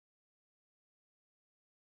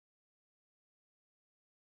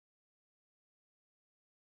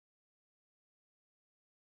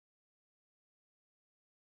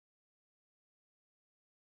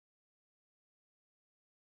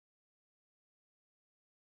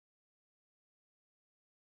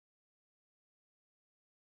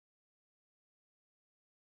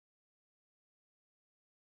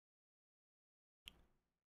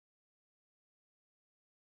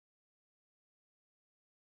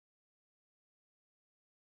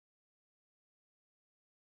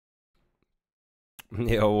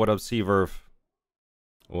Yo, what up, Seaverf?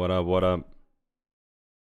 What up, what up?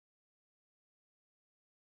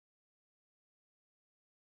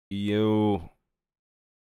 Yo.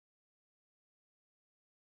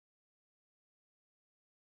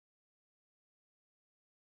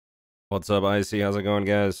 What's up, Icy? How's it going,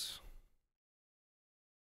 guys?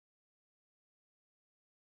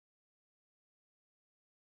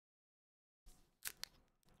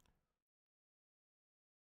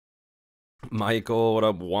 Michael, what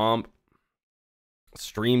up, Womp?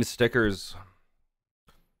 Stream stickers.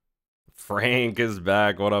 Frank is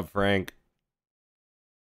back. What up, Frank?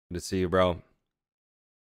 Good to see you, bro.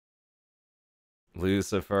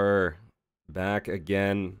 Lucifer, back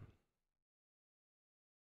again.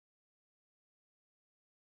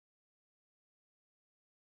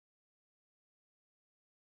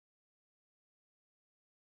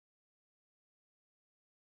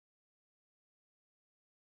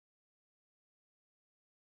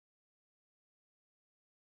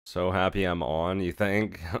 So happy I'm on, you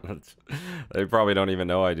think? They probably don't even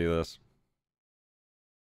know I do this.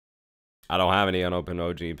 I don't have any unopened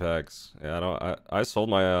OG packs. Yeah, I sold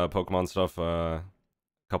my Pokemon stuff a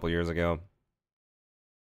couple years ago.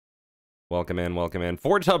 Welcome in, welcome in.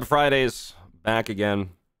 Forgehub Fridays, back again.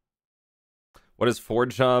 What is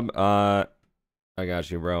Forgehub? I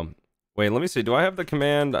got you, bro. Wait, let me see. Do I have the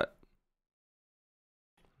command? Not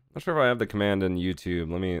sure if I have the command in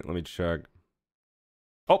YouTube. Let me check.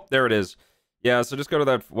 Oh, there it is. Yeah, so just go to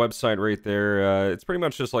that website right there. It's pretty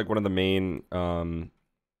much just like one of the main,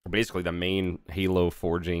 basically the main Halo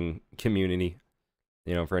forging community.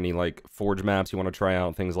 You know, for any like forge maps you want to try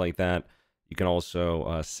out, things like that. You can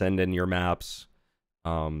also send in your maps,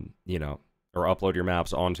 you know, or upload your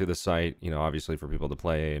maps onto the site. You know, obviously for people to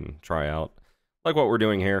play and try out, like what we're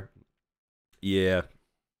doing here. Yeah,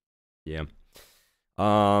 yeah.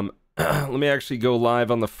 Let me actually go live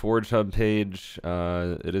on the Forgehub page.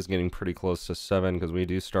 It is getting pretty close to 7 because we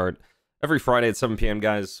do start every Friday at 7 p.m.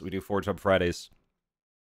 guys. We do Forgehub Fridays.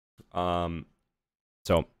 So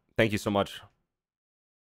thank you so much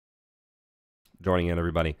for joining in,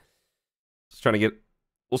 everybody. Just trying to get.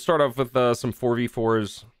 We'll start off with some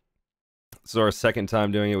 4v4s. This is our second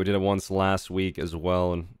time doing it. We did it once last week as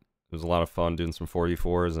well, and it was a lot of fun doing some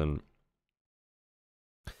 4v4s, and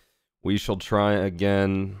we shall try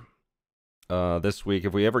again this week.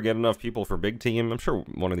 If we ever get enough people for big team, I'm sure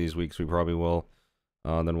one of these weeks we probably will.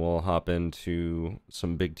 Then we'll hop into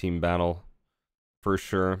some big team battle for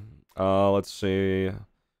sure. Let's see.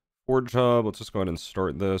 Forgehub, let's just go ahead and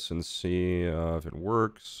start this and see if it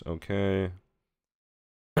works. Okay.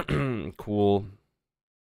 Cool.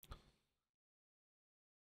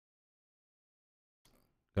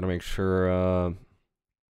 Gotta make sure I'm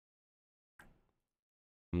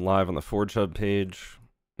live on the Forgehub page.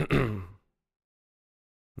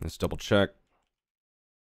 Let's double check.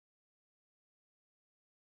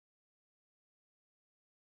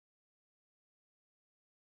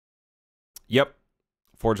 Yep.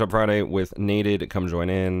 Forgehub Friday with Naded. Come join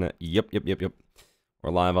in. Yep. We're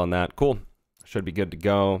live on that. Cool. Should be good to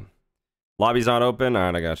go. Lobby's not open. All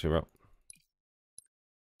right, I got you, bro.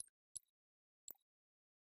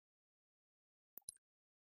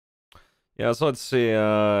 Yeah, so let's see.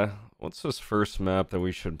 What's this first map that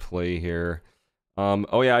we should play here?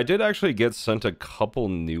 Oh yeah, I did actually get sent a couple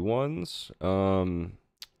new ones. Let's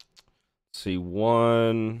see,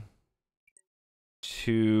 1,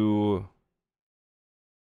 2,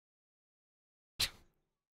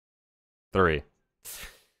 3.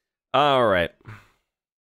 All right.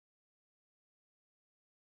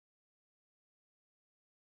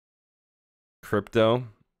 Crypto.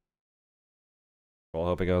 Well,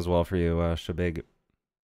 hope it goes well for you, Shabig.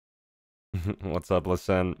 What's up,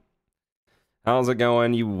 Listen? How's it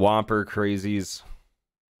going, you Whopper crazies?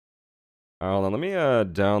 Hold on, let me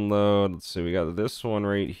download. Let's see, we got this one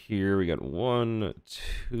right here. We got 1,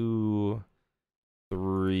 2,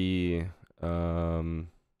 3. Let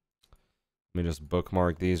me just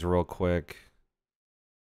bookmark these real quick.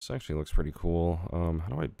 This actually looks pretty cool.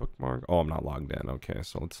 How do I bookmark? Oh, I'm not logged in. Okay,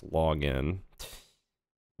 so let's log in.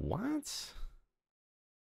 What?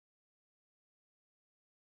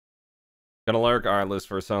 Gonna lurk? Alright, list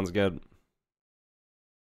first sounds good.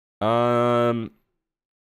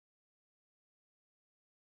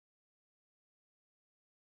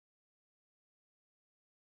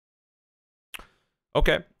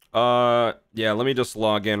 Okay. Yeah, let me just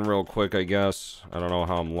log in real quick, I guess. I don't know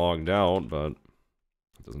how I'm logged out, but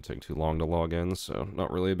it doesn't take too long to log in, so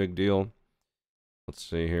not really a big deal. Let's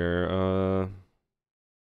see here.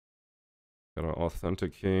 Gotta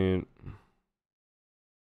authenticate.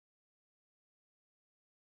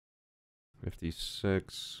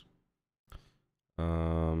 56.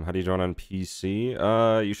 How do you join on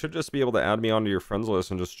PC? You should just be able to add me onto your friends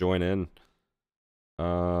list and just join in.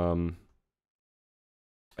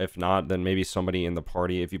 If not, then maybe somebody in the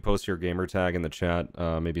party. If you post your gamer tag in the chat,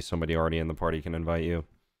 maybe somebody already in the party can invite you.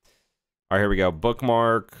 All right, here we go.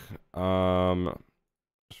 Bookmark.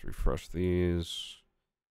 Just refresh these.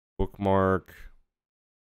 Bookmark.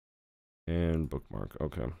 And bookmark.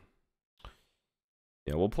 Okay.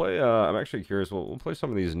 Yeah, we'll play, I'm actually curious, we'll play some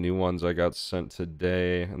of these new ones I got sent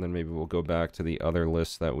today, and then maybe we'll go back to the other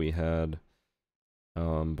list that we had,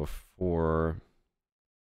 before.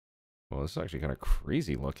 Well, this is actually kind of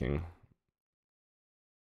crazy looking.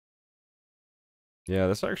 Yeah,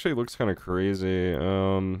 this actually looks kind of crazy. I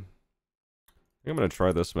think I'm gonna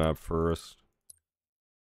try this map first.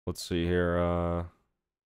 Let's see here,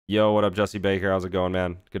 yo, what up, Jesse Baker? How's it going,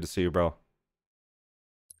 man? Good to see you, bro.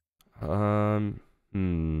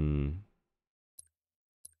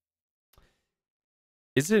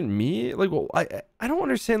 Is it me? Like, well, I don't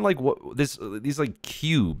understand, like, what these like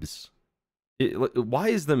cubes. Like, why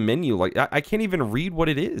is the menu like I can't even read what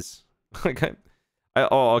it is. Like,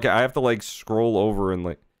 oh, okay, I have to like scroll over and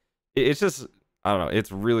like it's just, I don't know,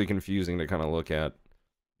 it's really confusing to kind of look at,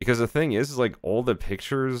 because the thing is like all the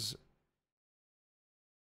pictures,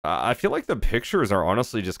 I feel like the pictures are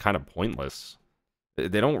honestly just kind of pointless.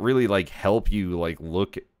 They don't really like help you like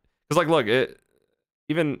look, because like look, it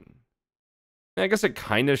even, I guess it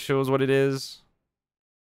kind of shows what it is.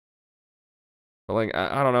 But like,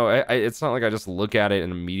 I don't know. It's not like I just look at it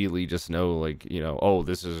and immediately just know, like, you know, oh,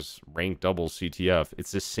 this is rank double CTF.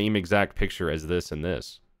 It's the same exact picture as this and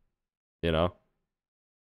this, you know?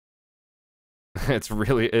 It's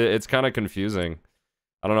really, it's kind of confusing.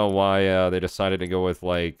 I don't know why they decided to go with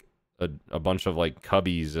like a bunch of like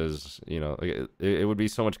cubbies as, you know, like, it would be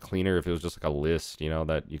so much cleaner if it was just like a list, you know,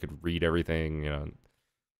 that you could read everything, you know.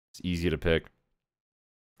 It's easy to pick.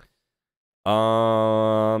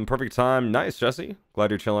 Perfect time. Nice, Jesse. Glad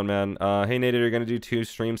you're chilling, man. Hey, Naded, you're gonna do 2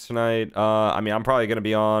 streams tonight. I mean, I'm probably gonna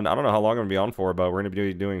be on, I don't know how long I'm gonna be on for, but we're gonna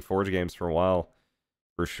be doing Forge games for a while.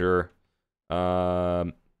 For sure.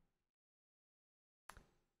 Oh,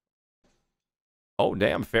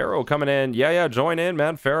 damn, Pharaoh coming in. Yeah, join in,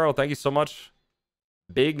 man. Pharaoh, thank you so much.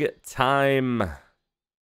 Big time.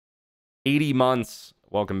 80 months.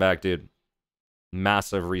 Welcome back, dude.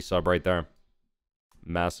 Massive resub right there.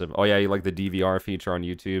 Massive. Oh, yeah, you like the DVR feature on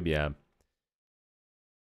YouTube? Yeah.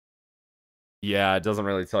 Yeah, it doesn't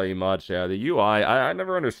really tell you much. Yeah, the UI, I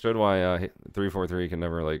never understood why 343 can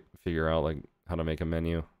never, like, figure out, like, how to make a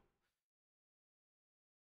menu.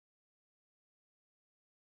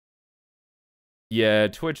 Yeah,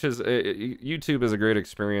 Twitch is, YouTube is a great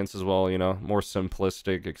experience as well, you know, more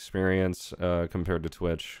simplistic experience compared to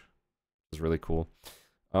Twitch. It's really cool.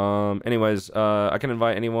 Anyways, I can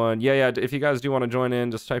invite anyone. Yeah, if you guys do want to join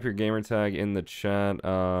in, just type your gamer tag in the chat,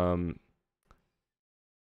 you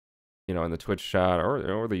know, in the Twitch chat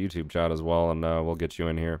or the YouTube chat as well, and we'll get you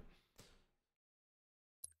in here.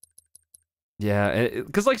 Yeah,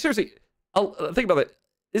 because like seriously, think about it.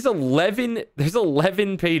 There's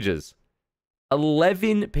 11 pages.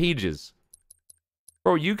 11 pages.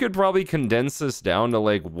 Bro, you could probably condense this down to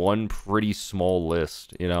like one pretty small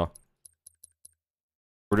list, you know?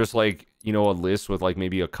 Or just like, you know, a list with like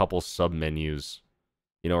maybe a couple sub menus,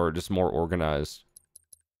 you know, or just more organized.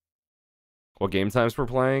 What game times we're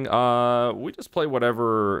playing? We just play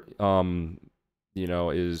whatever, you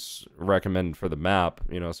know, is recommended for the map,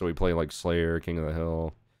 you know, so we play like Slayer, King of the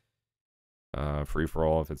Hill, Free for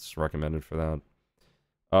All if it's recommended for that.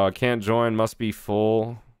 Can't join, must be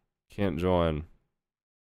full. Can't join.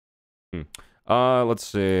 Let's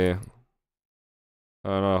see. I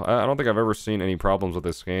don't know. I don't think I've ever seen any problems with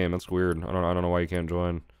this game. That's weird. I don't know why you can't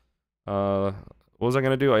join. What was I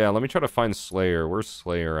gonna do? Oh yeah, let me try to find Slayer. Where's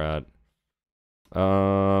Slayer at?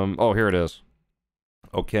 Oh, here it is.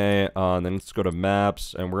 Okay, and then let's go to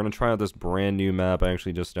maps, and we're gonna try out this brand new map I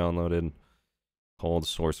actually just downloaded called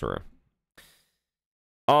Sorcerer.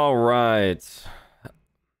 All right.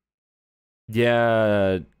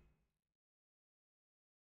 Yeah.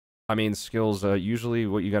 I mean, skills, usually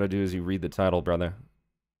what you gotta do is you read the title, brother.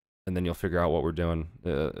 And then you'll figure out what we're doing.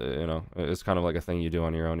 You know, it's kind of like a thing you do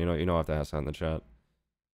on your own. You don't have to ask that in the chat.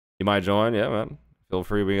 You might join, yeah, man. Feel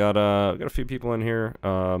free. We got a few people in here.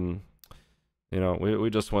 You know, we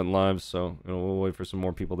just went live, so you know, we'll wait for some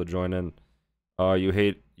more people to join in. You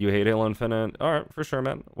hate Halo Infinite? All right, for sure,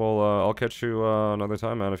 man. Well, I'll catch you another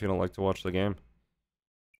time, man. If you don't like to watch the game.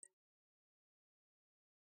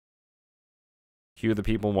 Cue the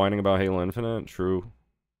people whining about Halo Infinite. True.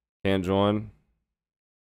 Can't join.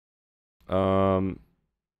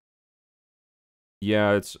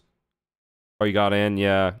 Yeah, it's... Oh, you got in?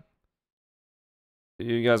 Yeah.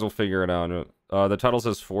 You guys will figure it out. The title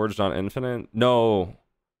says Forged on Infinite. No,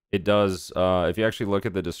 it does. If you actually look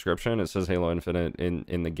at the description, it says Halo Infinite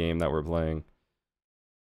in the game that we're playing.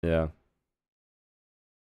 Yeah.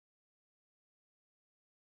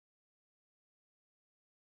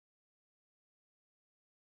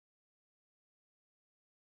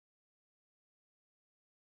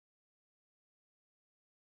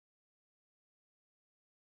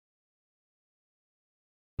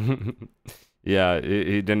 Yeah,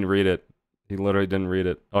 he didn't read it. He literally didn't read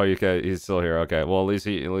it. Oh, okay, he's still here. Okay, well, at least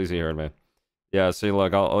he heard me. Yeah, see,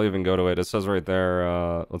 look, I'll even go to it. It says right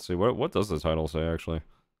there, let's see, what does the title say, actually?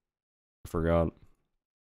 I forgot.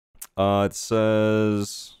 It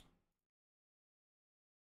says...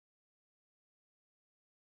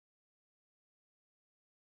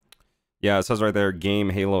 Yeah, it says right there, game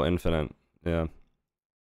Halo Infinite. Yeah.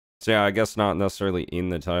 So yeah, I guess not necessarily in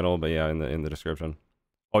the title, but yeah, in the description.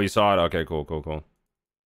 Oh, you saw it? Okay, cool, cool, cool.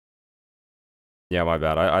 Yeah, my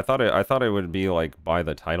bad. I thought it would be like by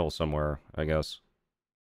the title somewhere, I guess.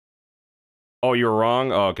 Oh, you were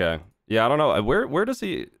wrong? Oh, okay. Yeah, I don't know. Where does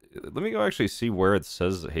he... Let me go actually see where it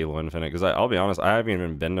says Halo Infinite, because I'll be honest, I haven't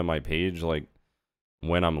even been to my page, like,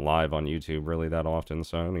 when I'm live on YouTube really that often,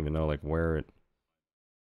 so I don't even know, like, where it...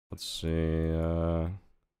 Let's see,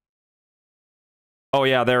 Oh,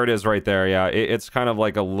 yeah, there it is right there, yeah. It's kind of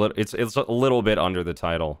like a little... It's a little bit under the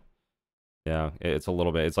title. Yeah, it's a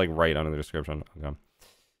little bit. It's, like, right under the description. Okay.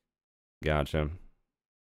 Gotcha.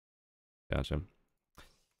 Gotcha.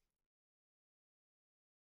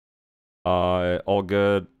 All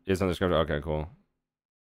good. Is in the description. Okay, cool.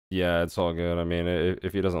 Yeah, it's all good. I mean,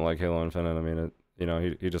 if he doesn't like Halo Infinite, I mean,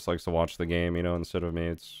 he just likes to watch the game, instead of me.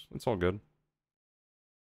 It's all good.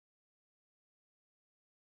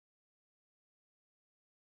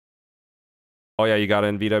 Oh yeah, you got it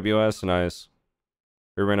in VWS. Nice.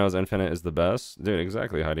 Everybody knows Infinite is the best, dude.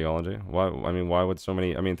 Exactly. Ideology. Why? I mean, why would so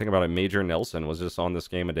many? I mean, think about it. Major Nelson was just on this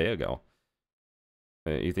game a day ago.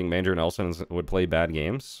 You think Major Nelson would play bad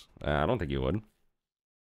games? I don't think you would.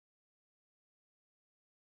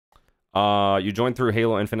 You joined through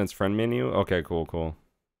Halo Infinite's friend menu. Okay, cool, cool.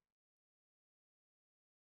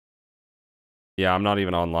 Yeah, I'm not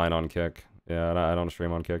even online on Kick. Yeah, I don't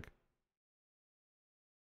stream on Kick.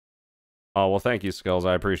 Oh, well, thank you, Skills.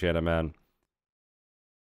 I appreciate it, man.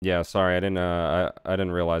 Yeah, sorry, I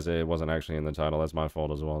didn't realize it wasn't actually in the title. That's my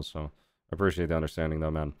fault as well, so I appreciate the understanding, though,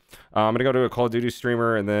 man. I'm gonna go to a Call of Duty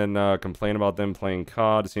streamer and then complain about them playing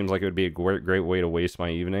COD. It seems like it would be a great way to waste my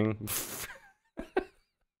evening.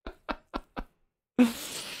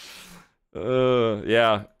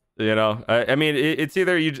 Yeah, I mean, it's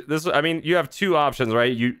either I mean, you have two options,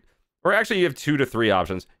 right? Or actually, you have 2 to 3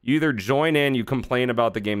 options. You either join in, you complain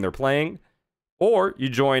about the game they're playing, or you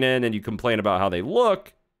join in and you complain about how they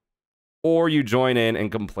look, or you join in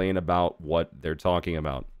and complain about what they're talking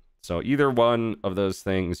about. So either one of those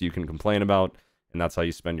things you can complain about, and that's how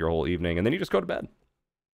you spend your whole evening, and then you just go to bed.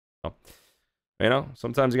 So,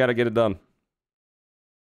 sometimes you got to get it done.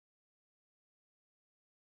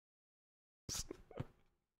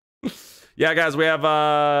 Yeah, guys, we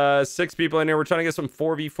have 6 people in here. We're trying to get some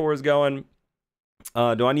 4v4s going.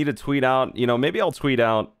 Do I need to tweet out? Maybe I'll tweet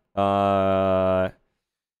out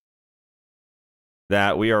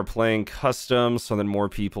that we are playing custom so that more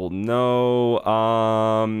people know.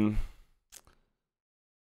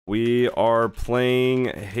 We are playing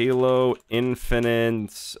Halo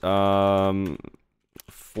Infinite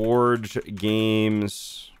Forge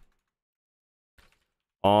games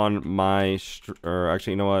on my or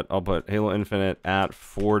actually, you know what? I'll put Halo Infinite at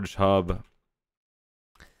Forgehub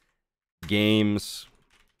games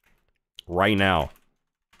right now.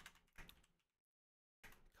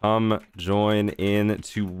 Come join in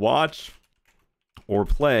to watch or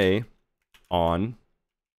play on,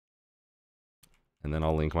 and then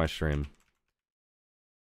I'll link my stream.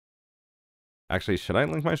 Actually, should I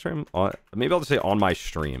link my stream? Maybe I'll just say on my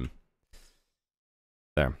stream.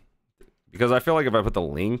 There. Because I feel like if I put the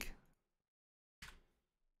link,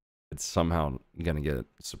 it's somehow gonna get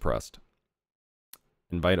suppressed.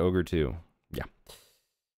 Invite Ogre 2. Yeah.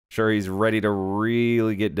 Sure, he's ready to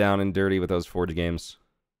really get down and dirty with those Forge games.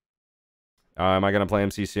 Am I gonna play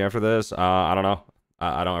MCC after this? I don't know.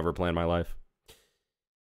 I don't ever plan my life.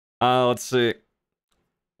 Let's see.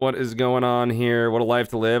 What is going on here? What a life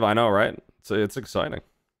to live. I know, right? It's exciting.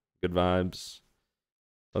 Good vibes.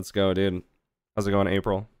 Let's go, dude. How's it going,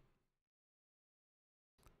 April?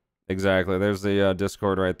 Exactly. There's the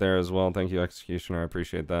Discord right there as well. Thank you, Executioner. I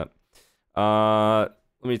appreciate that.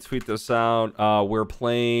 Let me tweet this out. We're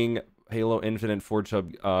playing Halo Infinite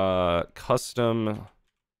Forgehub custom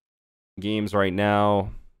games right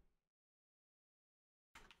now.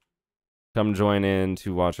 Come join in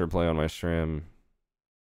to watch or play on my stream.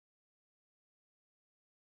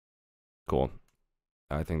 Cool.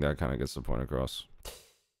 I think that kind of gets the point across.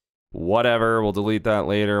 Whatever, we'll delete that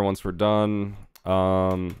later once we're done.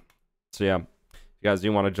 So yeah, if you guys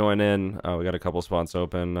do want to join in, we got a couple spots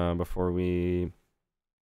open before we...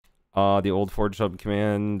 the old Forgehub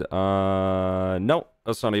command. No,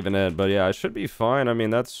 that's not even it. But yeah, it should be fine. I mean,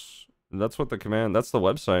 that's what the command... That's the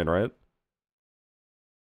website, right?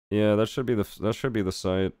 Yeah, that should be the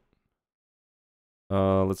site.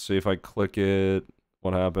 Let's see if I click it,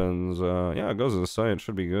 what happens. Yeah, it goes to the site. It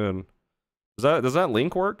should be good. Does that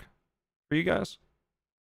link work for you guys?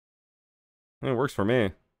 It works for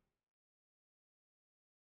me.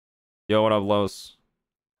 Yo, what up, Los?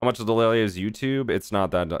 How much of the delay is YouTube? It's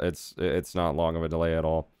not that it's not long of a delay at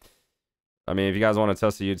all. I mean, if you guys want to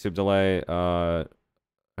test the YouTube delay,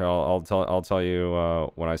 I'll tell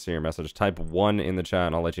you when I see your message. Type 1 in the chat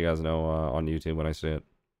and I'll let you guys know on YouTube when I see it.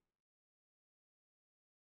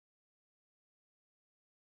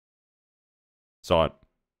 Saw it.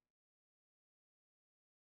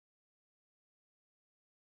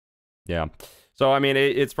 Yeah. So I mean,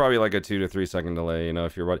 it's probably like a 2 to 3 second delay, you know,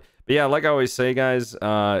 if you're what. But yeah, like I always say, guys,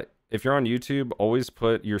 if you're on YouTube, always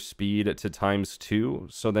put your speed to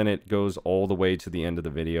 ×2, so then it goes all the way to the end of the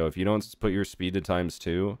video. If you don't put your speed to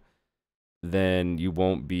 ×2, then you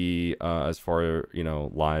won't be as far, you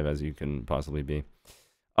know, live as you can possibly be.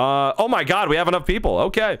 Oh my God, we have enough people.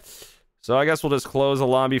 Okay. So I guess we'll just close the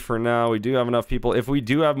lobby for now. We do have enough people. If we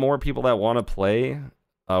do have more people that want to play,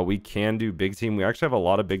 we can do big team. We actually have a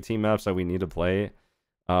lot of big team maps that we need to play,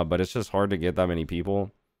 but it's just hard to get that many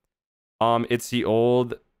people. It's the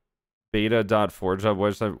old beta.forgehub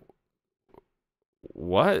website.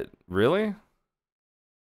 What? Really?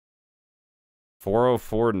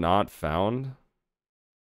 404 not found?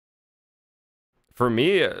 For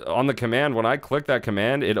me, on the command, when I click that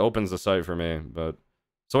command, it opens the site for me. But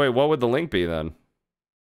so wait, what would the link be then?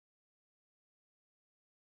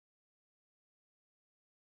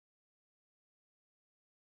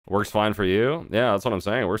 Works fine for you? Yeah, that's what I'm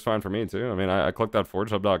saying. It works fine for me too. I mean, I clicked that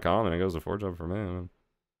forgehub.com and it goes to Forgehub for me.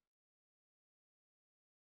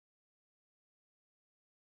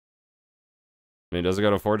 I mean, does it go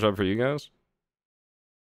to Forgehub for you guys?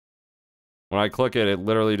 When I click it, it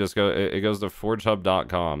literally just it goes to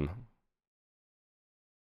forgehub.com.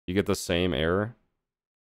 You get the same error.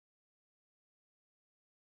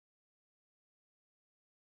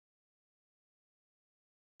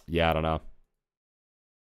 Yeah, I don't know.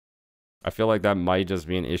 I feel like that might just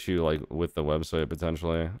be an issue, like, with the website,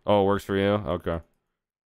 potentially. Oh, it works for you? Okay.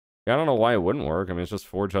 Yeah, I don't know why it wouldn't work. I mean, it's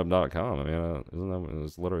just forgehub.com. I mean, isn't that...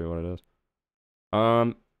 It's literally what it is.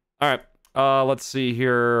 Alright. Let's see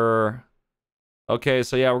here. Okay,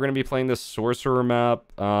 so yeah, we're gonna be playing this Sorcerer map,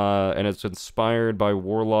 and it's inspired by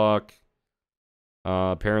Warlock.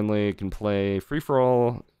 Apparently, it can play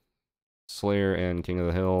Free-for-All, Slayer, and King of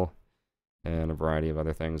the Hill, and a variety of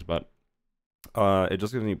other things, but it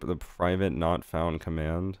just gives me the private not found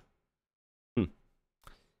command.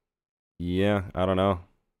 Yeah, I don't know.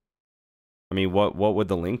 I mean, what would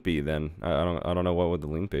the link be then? I don't know what would the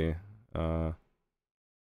link be.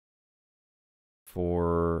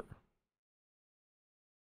 For...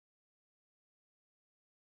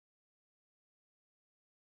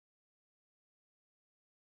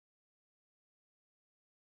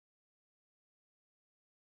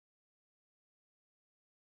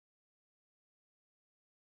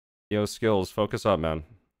 Yo, skills, focus up, man.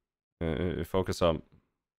 Focus up.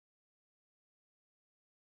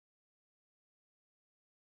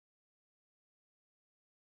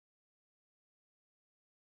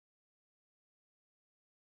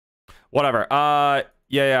 Whatever.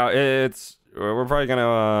 Yeah, it's... We're probably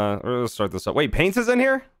gonna, we're gonna start this up. Wait, Paints is in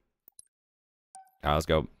here? Ah, let's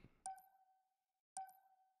go.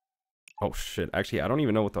 Oh, shit. Actually, I don't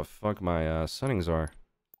even know what the fuck my settings are.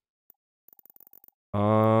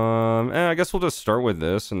 I guess we'll just start with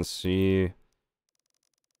this and see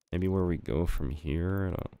maybe where we go from here. I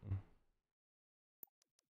don't...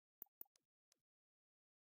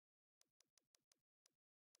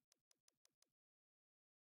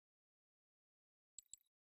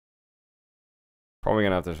 Probably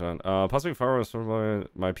gonna have to shut. Possibly firewall.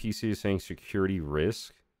 My PC is saying security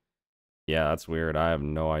risk. Yeah, that's weird. I have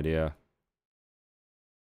no idea.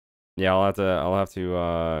 Yeah, I'll have to,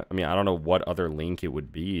 I mean, I don't know what other link it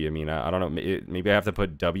would be. I mean, I don't know. Maybe I have to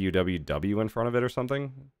put www in front of it or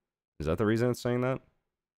something? Is that the reason it's saying that?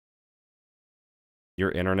 Your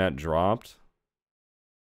internet dropped?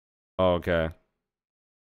 Oh, okay.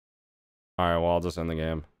 Alright, well, I'll just end the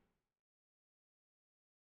game.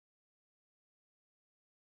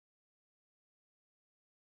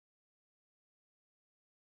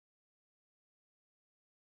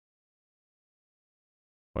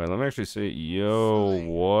 Wait, let me actually see. Yo,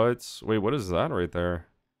 what? Wait, what is that right there?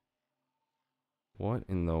 What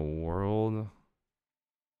in the world?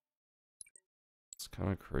 It's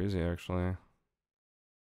kind of crazy, actually.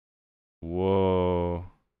 Whoa.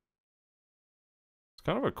 It's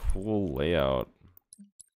kind of a cool layout.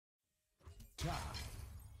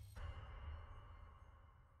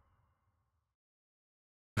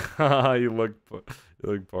 You look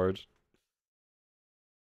parched.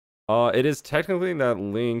 It is technically that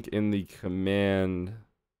link in the command.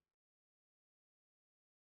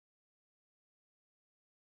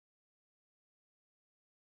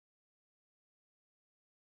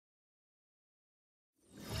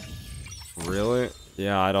 Really?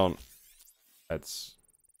 Yeah, I don't. That's.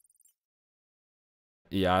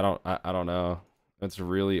 Yeah, I don't know. That's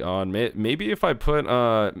really odd. Maybe if I put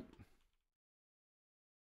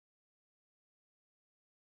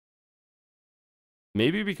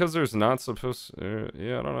maybe because there's not supposed.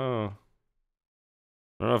 Yeah, I don't know.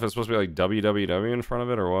 I don't know if it's supposed to be like www in front of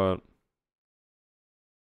it or what.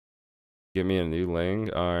 Give me a new link.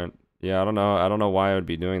 Alright. Yeah, I don't know. I don't know why I would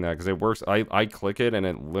be doing that because it works. I click it and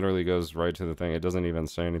it literally goes right to the thing. It doesn't even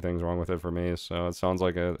say anything's wrong with it for me. So it sounds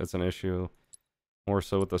like it's an issue more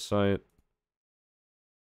so with the site.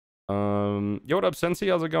 Yo, what up, Sensi?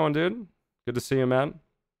 How's it going, dude? Good to see you, man.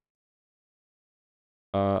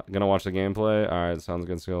 Gonna watch the gameplay. Alright, sounds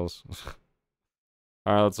good, skills.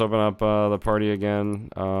 Alright, let's open up the party again.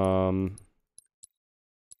 Let's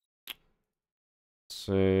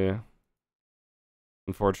see.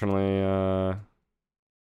 Unfortunately,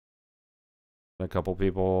 a couple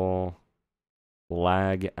people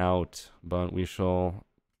lag out, but we shall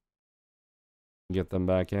get them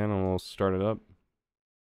back in and we'll start it up.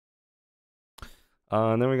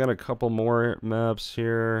 And then we got a couple more maps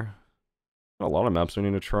here. A lot of maps we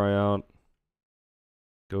need to try out.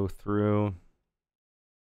 Go through.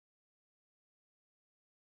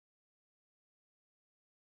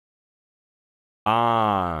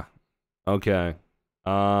 Ah, okay.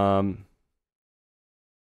 I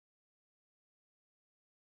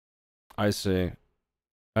see.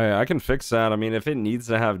 I can fix that. I mean, if it needs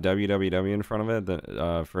to have www in front of it,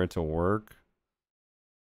 then for it to work.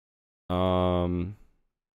 Yeah,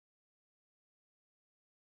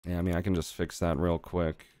 I mean, I can just fix that real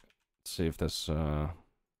quick. See if this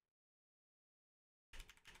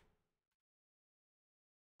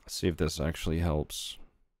see if this actually helps.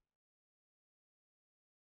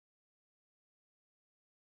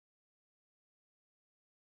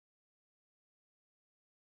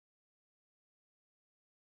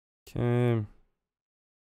 Okay.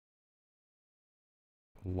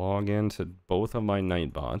 Log into both of my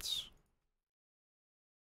Nightbots.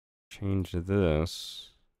 Change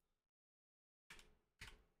this.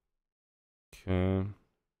 Okay.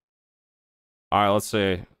 Alright, let's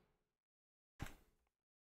see.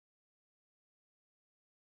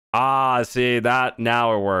 Ah, see, that,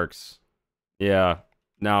 now it works. Yeah,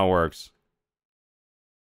 now it works.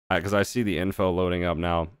 Because I see the info loading up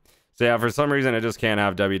now. So yeah, for some reason it just can't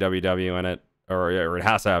have www in it. Or it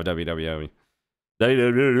has to have www.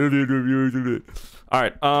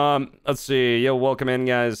 Alright, let's see. Yo, welcome in,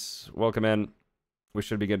 guys. Welcome in. We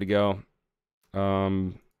should be good to go.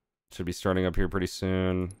 Should be starting up here pretty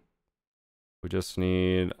soon. We just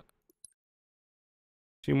need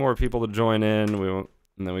 2 more people to join in. And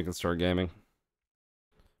then we can start gaming.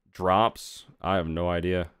 Drops? I have no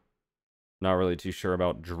idea. Not really too sure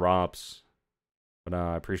about drops. But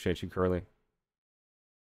I appreciate you, Curly.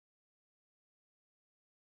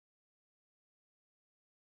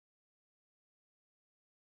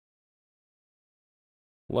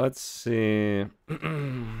 Let's see.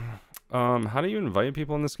 How do you invite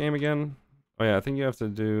people in this game again? Oh yeah, I think you have to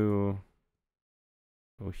do...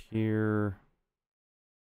 Go here.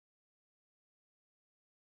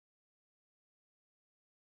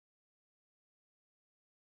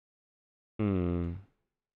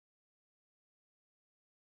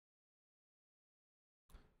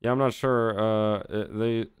 Yeah, I'm not sure.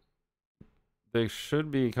 They should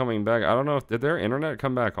be coming back. I don't know if did their internet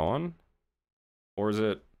come back on? Or is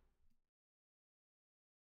it...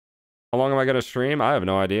 How long am I gonna stream? I have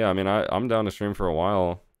no idea. I mean, I'm down to stream for a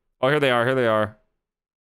while. Oh, here they are. Here they are.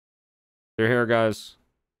 They're here, guys.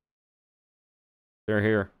 They're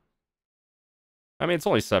here. I mean, it's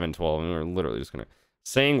only 7:12, and we're literally just gonna...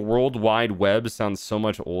 Saying World Wide Web sounds so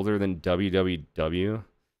much older than www.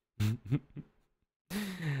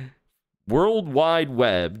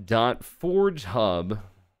 Worldwideweb.forgehub.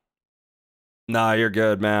 Nah, you're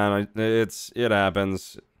good, man. It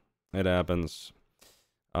happens. It happens.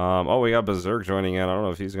 Oh, we got Berserk joining in. I don't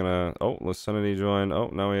know if he's gonna. Oh, Lucidity joined. Oh,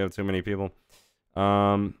 no, we have too many people.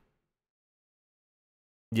 Yeah,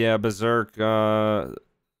 Berserk.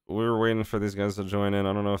 We were waiting for these guys to join in.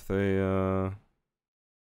 I don't know if they.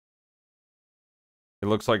 It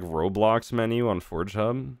looks like Roblox menu on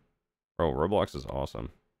Forgehub. Bro, Roblox is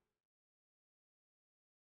awesome.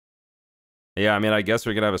 Yeah, I mean, I guess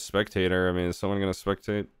we could have a spectator. I mean, is someone gonna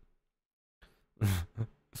spectate?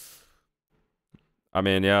 I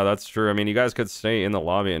mean, yeah, that's true. I mean, you guys could stay in the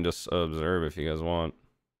lobby and just observe if you guys want.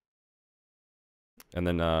 And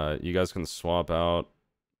then you guys can swap out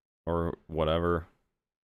or whatever.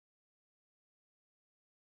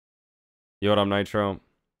 Yo, what up, Nitro?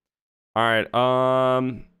 Alright,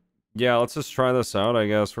 yeah, let's just try this out, I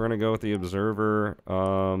guess. We're gonna go with the observer.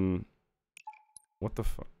 What the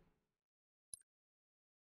fuck?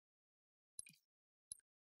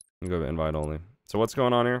 Go to invite only. So what's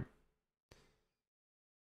going on here?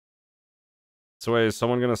 So wait, is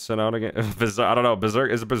someone gonna sit out again? I don't know.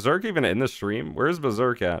 Berserk, is Berserk even in the stream? Where's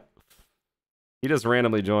Berserk at? He just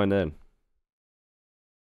randomly joined in.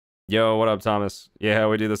 Yo, what up, Thomas? Yeah,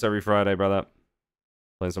 we do this every Friday, brother.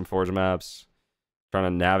 Playing some Forge maps. Trying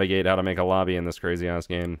to navigate how to make a lobby in this crazy ass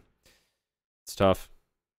game. It's tough.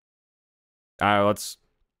 Alright, let's.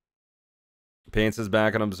 Paints is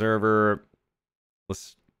back on observer.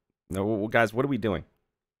 Let's. No, guys, what are we doing?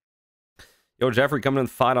 Yo, Jeffrey, coming in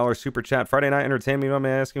 $5 super chat. Friday night entertainment. I'm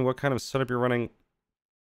asking what kind of setup you're running.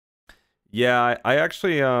 Yeah, I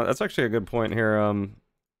actually, that's actually a good point here.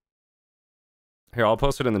 Here, I'll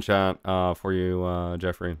post it in the chat for you,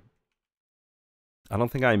 Jeffrey. I don't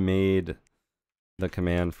think I made the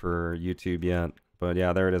command for YouTube yet, but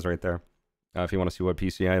yeah, there it is right there. If you want to see what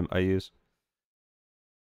PC I use.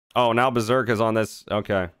 Oh, now Berserk is on this.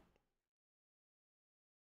 Okay.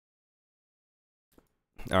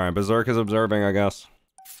 All right, Berserk is observing, I guess.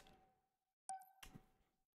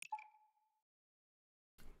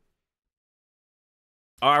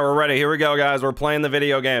 All right, we're ready. Here we go, guys. We're playing the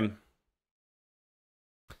video game.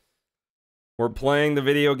 We're playing the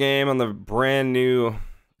video game on the brand new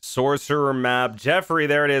Sorcerer map. Jeffrey,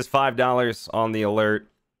 there it is. $5 on the alert.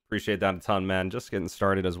 Appreciate that a ton, man. Just getting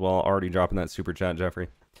started as well. Already dropping that super chat, Jeffrey.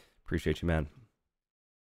 Appreciate you, man.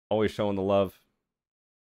 Always showing the love.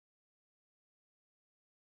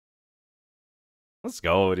 Let's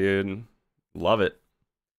go, dude. Love it.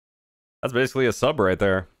 That's basically a sub right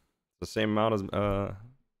there. The same amount as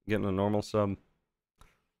getting a normal sub.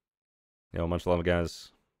 Yo, much love,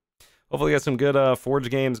 guys. Hopefully get some good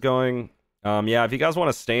Forge games going. Yeah, if you guys want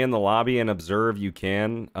to stay in the lobby and observe, you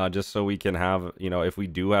can. Just so we can have, you know, if we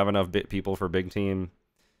do have enough people for big team,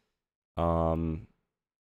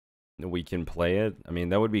 we can play it. I mean,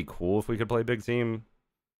 that would be cool if we could play big team.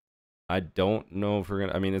 I don't know if we're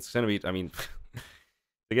gonna. I mean, it's gonna be. I mean,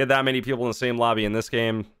 to get that many people in the same lobby in this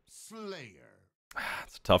game, Slayer.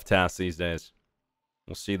 It's a tough task these days.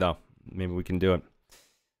 We'll see though. Maybe we can do it.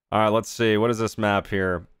 All right, let's see. What is this map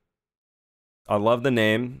here? I love the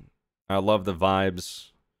name. I love the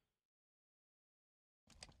vibes.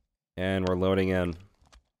 And we're loading in.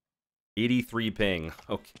 83 ping.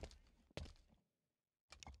 Okay.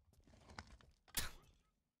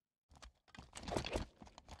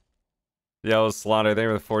 Yo, Slaughter, they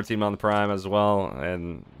were the 14-month prime as well.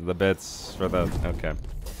 And the bits for the... Okay.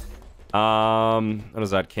 What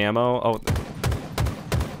is that? Camo? Oh...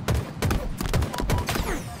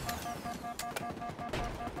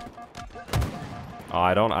 Oh,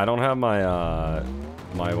 I don't have my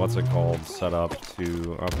my what's it called set up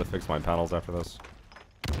to. I'll have to fix my panels after this.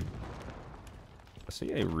 I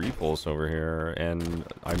see a repulse over here, and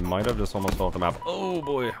I might have just almost fell off the map. Oh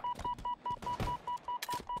boy!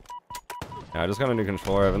 Yeah, I just got a new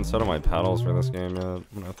controller. I haven't set up my paddles for this game yet. I'm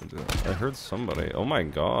gonna have to do that. I heard somebody. Oh my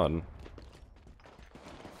god!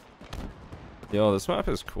 Yo, this map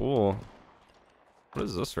is cool. What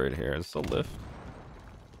is this right here? Is this a lift?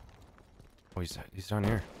 Oh, he's down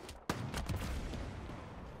here.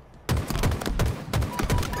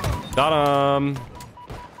 Got him.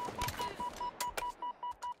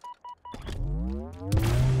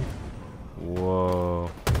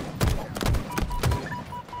 Whoa.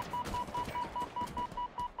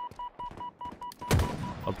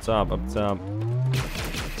 Up top, up top.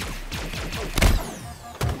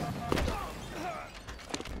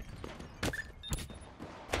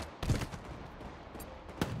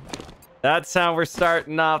 That's how we're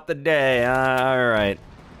starting off the day. All right.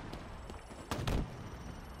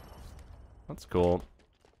 That's cool.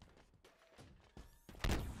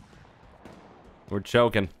 We're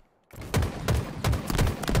choking.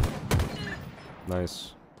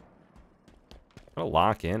 Nice. Gotta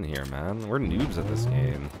lock in here, man. We're noobs at this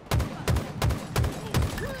game.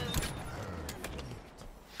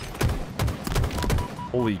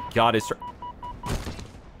 Holy God, it's...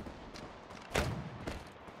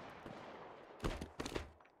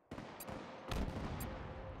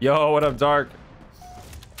 Yo, what up, Dark?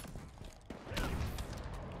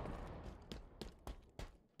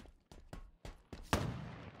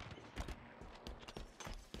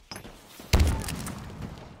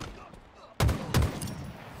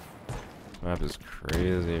 Map is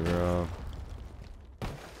crazy, bro.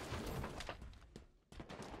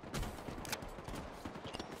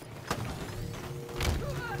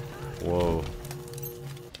 Whoa.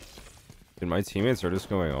 Dude, my teammates are just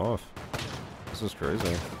going off. This is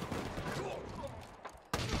crazy.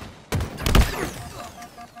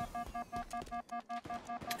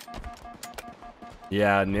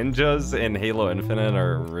 Yeah, ninjas in Halo Infinite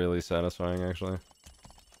are really satisfying, actually.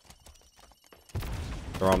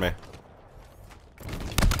 They're on me.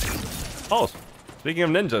 Oh, speaking of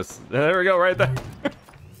ninjas, there we go, right there.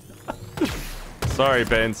 Sorry,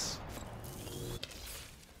 Baines.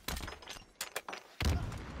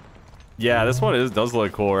 Yeah, this one does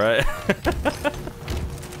look cool, right?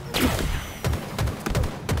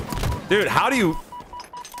 Dude, how do you...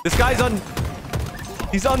 This guy's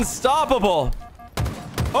he's unstoppable.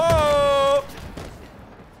 Oh!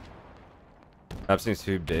 Map seems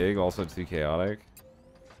too big, also too chaotic.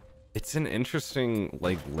 It's an interesting,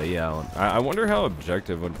 like, layout. I wonder how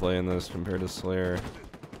objective would play in this compared to Slayer.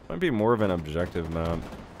 Might be more of an objective map.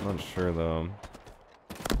 I'm not sure, though.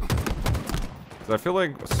 'Cause I feel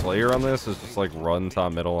like Slayer on this is just, like, run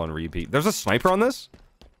top middle on repeat. There's a sniper on this?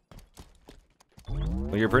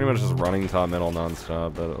 Like, you're pretty much just running top middle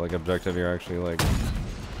non-stop, but, like, objective, you're actually, like...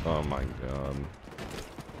 Oh, my God.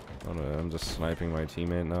 I don't know, I'm just sniping my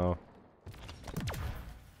teammate now.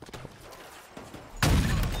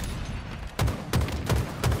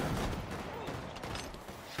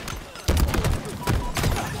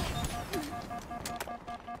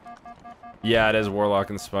 Yeah, it is Warlock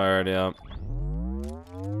inspired, yeah.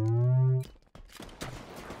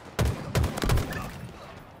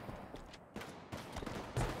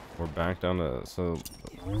 We're back down to, so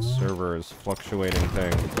the server is fluctuating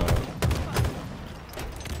things, but...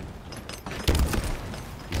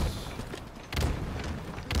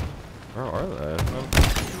 Where are they? Oh.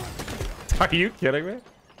 Are you kidding me?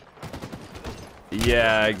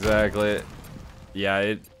 Yeah, exactly.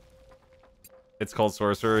 Yeah, it's called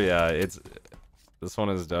Sorcerer. Yeah, this one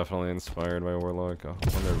is definitely inspired by Warlock,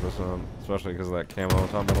 100%. Especially because of that camo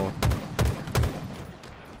top middle.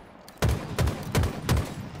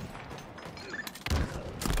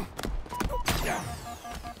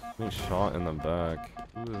 Being shot in the back.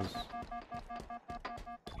 Who is?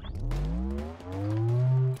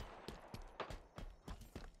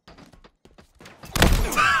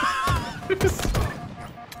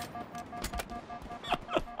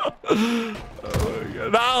 Oh my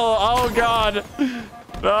God. No! Oh God!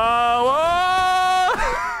 No! Oh!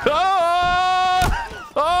 Oh!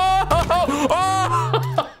 Oh!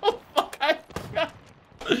 Oh my God!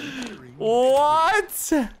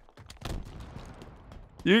 What?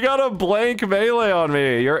 You got a blank melee on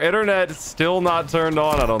me. Your internet's still not turned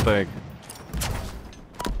on, I don't think.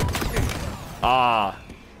 Ah.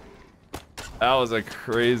 That was a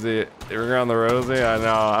crazy... You were around the Rosie? I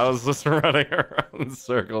know. I was just running around in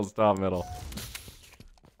circles top middle.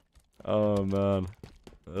 Oh, man.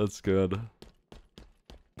 That's good.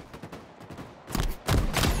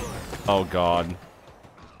 Oh, God.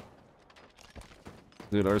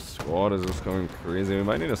 Dude, our squad is just going crazy. We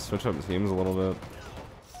might need to switch up teams a little bit.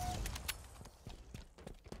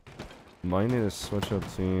 Might need to switch up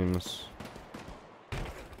teams.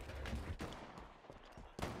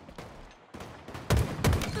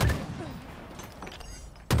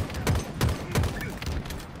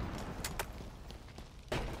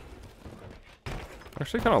 I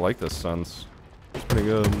actually kind of like this sense. It's pretty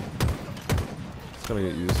good. Just gotta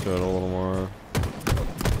get used to it a little more.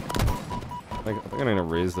 I think I need to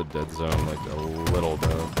raise the dead zone like a little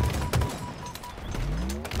bit.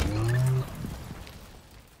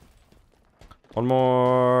 One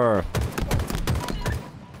more.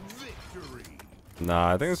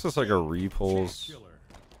 Nah, I think it's just like a repulse.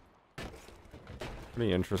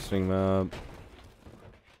 Pretty interesting map.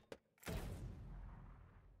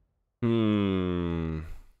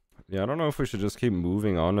 Yeah, I don't know if we should just keep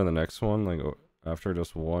moving on to the next one, like after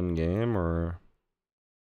just one game, or...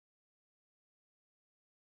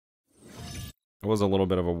 It was a little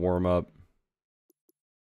bit of a warm-up.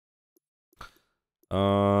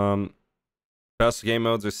 Best game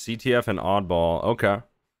modes are CTF and Oddball. Okay.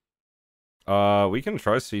 We can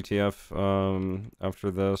try CTF after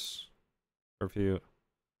this. Or if you...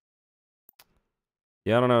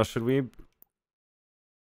 Yeah, I don't know. Should we...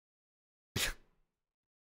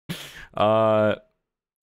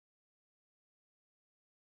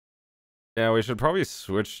 Yeah, we should probably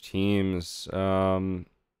switch teams.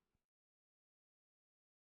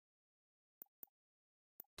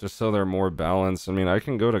 Just so they're more balanced. I mean, I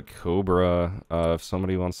can go to Cobra if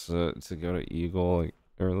somebody wants to go to Eagle. Like,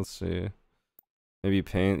 or let's see. Maybe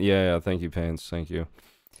Pain. Yeah, thank you, Pains. Thank you.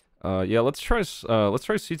 Yeah, let's try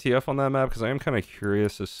CTF on that map because I am kind of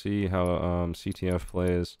curious to see how CTF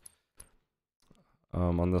plays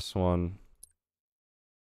on this one.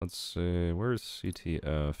 Let's see, where's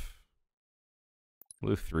CTF?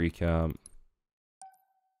 Blue 3 cap.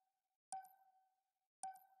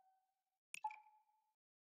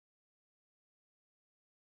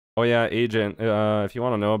 Oh yeah, Agent, if you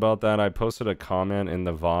want to know about that, I posted a comment in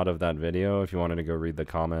the VOD of that video if you wanted to go read the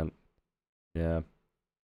comment. Yeah.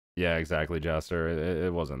 Yeah, exactly, Jester.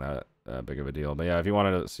 It wasn't that big of a deal. But yeah, if you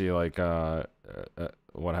wanted to see like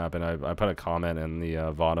what happened, I put a comment in the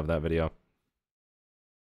VOD of that video.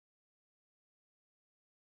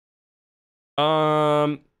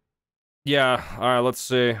 Yeah, alright, let's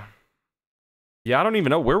see. Yeah, I don't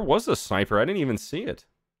even know. Where was the sniper? I didn't even see it.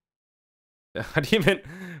 I didn't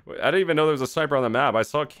even know there was a sniper on the map. I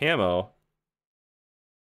saw camo.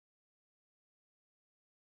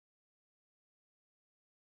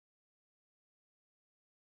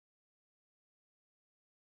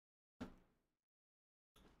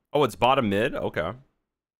 Oh, it's bottom mid? Okay.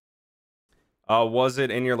 Was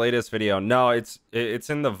it in your latest video? No, it's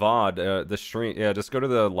in the VOD, the stream. Yeah, just go to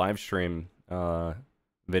the live stream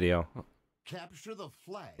video. Capture the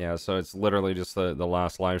flag. Yeah, so it's literally just the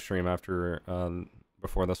last live stream after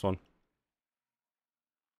before this one.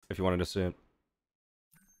 If you wanted to see it.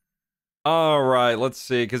 All right, let's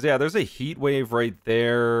see. Cause yeah, there's a heat wave right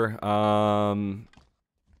there.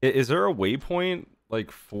 Is there a waypoint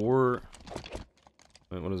like for?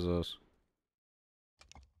 Wait, what is this?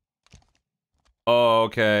 Oh,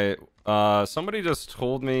 okay. Somebody just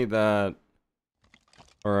told me that,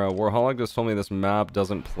 or Warholic just told me this map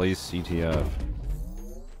doesn't play CTF.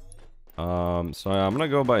 So I'm gonna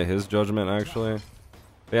go by his judgment actually.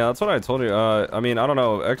 Yeah, that's what I told you. I mean, I don't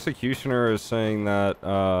know. Executioner is saying that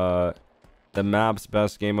the map's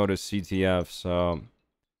best game mode is CTF. So,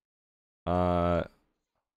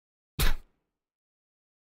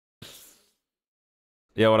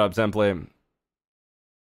 yeah, what up, Template?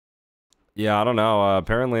 Yeah, I don't know.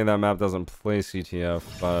 Apparently that map doesn't play CTF,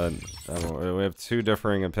 but we have two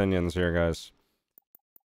differing opinions here, guys.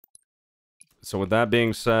 So with that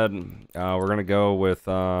being said, we're gonna go with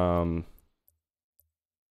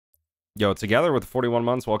yo, Together with 41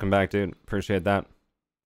 months. Welcome back, dude. Appreciate that.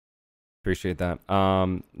 Appreciate that.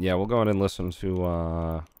 Yeah, we'll go ahead and listen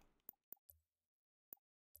to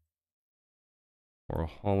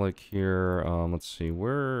Warholic here. Let's see,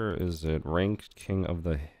 where is it? Ranked King of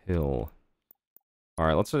the Hill.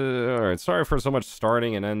 Alright, let's alright, sorry for so much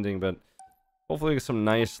starting and ending, but hopefully some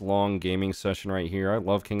nice long gaming session right here. I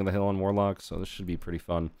love King of the Hill and Warlock, so this should be pretty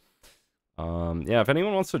fun. Yeah, if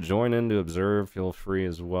anyone wants to join in to observe, feel free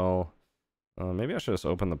as well. Maybe I should just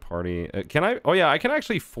open the party. Can I? Oh yeah, I can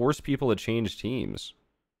actually force people to change teams.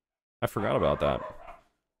 I forgot about that.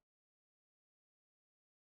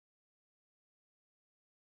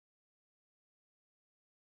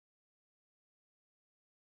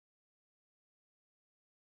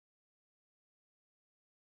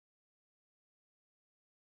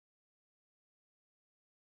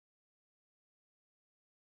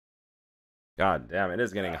 God damn, it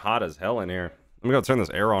is getting hot as hell in here. Let me go turn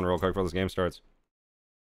this air on real quick before this game starts.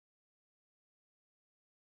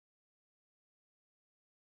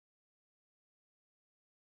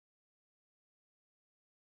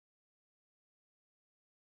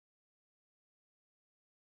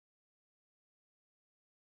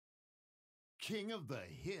 King of the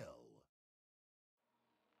Hill.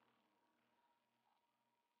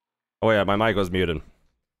 Oh yeah, my mic was muted.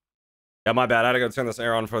 Yeah, my bad. I had to go turn this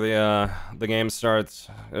air on before the game starts.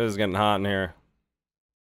 It is getting hot in here.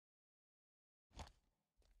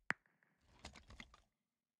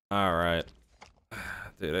 All right,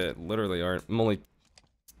 dude. It literally aren't. I'm only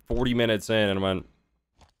 40 minutes in, and I went,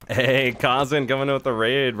 "Hey, Kazan, coming in with the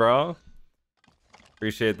raid, bro.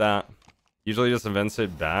 Appreciate that." Usually just events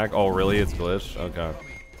it back. Oh, really? It's glitched. Okay.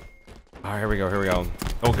 All right, here we go. Here we go.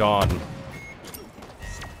 Oh God.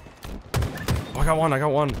 Oh, I got one. I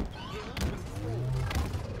got one.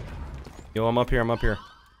 Yo, I'm up here. I'm up here.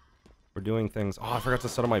 We're doing things. Oh, I forgot to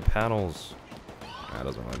set up my panels. That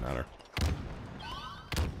doesn't really matter.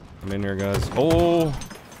 I'm in here, guys. Oh!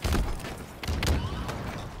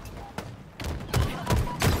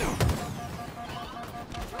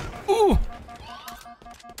 Ooh!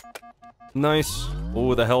 Nice.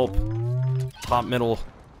 Oh, the help. Top middle.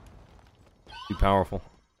 Too powerful.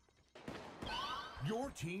 Your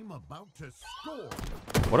team about to score.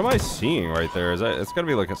 What am I seeing right there? Is that? It's gotta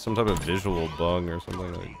be like some type of visual bug or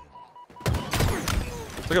something. Like,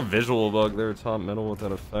 it's like a visual bug there, top middle with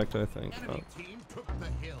that effect, I think. Oh. Enemy team took the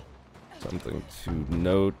hill. Something to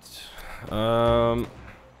note.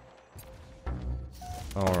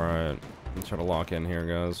 Alright. Let's try to lock in here,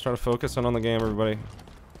 guys. Try to focus in on the game, everybody.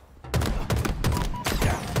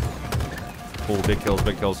 Oh, big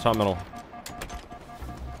kills, top middle.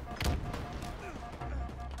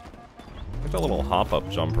 Like that little hop-up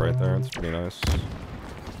jump right there. It's pretty nice.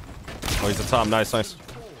 Oh, he's at top. Nice, nice.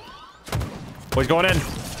 Oh, he's going in.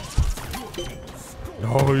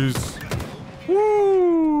 Nice.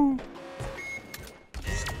 Woo!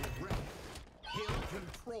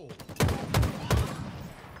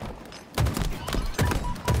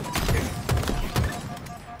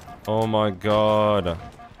 Oh my god.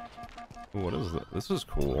 Ooh, what is this? This is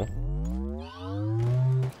cool.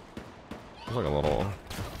 It's like a little...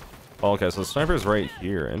 Oh, okay, so the sniper's right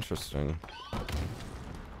here. Interesting.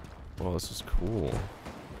 Oh, this is cool.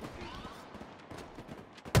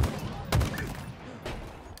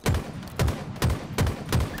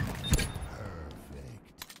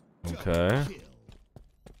 Okay.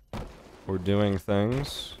 We're doing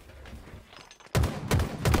things.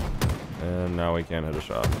 And now we can't hit a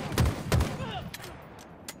shot.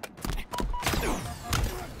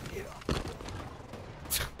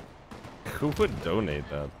 Who would donate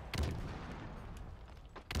that?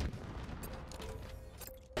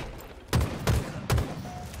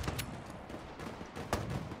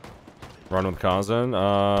 Run with Kazan?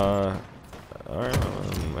 Alright,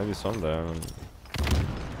 maybe someday.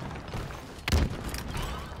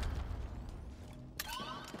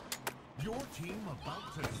 Your team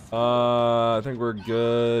about to I think we're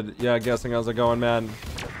good. Yeah, guessing how's it going, man?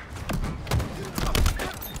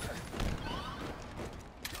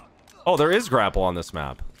 Oh, there is grapple on this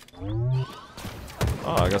map. Oh,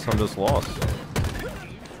 I guess I'm just lost.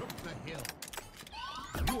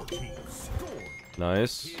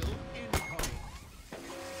 Nice.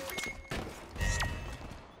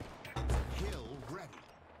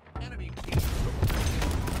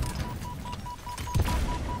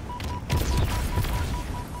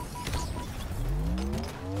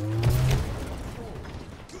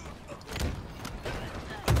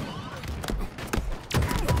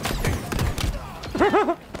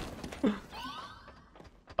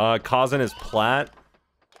 Kazan is plat.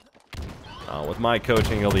 With my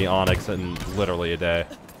coaching, he'll be Onyx in literally a day.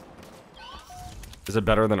 Is it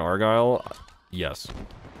better than Argyle? Yes.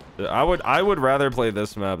 I would rather play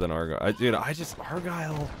this map than Argyle. Dude,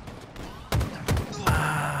 Argyle.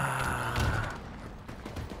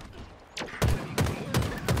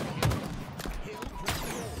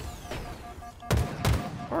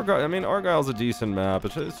 Argyle. I mean, Argyle's a decent map.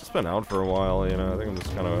 It's just been out for a while, you know. I think I'm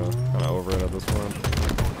just kind of over it at this point.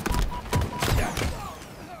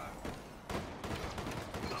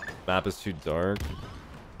 Map is too dark.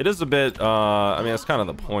 It is a bit, I mean, that's kind of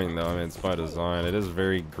the point, though. I mean, it's by design. It is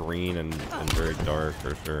very green and very dark,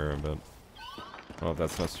 for sure, but I don't know if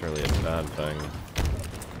that's necessarily a bad thing.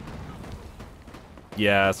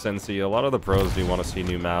 Yeah, Sensi, a lot of the pros do want to see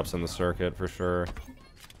new maps in the circuit, for sure.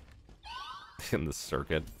 In the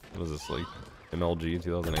circuit? What is this, like, MLG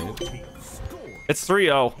 2008? It's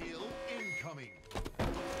 3-0.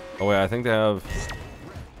 Oh, wait, I think they have...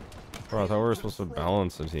 Bro, I thought we were supposed to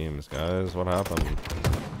balance the teams, guys. What happened?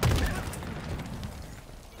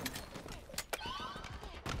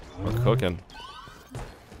 We're cooking.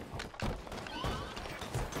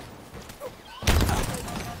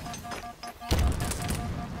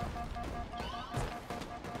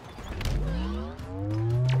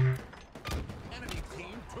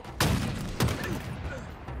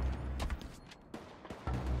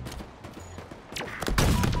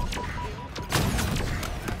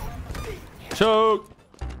 Choke!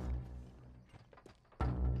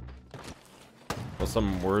 What's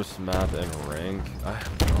some worst map in rank? I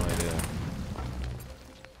have no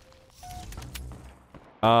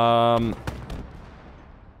idea.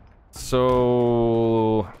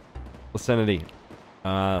 So Vicinity.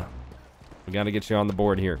 We gotta get you on the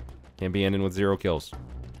board here. Can't be ending with 0 kills.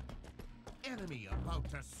 enemy about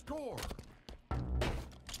to score.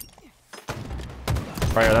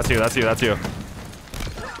 Right here, that's you.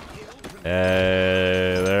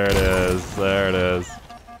 Hey, there it is. There it is.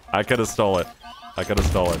 I could have stole it. I could have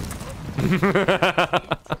stole it.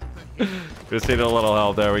 Just need a little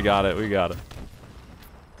help there. We got it. We got it.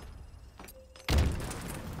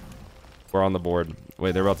 We're on the board.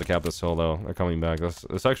 Wait, they're about to cap this hill though. They're coming back.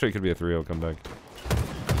 This actually could be a 3-0 comeback.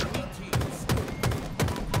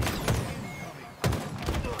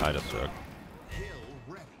 I just took.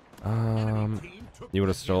 You would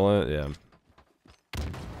have stole it? Yeah.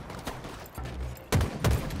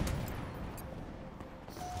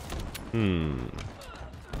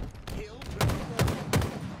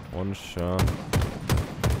 One shot.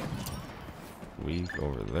 Weak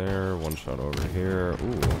over there. One shot over here.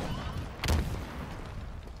 Ooh.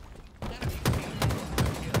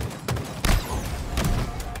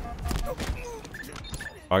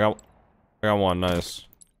 I got one. Nice.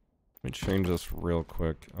 Let me change this real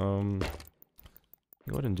quick. Go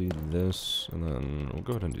ahead and do this, and then we'll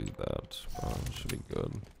go ahead and do that. Should be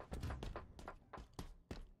good.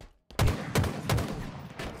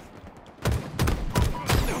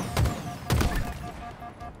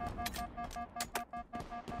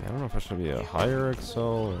 Yeah, I don't know if I should be a higher XL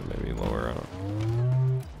or maybe lower. I don't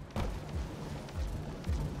know.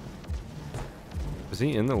 Is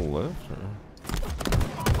he in the lift? Or?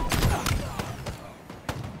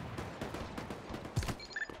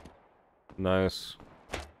 Nice.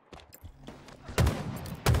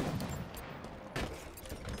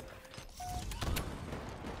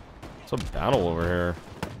 It's a battle over here.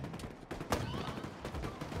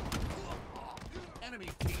 Enemy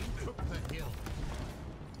team took the hill.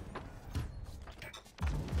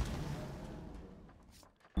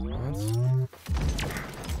 What?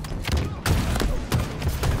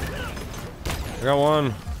 I got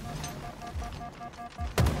one.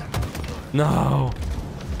 No.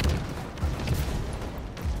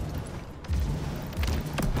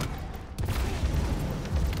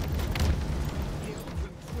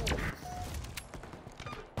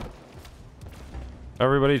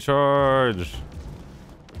 Everybody charge.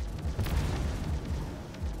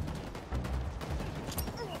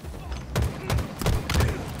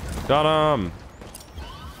 Got him.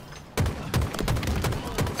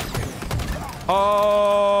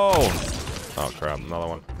 Oh. Oh crap, another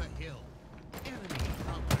one.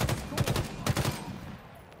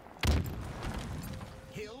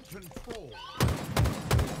 Hill control.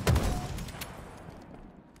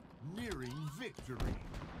 Nearing victory.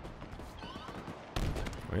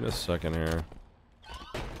 Wait a second here.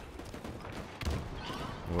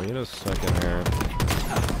 Wait a second here.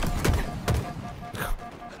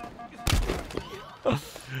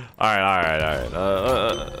 Alright.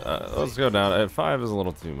 Let's go down. 5 is a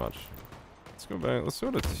little too much. Let's go back. Let's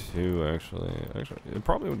go to 2, actually. It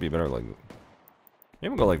probably would be better like...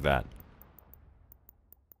 Maybe go like that.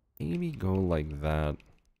 Maybe go like that.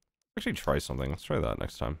 Actually, try something. Let's try that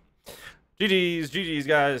next time. GG's,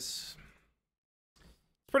 guys.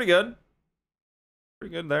 It's pretty good.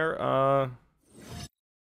 Pretty good there. I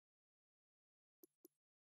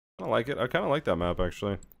like it. I kind of like that map,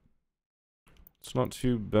 actually. It's not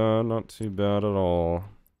too bad. Not too bad at all.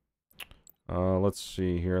 Let's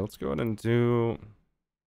see here. Let's go ahead and do...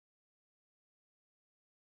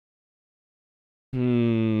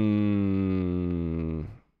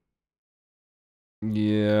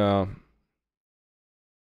 Yeah.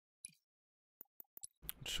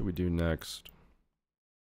 What should we do next?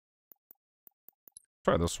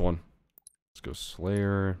 Try this one. Let's go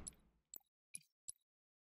Slayer.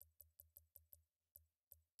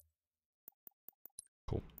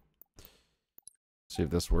 Cool. See if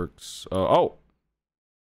this works. Oh,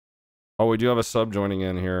 we do have a sub joining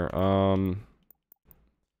in here.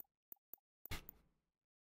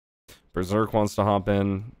 Berserk wants to hop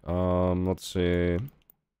in. Let's see.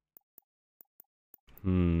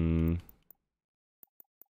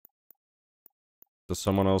 Does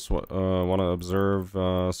someone else want to observe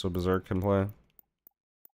so Berserk can play?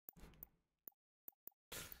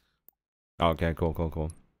 Okay,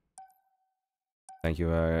 cool. Thank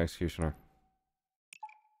you, Executioner.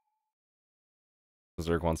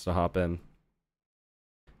 Berserk wants to hop in.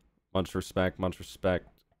 Much respect.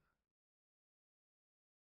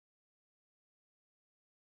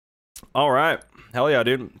 All right. Hell yeah,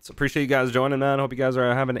 dude. Appreciate you guys joining, man. Hope you guys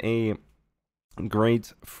are having a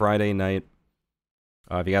great Friday night.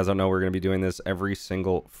 If you guys don't know, we're going to be doing this every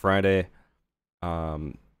single Friday.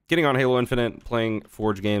 Getting on Halo Infinite, playing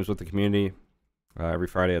Forge games with the community every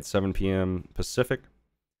Friday at 7 p.m. Pacific.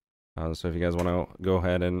 So if you guys want to go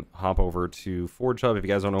ahead and hop over to Forgehub. If you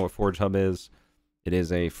guys don't know what Forgehub is, it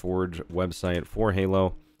is a Forge website for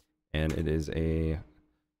Halo. And it is a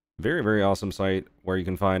very, very awesome site where you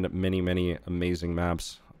can find many, many amazing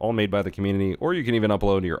maps all made by the community, or you can even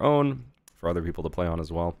upload your own for other people to play on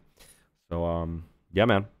as well. So, yeah,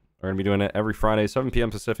 man. We're going to be doing it every Friday, 7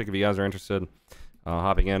 p.m. Pacific, if you guys are interested.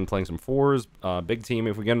 Hopping in, playing some fours, big team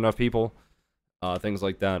if we get enough people, things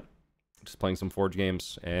like that. Just playing some Forge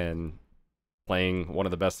games and playing one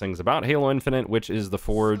of the best things about Halo Infinite, which is the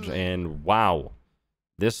Forge. And wow,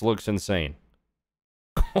 this looks insane.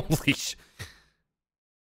 Holy sh...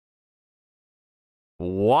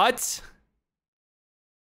 What?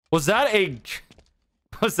 Was that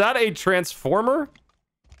a transformer?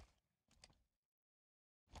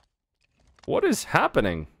 What is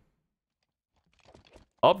happening?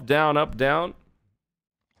 Up, down, up, down.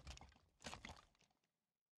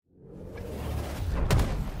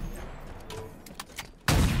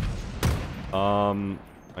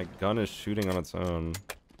 My gun is shooting on its own.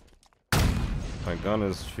 My gun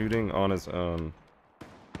is shooting on its own.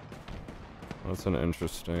 That's an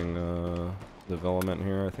interesting, development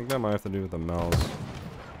here. I think that might have to do with the mouse.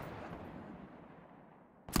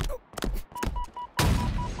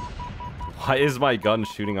 Why is my gun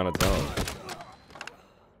shooting on its own?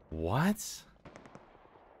 What?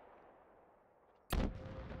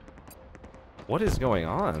 What is going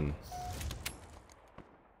on?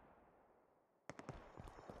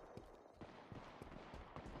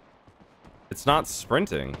 It's not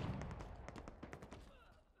sprinting.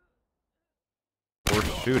 Or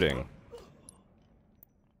shooting.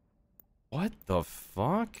 What the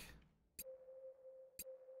fuck?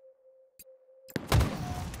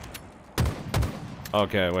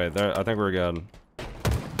 Okay, wait, there, I think we're good.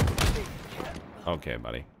 Okay,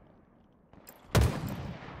 buddy.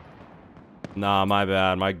 Nah, my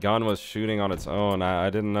bad. My gun was shooting on its own. I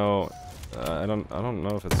didn't know. I don't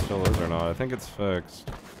know if it still is or not. I think it's fixed.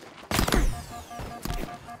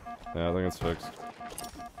 Yeah, I think it's fixed.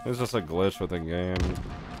 It was just a glitch with the game.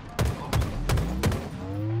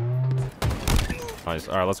 Nice.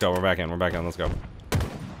 All right, let's go. We're back in. We're back in. Let's go. God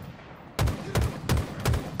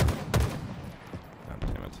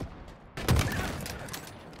damn it.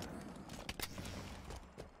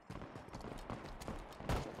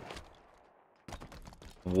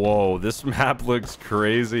 Whoa, this map looks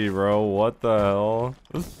crazy, bro. What the hell?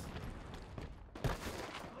 This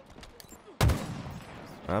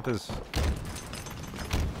map is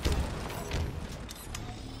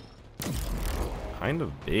kind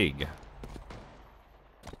of big.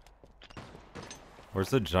 Where's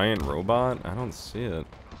the giant robot? I don't see it.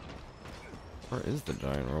 Where is the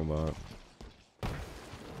giant robot?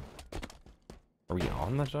 Are we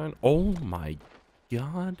on the giant? Oh my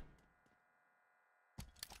god.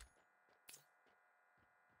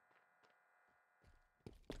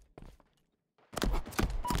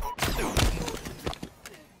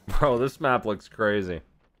 Bro, this map looks crazy.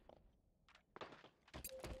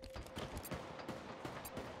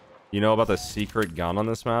 You know about the secret gun on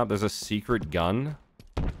this map? There's a secret gun?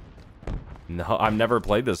 No, I've never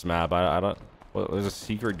played this map. I don't... What, there's a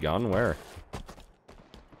secret gun? Where?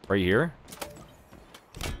 Right here?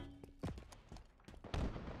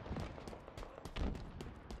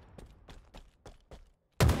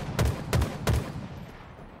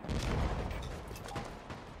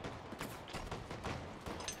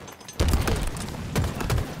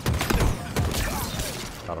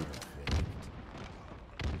 Got him.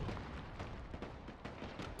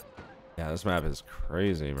 Yeah, this map is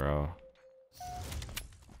crazy, bro.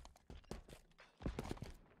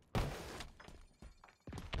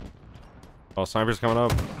 Oh, sniper's coming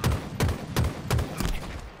up.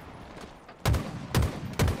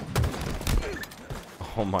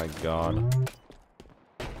 Oh my god.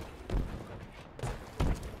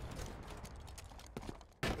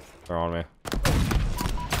 They're on me.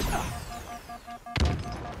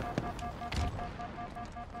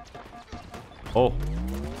 Oh.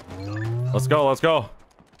 Let's go, let's go.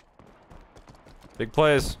 Big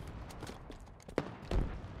plays.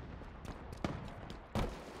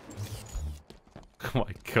 Oh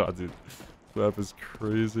my god, dude. This map is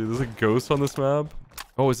crazy. There's a ghost on this map.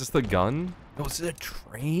 Oh, is this the gun? Oh, is it a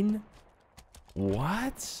train?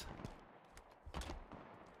 What?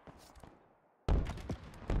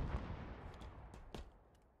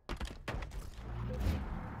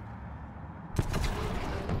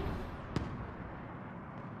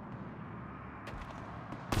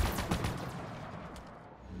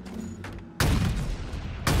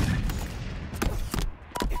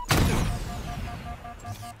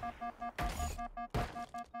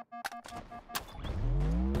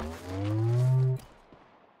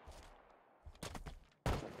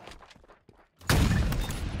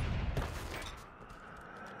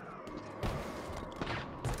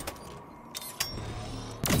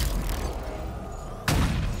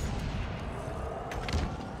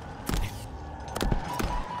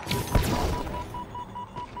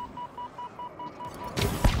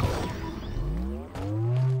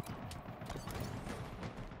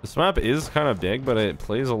 This map is kind of big, but it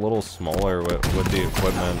plays a little smaller with the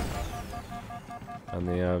equipment and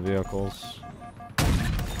the vehicles.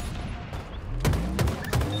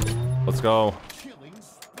 Let's go.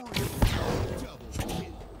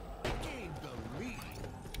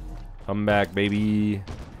 Come back, baby.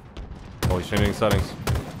 Oh, he's changing settings.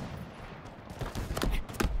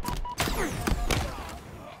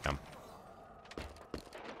 Damn.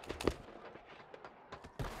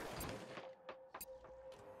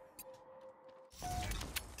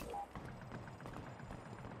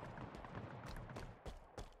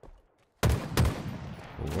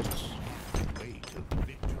 Whoops.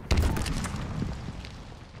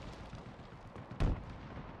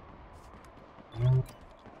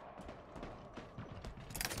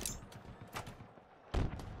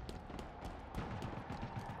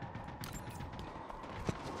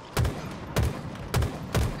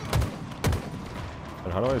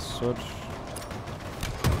 And how do I switch?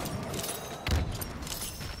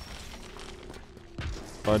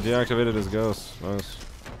 Oh, I deactivated his ghost. Nice.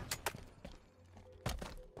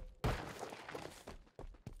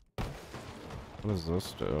 What does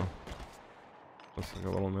this do? Looks like a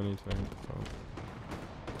little mini tank. Oh.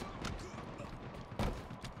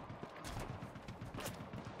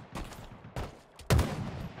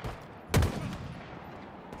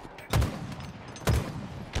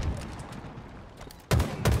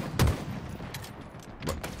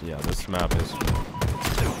 Yeah, this map is...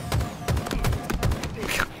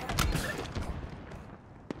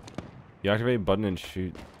 You activate button and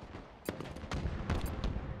shoot.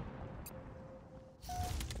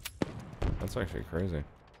 That's actually crazy.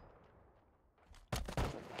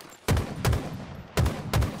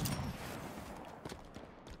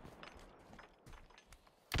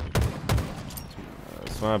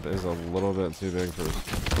 This map is a little bit too big for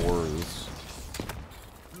fours.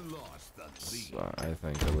 I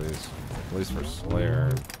think at least for Slayer.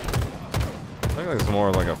 I think it's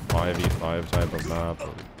more like a 5v5 type of map.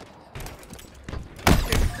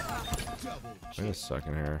 Wait a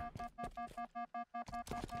second here.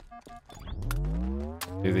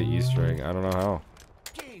 Do the Easter egg. I don't know how.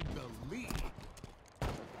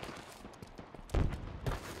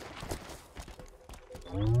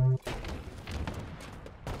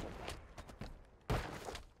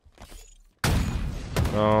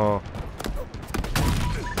 Oh.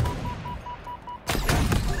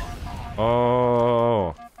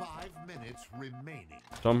 Oh. 5 minutes remaining.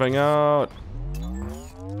 Jumping out.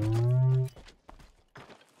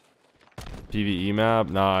 PvE map?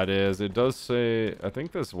 Nah, it is. It does say... I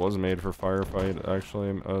think this was made for Firefight,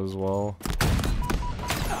 actually, as well.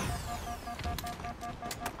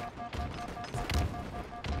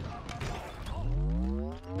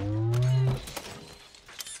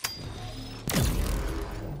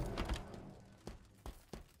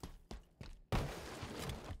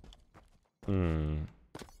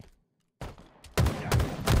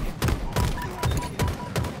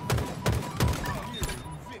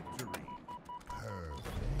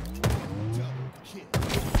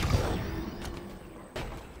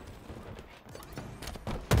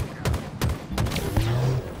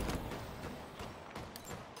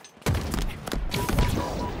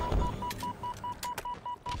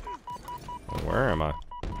 Where am I?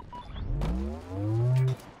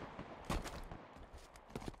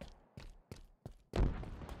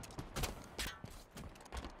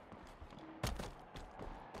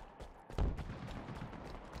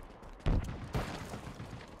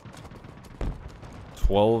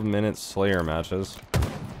 "12-minute Slayer matches."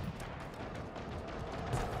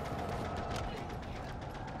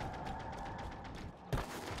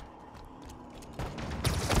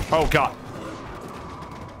 Oh god.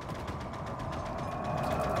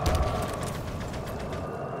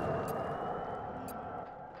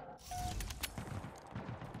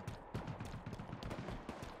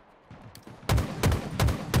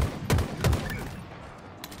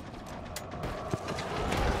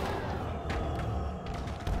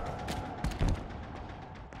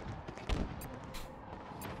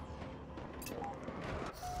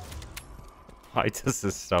 Why does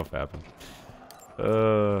this stuff happen?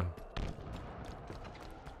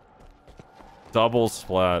 Double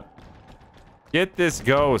splat. Get this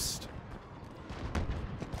ghost.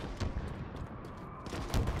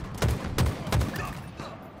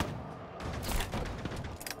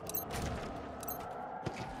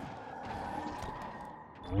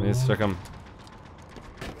 Let me stick him.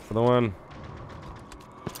 For the win.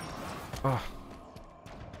 Oh.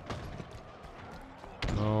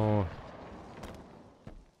 No.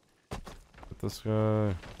 Get this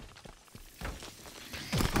guy.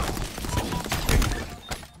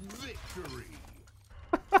 Victory.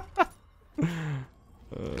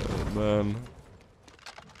 man.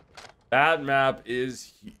 That map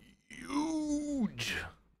is huge.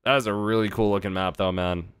 That is a really cool looking map though,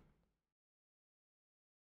 man.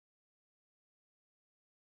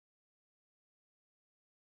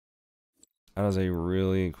 That is a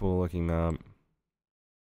really cool looking map.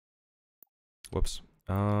 Whoops.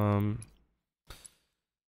 Well,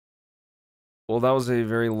 that was a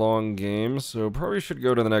very long game, so probably should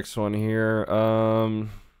go to the next one here.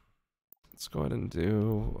 Let's go ahead and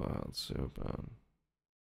do, let's see about,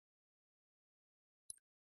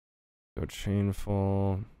 go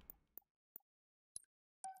chainfall.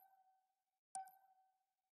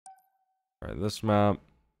 Alright, this map,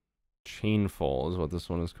 chainfall is what this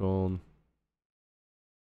one is called.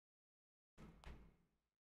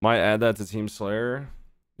 Might add that to Team Slayer.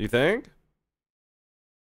 You think?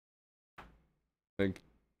 Like,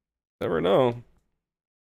 never know.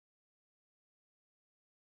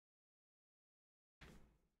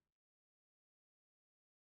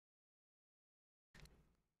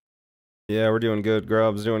 Yeah, we're doing good.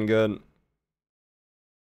 Grub's doing good.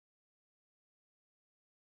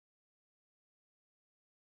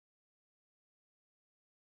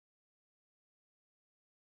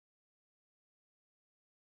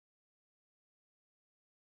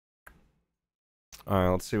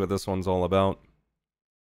 Alright, let's see what this one's all about.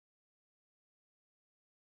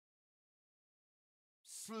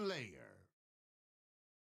 Slayer.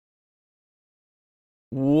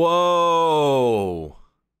 Whoa!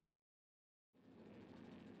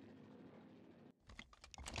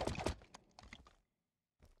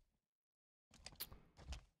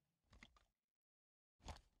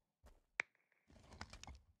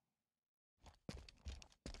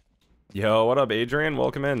 Yo, what up, Adrian?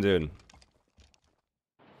 Welcome in, dude.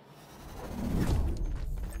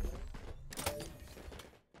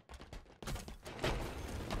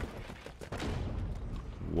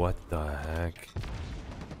 What the heck?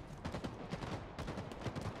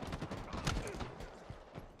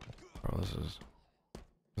 Bro, this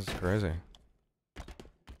is crazy.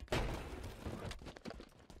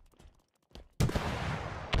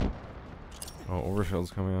 Oh,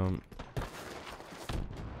 overshield's coming out.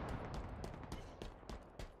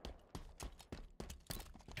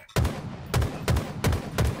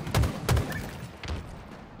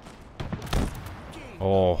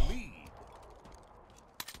 Oh.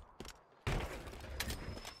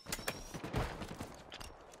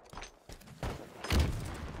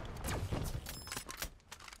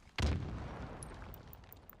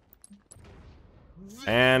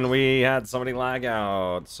 And we had somebody lag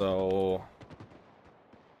out, so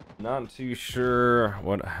not too sure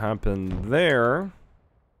what happened there.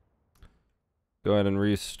 Go ahead and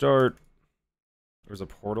restart. There's a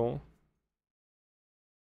portal.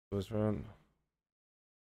 Goes around.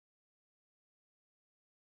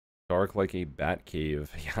 Dark like a bat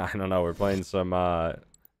cave. Yeah, I don't know. We're playing some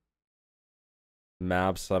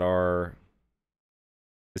maps that are.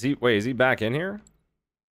 Is he back in here?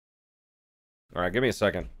 Alright, give me a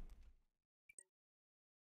second.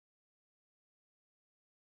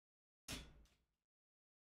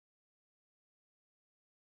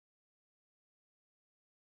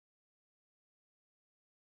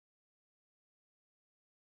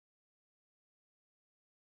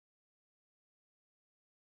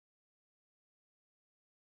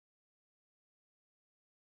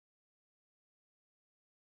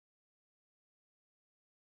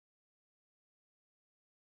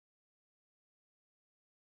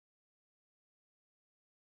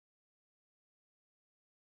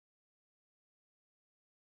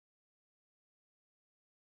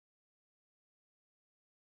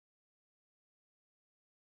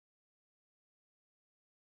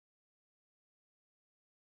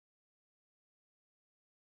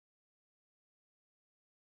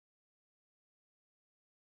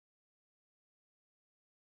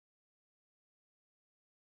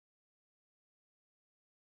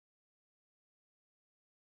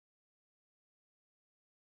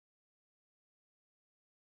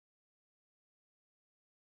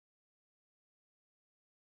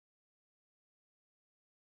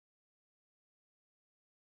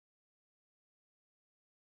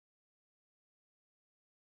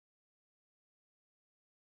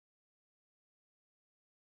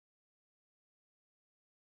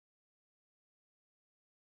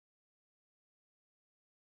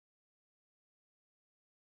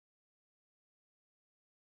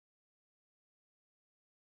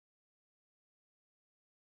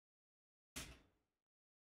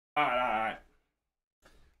 Alright.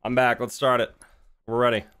 I'm back. Let's start it. We're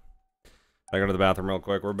ready. I go to the bathroom real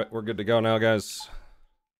quick. We're good to go now, guys.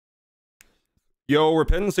 Yo,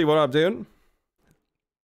 Rapinsi, what up, dude?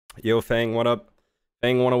 Yo, Fang, what up?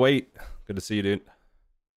 Fang 108. Good to see you, dude.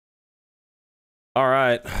 All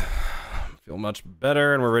right. Feel much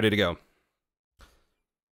better, and we're ready to go. All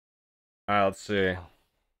right, let's see.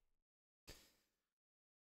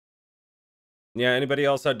 Yeah, anybody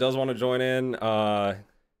else that does want to join in, you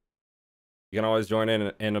can always join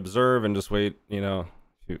in and observe and just wait, you know,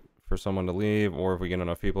 for someone to leave, or if we get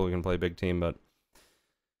enough people, we can play big team. But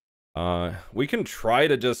we can try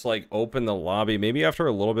to just like open the lobby. Maybe after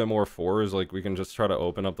a little bit more fours, like we can just try to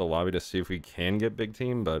open up the lobby to see if we can get big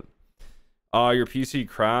team. But your PC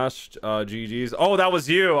crashed. GG's. Oh, that was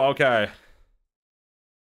you. Okay.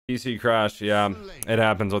 PC crashed. Yeah, it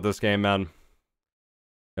happens with this game, man.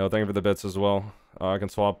 Yo, thank you for the bits as well. I can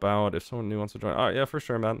swap out if someone new wants to join. Oh, yeah, for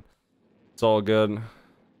sure, man. It's all good.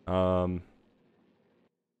 Yeah,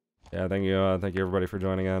 thank you everybody for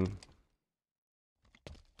joining in.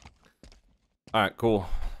 All right, cool.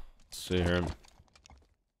 Let's see here.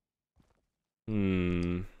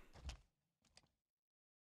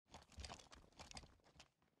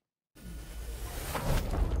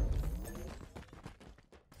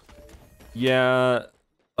 Yeah,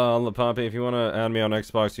 Lapape, if you want to add me on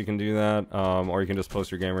Xbox, you can do that. Or you can just post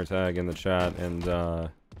your gamer tag in the chat and,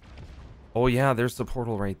 oh yeah, there's the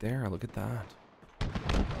portal right there. Look at that.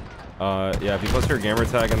 Yeah, if you post your gamer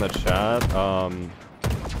tag in the chat,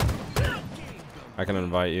 I can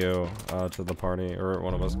invite you, to the party, or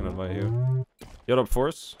one of us can invite you. Get up,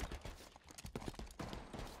 Force.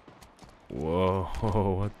 Whoa,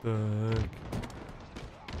 what the heck?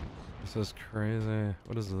 This is crazy.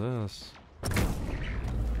 What is this?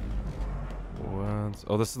 What?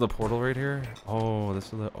 Oh, this is the portal right here? Oh, this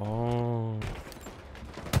is the... Oh.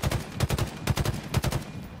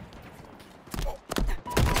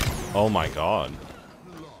 Oh my god.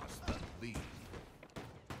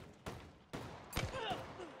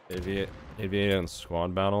 Aviate and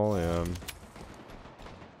squad battle, yeah.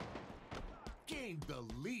 Gained the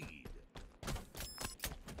lead.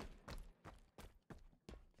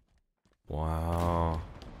 Wow.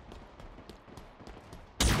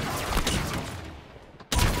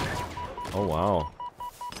 Oh wow.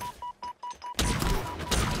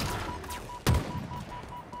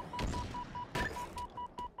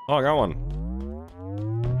 Oh, I got one.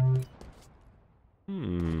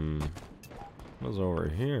 What's over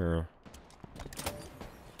here?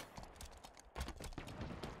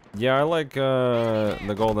 Yeah, I like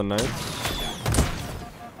the Golden Knights.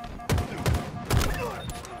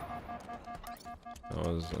 That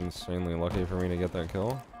was insanely lucky for me to get that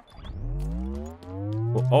kill.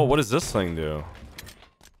 Oh, what does this thing do?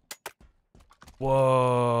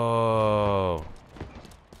 Whoa.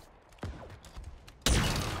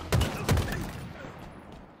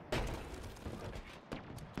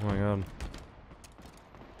 Oh my god.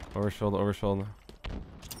 Overshield, overshield.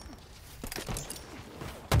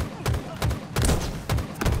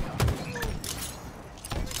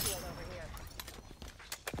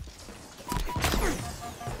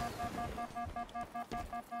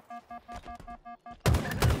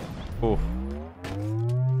 Oof.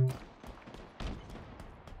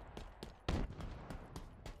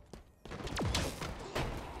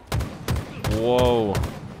 Whoa.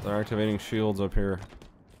 They're activating shields up here.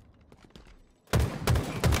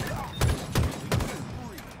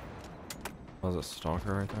 Oh, there's a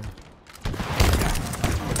stalker right there.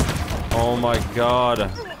 Oh my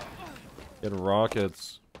god. Get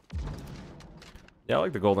rockets. Yeah, I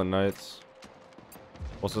like the Golden Knights.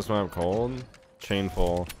 What's this map called?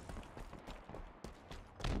 Chainfall.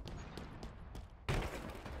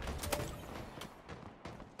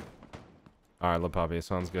 Alright, Lapapi,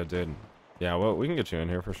 sounds good, dude. Yeah, well, we can get you in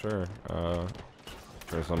here for sure.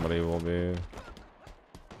 Sure somebody will be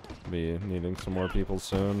needing some more people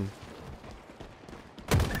soon.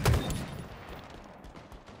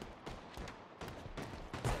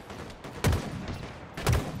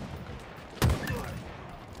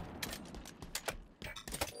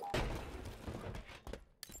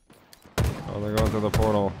 Oh, they're going through the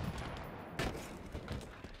portal.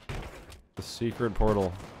 The secret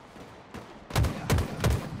portal.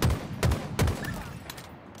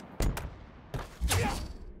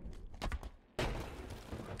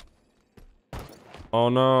 Oh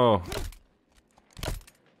no.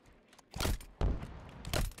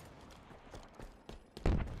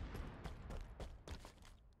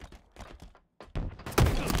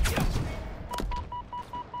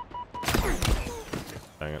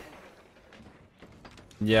 Dang it.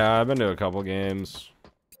 Yeah, I've been to a couple games.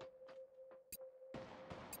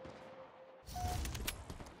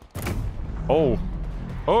 Oh.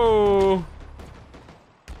 Oh.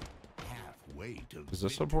 Halfway to Is Is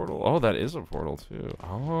this a portal? Oh, that is a portal too.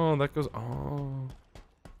 Oh, that goes. Oh,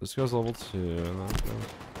 this goes level 2. And that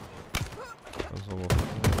goes level 4.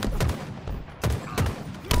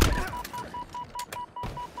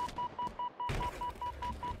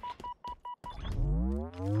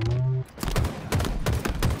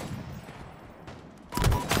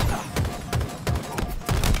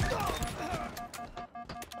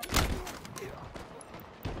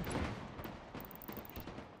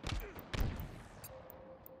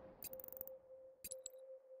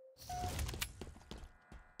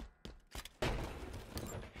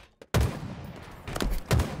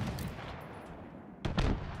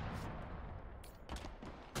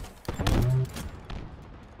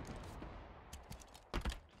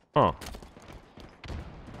 Huh.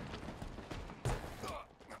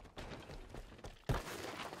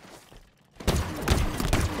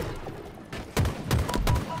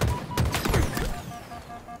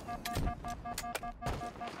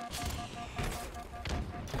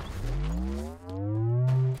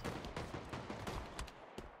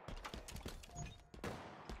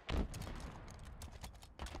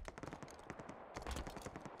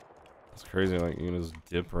 It's crazy, like, you can just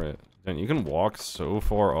dip right. And you can walk so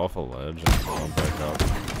far off a ledge and jump back up.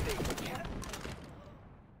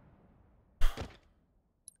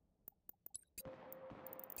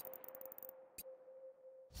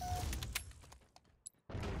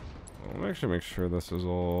 Let me actually make sure this is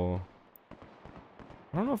all...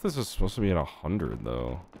 I don't know if this is supposed to be at 100,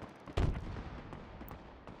 though.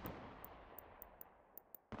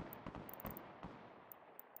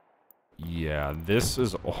 Yeah, this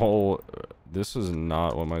is all... This is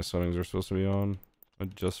not what my settings are supposed to be on. I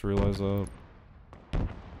just realized that.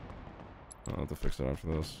 I'll have to fix it after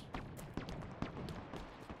this.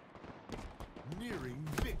 Nearing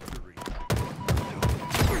victory.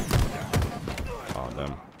 Oh,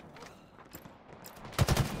 damn.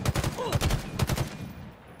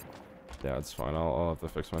 Yeah, it's fine. I'll have to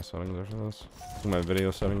fix my settings after this. My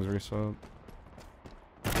video settings reset.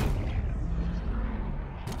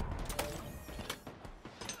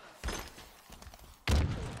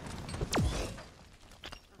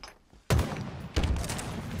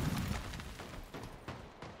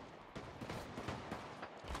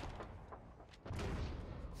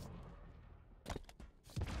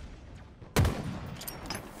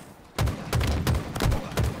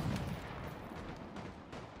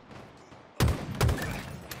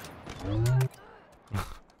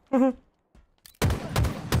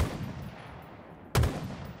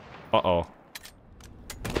 Uh-oh.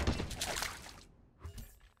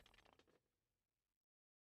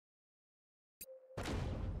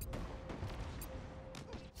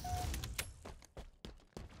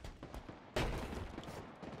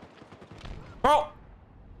 Bro!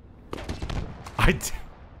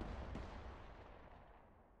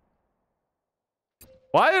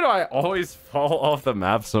 Why do I always fall off the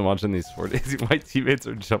map so much in these 4 days? My teammates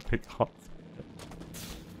are jumping off.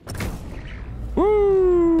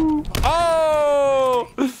 Woo!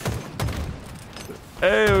 Oh!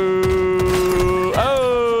 Hey!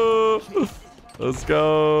 Oh! Let's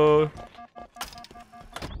go.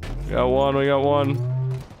 We got one. We got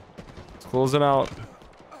one. It's closing out.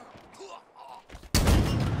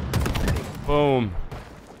 Boom.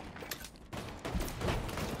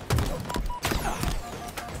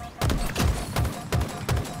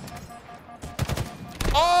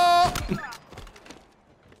 Oh!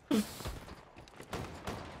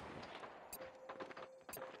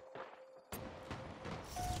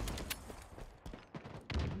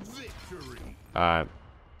 Victory. Alright.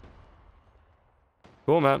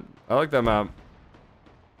 Cool, man. I like that map.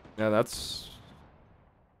 Yeah, that's...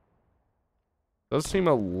 Does seem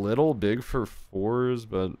a little big for 4s,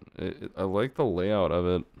 but I like the layout of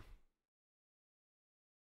it.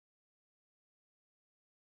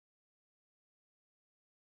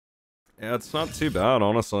 Yeah, it's not too bad,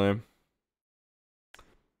 honestly.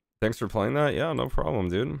 Thanks for playing that. Yeah, no problem,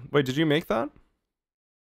 dude. Wait, did you make that?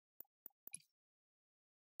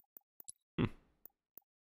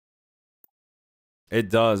 It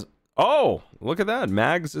does. Oh, look at that.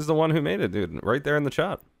 Mags is the one who made it, dude. Right there in the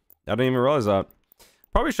chat. I didn't even realize that.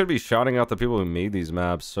 Probably should be shouting out the people who made these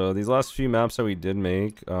maps. So these last few maps that we did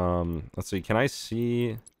make, let's see. Can I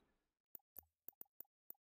see?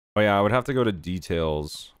 Oh yeah, I would have to go to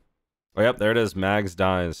details. Oh yep, there it is. Mags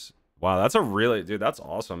dies. Wow, that's a really, dude, that's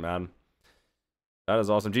awesome, man. That is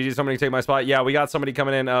awesome. GG, somebody take my spot. Yeah, we got somebody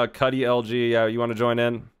coming in. Cuddy LG. Yeah, you want to join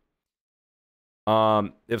in?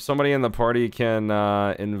 If somebody in the party can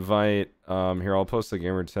invite, here, I'll post the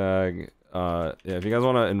gamer tag. Yeah, if you guys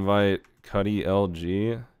want to invite Cuddy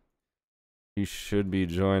LG, He should be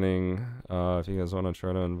joining. If you guys want to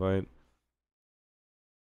try to invite.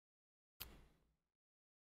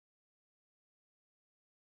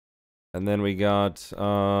 And then we got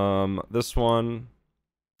this one,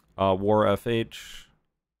 War FH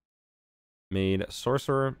made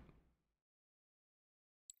Sorcerer,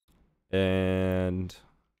 and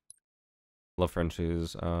Love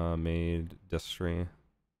Frenchies made Destry,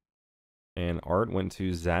 and art went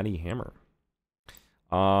to Zaddy Hammer.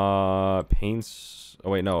 Paints. Oh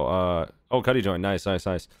wait, no. Oh, Cuddy joined. Nice.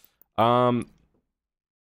 Let's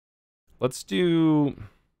do.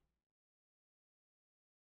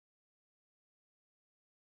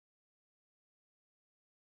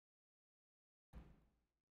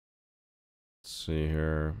 See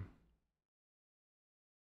here.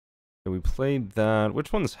 So we played that.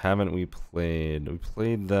 Which ones haven't we played? We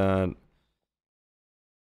played that.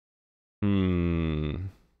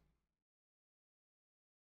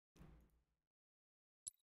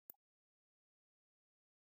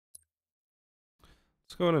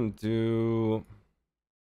 Let's go ahead and do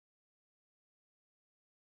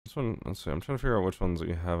this one. Let's see. I'm trying to figure out which ones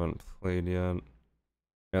we haven't played yet.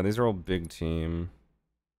 Yeah, these are all big team.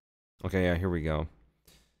 Okay, yeah, here we go.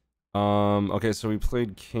 Okay, so we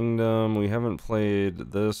played Kingdom. We haven't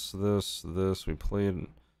played this. We played.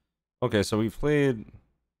 Okay, so we played.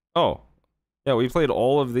 Oh, yeah, we played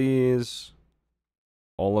all of these,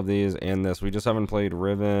 and this. We just haven't played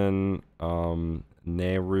Riven,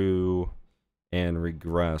 Nehru, and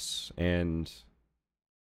Regress, and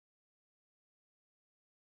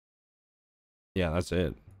yeah, that's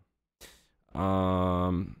it.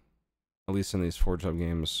 At least in these Forgehub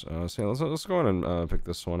games. So yeah, let's go ahead and pick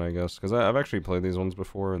this one, I guess, because I've actually played these ones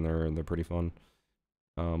before, and they're pretty fun.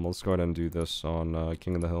 Let's go ahead and do this on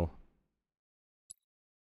King of the Hill.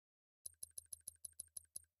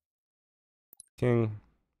 King.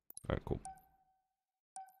 Alright, cool.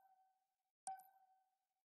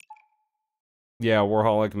 Yeah,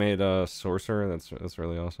 Warholic made Sorcerer. That's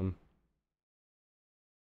really awesome.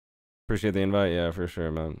 Appreciate the invite. Yeah, for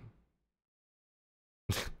sure, man.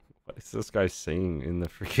 What is this guy saying in the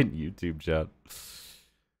freaking YouTube chat?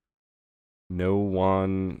 No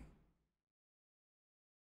one.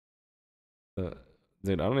 Dude,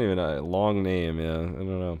 I don't even know. Long name, yeah. I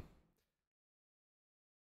don't know.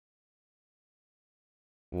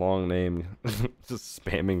 Long name. Just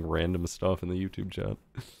spamming random stuff in the YouTube chat.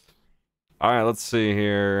 Alright, let's see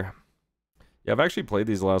here. Yeah, I've actually played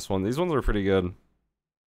these last ones. These ones are pretty good.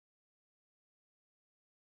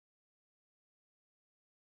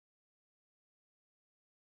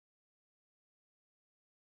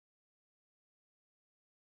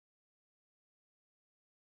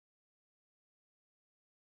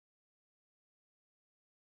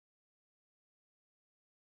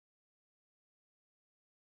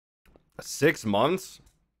 Six months?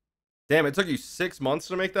 Damn, it took you 6 months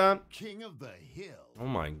to make that? King of the Hill. Oh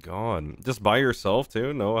my god. Just by yourself,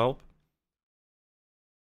 too? No help?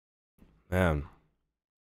 Man.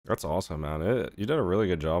 That's awesome, man. You did a really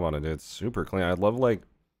good job on it, dude. It's super clean. I love, like,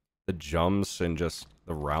 the jumps and just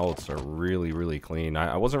the routes are really, really clean.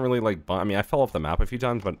 I wasn't really, like, I mean, I fell off the map a few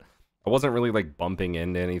times, but I wasn't really, like, bumping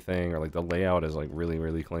into anything, or, like, the layout is, like, really,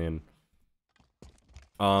 really clean.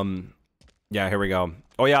 Yeah, here we go.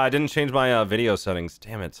 Oh, yeah, I didn't change my video settings.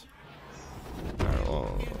 Damn it. Alright,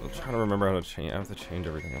 well, I'm trying to remember how to change. I have to change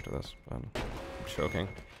everything after this, but I'm choking.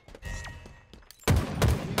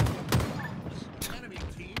 Enemy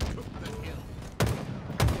team took the hill.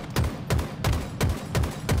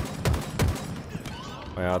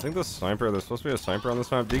 Oh, yeah, I think the sniper, there's supposed to be a sniper on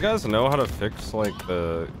this map. Do you guys know how to fix, like,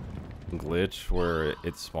 the glitch where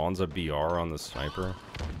it spawns a BR on the sniper?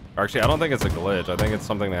 Actually, I don't think it's a glitch. I think it's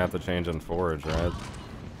something they have to change in Forge, right?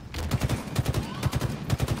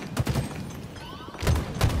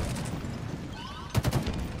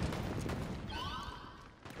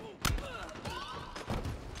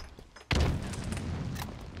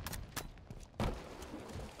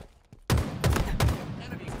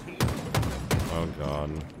 Oh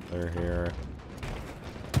god, they're here.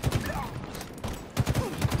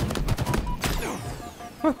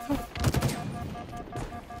 What the?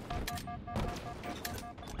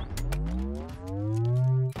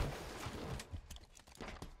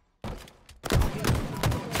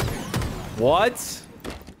 What?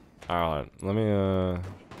 Alright, let me, oh,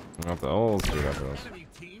 let's do it after this. Enemy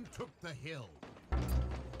team took the hill.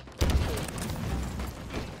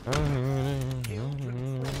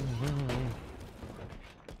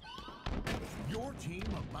 Your team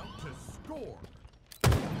about to score.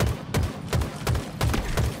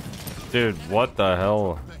 Dude, what the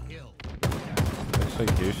hell? The hill.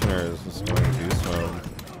 Executioner is just going deuce mode.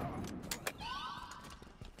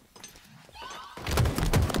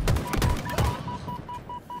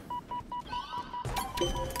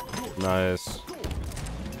 Nice.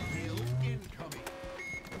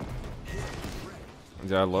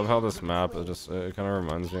 Yeah, I love how this map, it kind of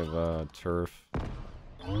reminds me of turf.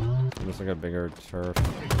 It's like a bigger turf.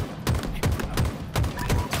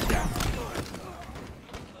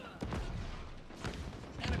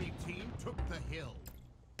 Enemy team took the hill.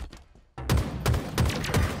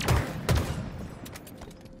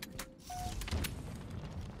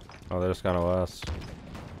 Oh, they just got OS.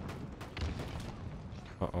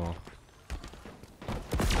 Uh-oh.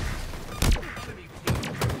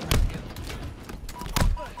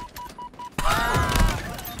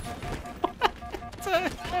 What the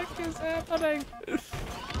heck is happening?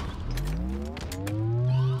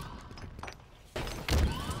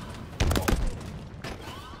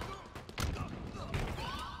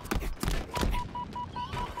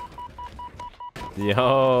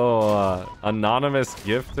 Yo, anonymous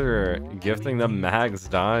gifter gifting the mags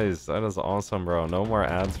dies. That is awesome, bro. No more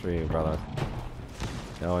ads for you, brother.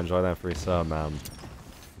 Yo, enjoy that free sub, man.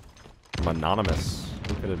 I'm anonymous.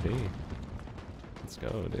 Who could it be? Let's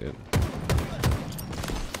go, dude.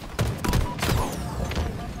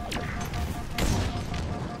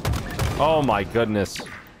 Oh my goodness.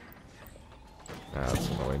 That's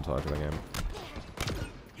annoying talk of the game.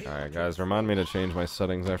 Alright guys, remind me to change my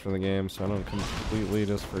settings after the game so I don't completely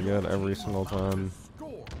just forget every single time.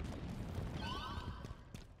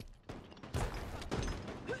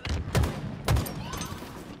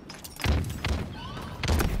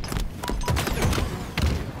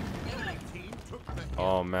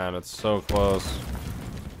 Oh man, it's so close.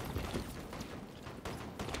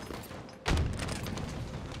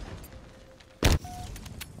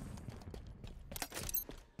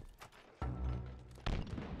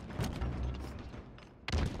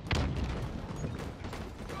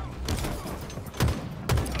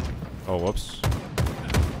 Oh, whoops.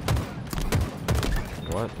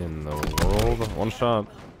 What in the world? One shot.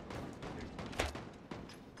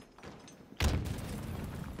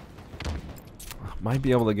 Might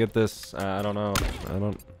be able to get this. I don't know.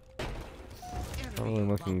 Not really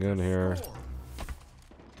looking good here.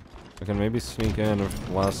 I can maybe sneak in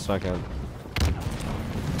last second.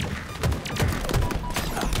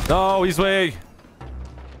 No, he's weak.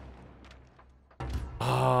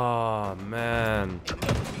 Oh man.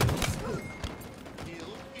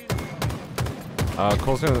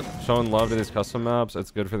 Cole's showing love to these custom maps.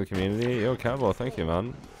 It's good for the community. Yo, Cabo, thank you,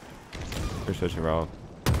 man. Appreciate you, bro.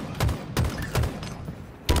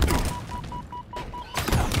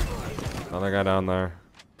 Another guy down there.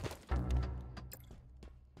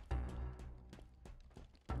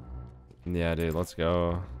 Yeah, dude, let's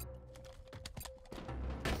go.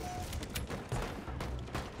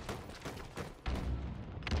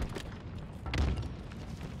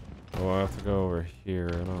 Oh, I have to go over here.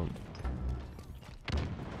 I don't.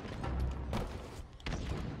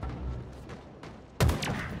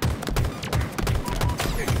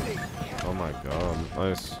 Oh my god,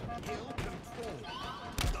 nice.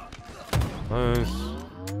 Nice.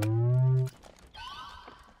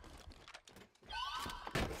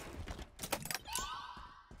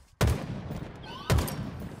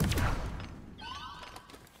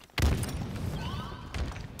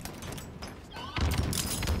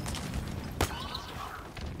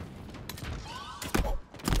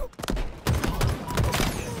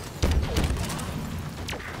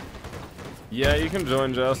 Yeah, you can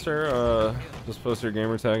join, Jester. Just post your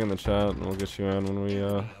gamer tag in the chat and we'll get you in when we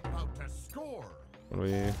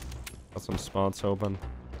got some spots open.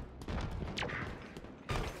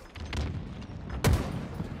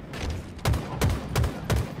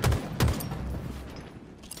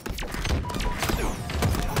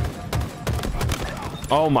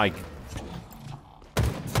 Oh my.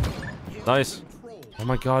 Nice. Oh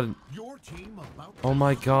my god. Oh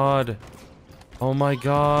my god. Oh my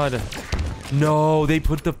god. No, they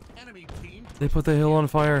put the hill on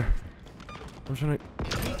fire. I'm trying to.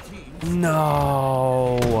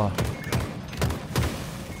 No.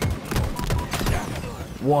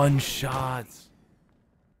 One shot.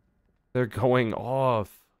 They're going off.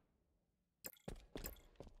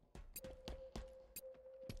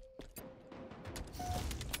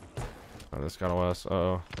 Oh, this got OS.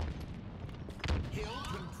 Uh-oh.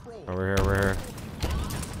 Over here, over here.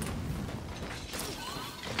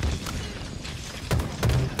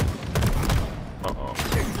 Uh-oh.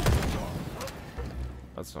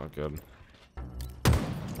 That's not good.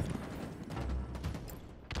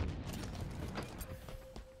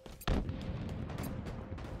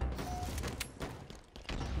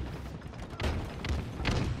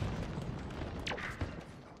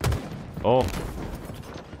 Oh.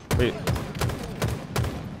 Wait.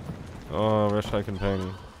 Oh, I wish I can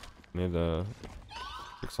ping. Need to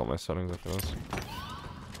fix all my settings after this.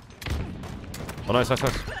 Oh, nice, nice,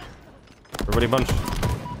 nice. Everybody bunch.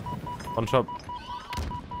 Bunch up.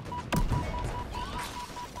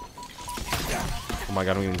 Oh my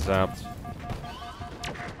god, I'm getting zapped.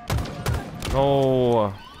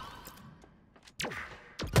 No.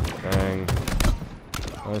 Dang.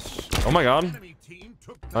 Nice. Oh my god.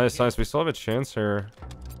 Nice, nice. We still have a chance here.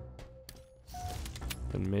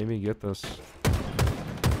 And maybe get this.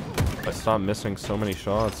 If I stop missing so many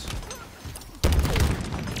shots.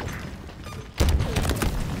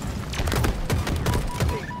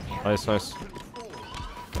 Nice, nice.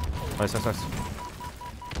 Nice, nice, nice.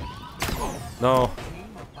 No.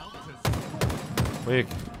 Weak.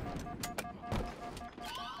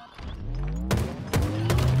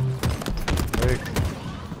 Weak.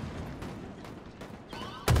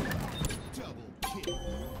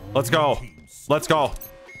 Let's go. Let's go.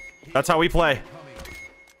 That's how we play.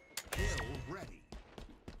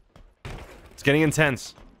 It's getting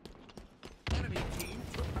intense.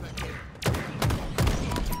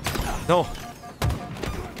 No.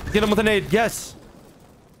 Get him with a nade. Yes.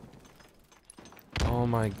 Oh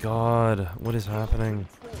my god. What is happening?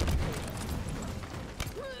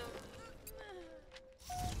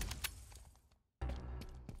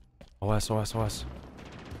 OS, OS, OS.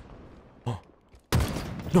 Oh.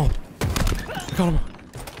 No. I got him.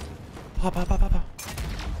 Pop, pop, pop, pop, pop.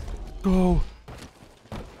 Go.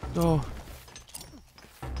 Go.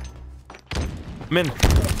 I'm in. Oh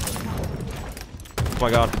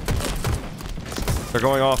my god. They're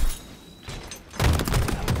going off.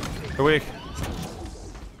 They're weak.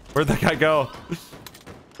 Where'd that guy go?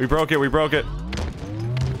 We broke it. We broke it.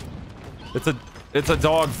 It's a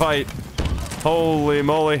dog fight. Holy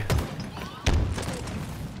moly.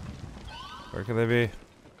 Where can they be?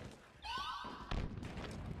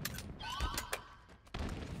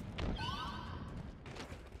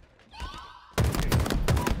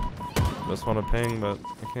 Just want to ping, but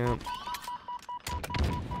I can't.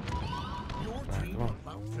 Right, come on.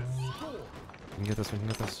 We can get this. We can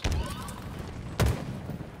get this.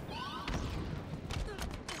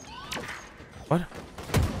 What?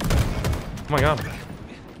 Oh my god.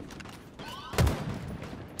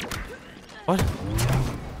 What?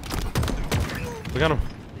 We got him.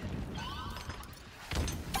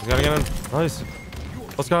 We gotta get in. Nice.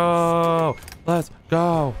 Let's go. Let's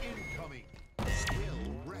go.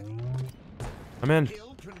 I'm in.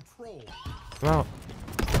 Come out.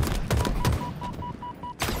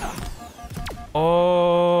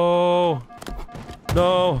 Oh.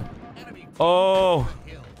 No. Oh.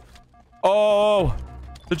 Oh.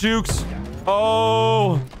 The jukes.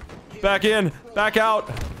 Oh. Back in. Back out.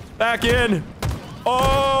 Back in.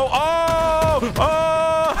 Oh. Oh.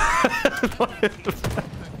 Oh.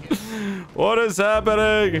 What is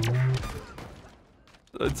happening?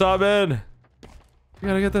 Top in. We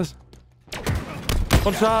gotta get this.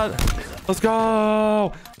 One shot. Let's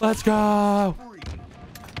go. Let's go.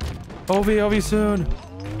 OV soon.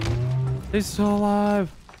 He's still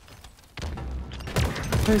alive.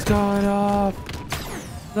 He's going off.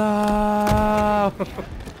 No.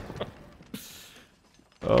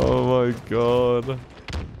 Oh my god.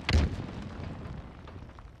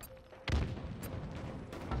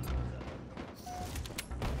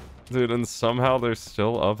 Dude, and somehow they're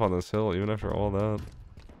still up on this hill even after all that.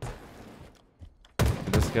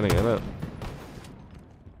 They're just getting in it.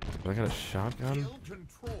 Do I got a shotgun?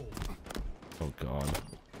 Oh god.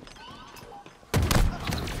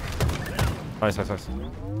 Nice, nice, nice.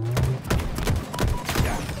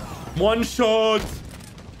 One shot!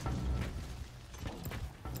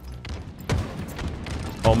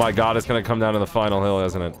 Oh my god, it's gonna come down to the final hill,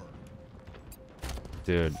 isn't it?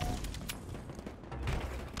 Dude.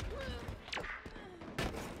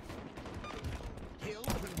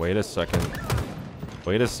 Wait a second.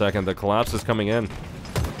 Wait a second, the collapse is coming in.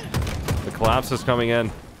 The collapse is coming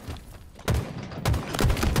in.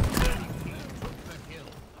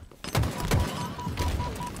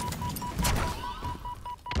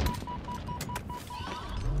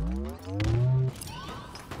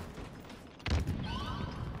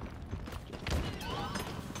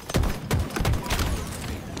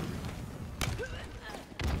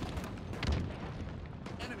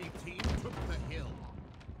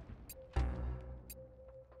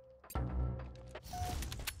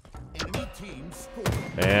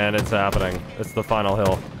 And it's happening. It's the final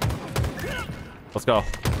hill. Let's go.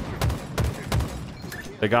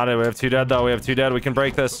 They got it. We have 2 dead, though. We have 2 dead. We can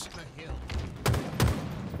break this.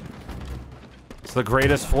 It's the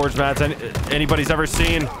greatest forge mats anybody's ever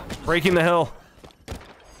seen. Breaking the hill.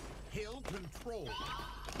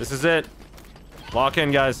 This is it. Lock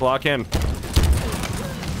in, guys. Lock in.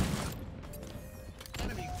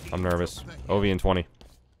 I'm nervous. OV in 20.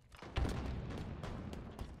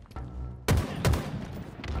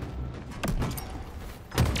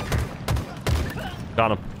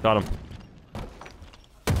 Got him. Got him.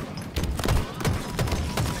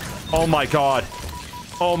 Oh my god.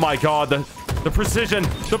 Oh my god. The precision.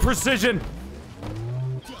 The precision.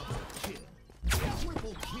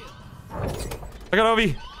 I got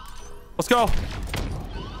OV. Let's go.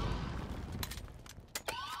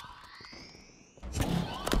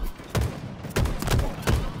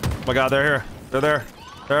 Oh my god, they're here. They're there.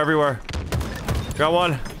 They're everywhere. Got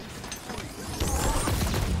one.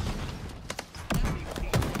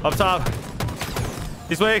 Up top.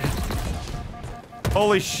 He's weak.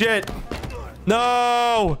 Holy shit.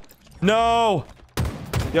 No. No.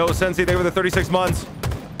 Yo, Sensei, they were the 36 months.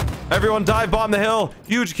 Everyone dive bomb the hill.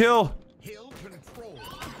 Huge kill. Hill control.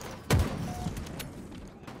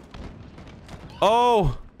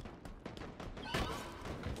 Oh.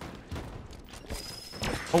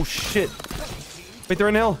 Oh shit. Wait, they're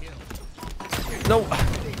in hill. No.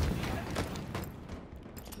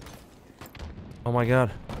 Oh my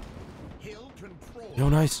god. Hill control. Yo,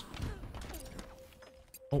 nice.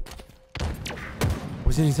 Oh.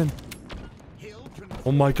 What's in? He's in. Hill control.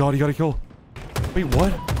 Oh my god, he got a kill. Wait,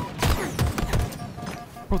 what?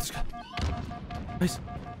 Bro, this guy. Nice.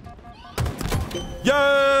 Yes!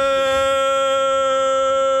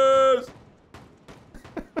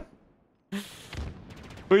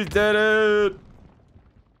 We did it!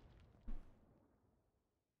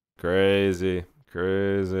 Crazy.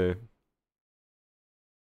 Crazy.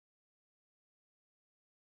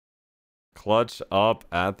 Clutch up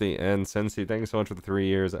at the end. Sensei, thank you so much for the 3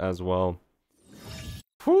 years as well.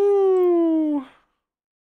 Whoo!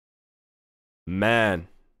 Man.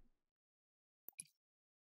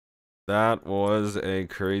 That was a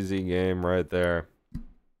crazy game right there.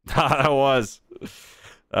 That was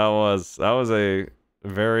a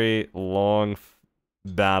very long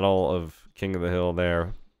battle of King of the Hill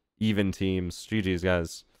there. Even teams. GG's,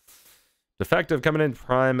 guys. Defective coming in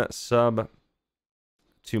prime sub.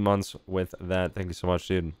 2 months with that. Thank you so much,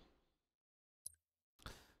 dude.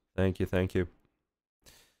 Thank you, thank you.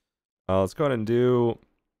 Let's go ahead and do...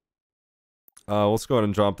 let's go ahead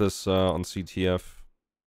and drop this on CTF.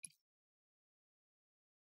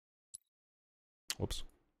 Whoops.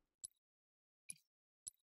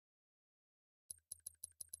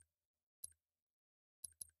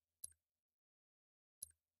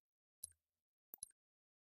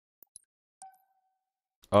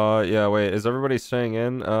 Yeah, wait, is everybody staying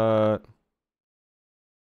in?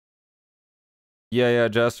 Yeah,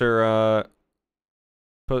 Jester,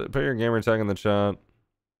 put your gamer tag in the chat.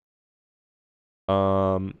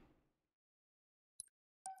 Yeah,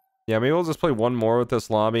 maybe we'll just play one more with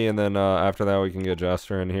this lobby, and then, after that we can get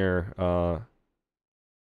Jester in here, and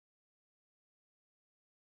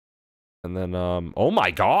then, oh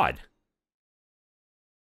my god!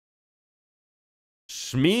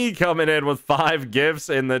 Shmee coming in with 5 gifts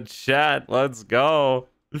in the chat. Let's go.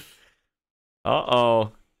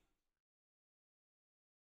 Uh-oh.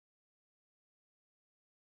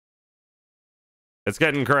 It's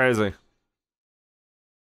getting crazy.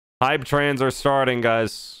 Hype trains are starting,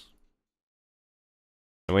 guys.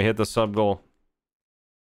 And we hit the sub goal.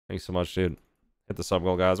 Thanks so much, dude. Hit the sub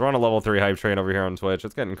goal, guys. We're on a level 3 hype train over here on Twitch.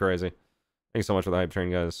 It's getting crazy. Thanks so much for the hype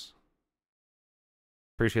train, guys.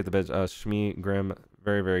 Appreciate the bit. Shmee, Grim,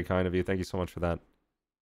 very, very kind of you. Thank you so much for that.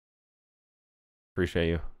 Appreciate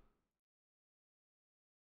you.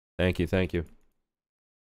 Thank you, thank you.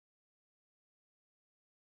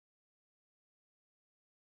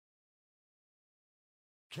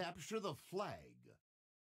 Capture the flag.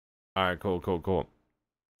 Alright, cool.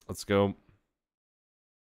 Let's go.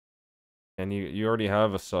 And you already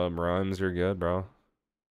have a sub, Rhymes. You're good, bro.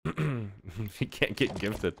 You can't get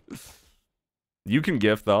gifted. You can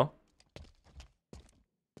gift, though.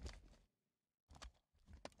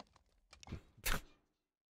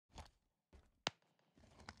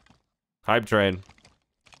 Hype train.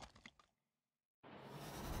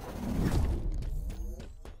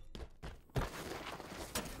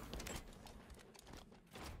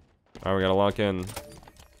 Alright, we gotta lock in.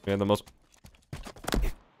 We had the most...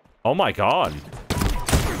 Oh my god!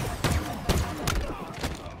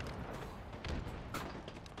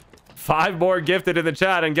 Five more gifted in the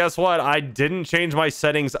chat, and guess what? I didn't change my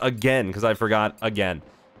settings again, because I forgot again.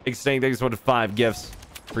 Extending things with 5 gifts.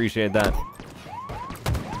 Appreciate that.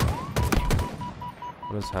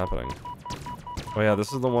 What is happening? Oh yeah,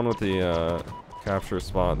 this is the one with the capture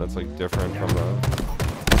spot that's like different from the...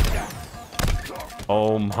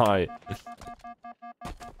 Oh my.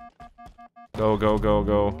 Go, go, go,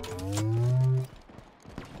 go.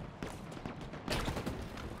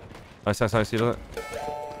 Nice, nice, nice. You do it.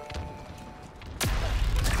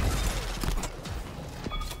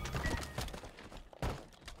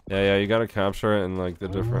 Yeah, yeah, you gotta capture it in like the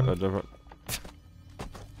different.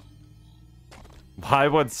 Why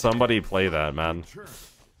would somebody play that, man?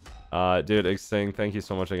 Dude, Extinct, thank you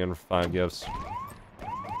so much again for 5 gifts.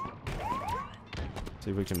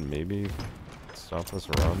 See if we can maybe stop this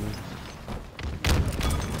around me.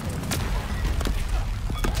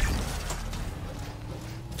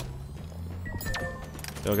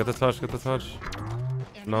 Yo, get the touch, get the touch.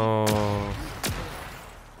 No.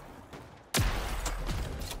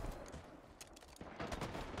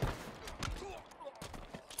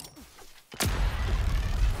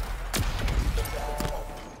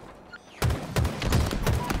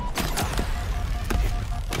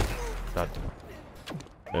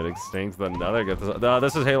 It extincts the nether. Get this.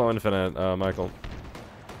 This is Halo Infinite, Michael.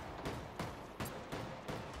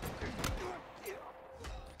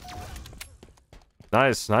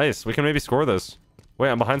 Nice, nice. We can maybe score this. Wait,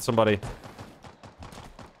 I'm behind somebody.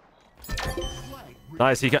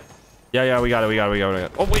 Nice. He got. Yeah, yeah. We got it. We got it. We got it.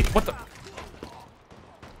 Oh wait, what the?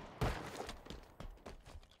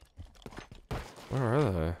 Where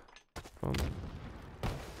are they? Oh.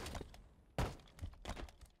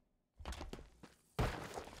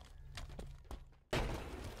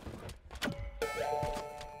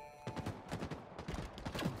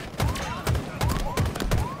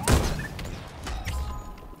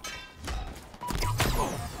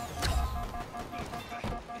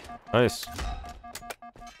 Nice.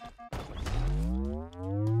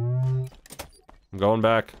 I'm going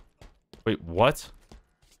back. Wait, what?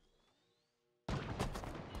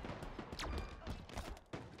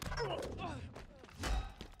 Oh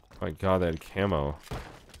my god, they had camo.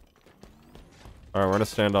 Alright, we're gonna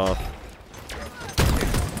stand off.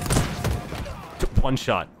 One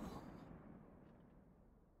shot.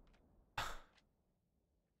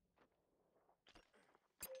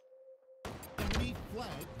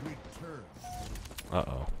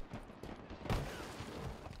 Uh-oh.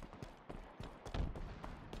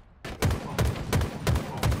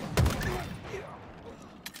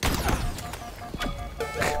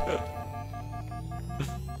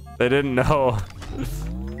 They didn't know.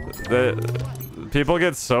 People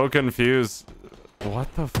get so confused.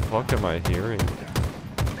 What the fuck am I hearing?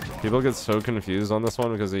 People get so confused on this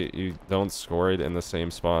one because you don't score it in the same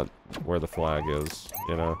spot where the flag is,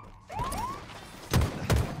 you know?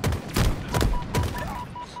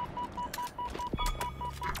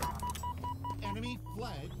 Enemy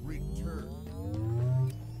flag returned.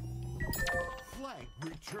 Flag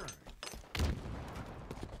returned.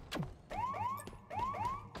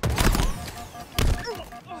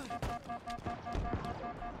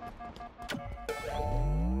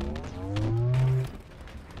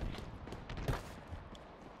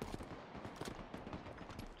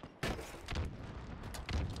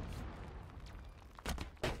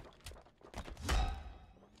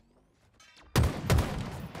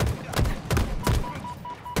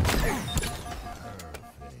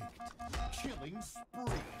 Killing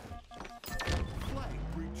spree. Flag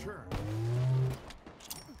returned.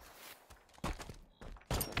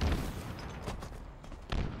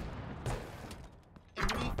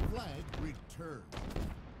 Enemy flag returned.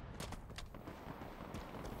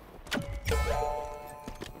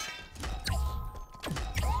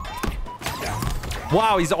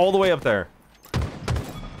 Wow, he's all the way up there.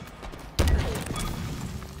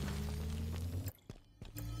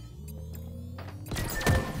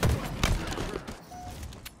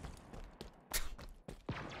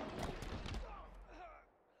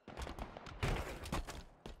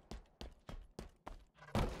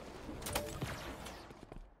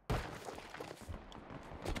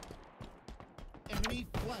 Enemy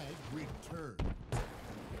flag returned.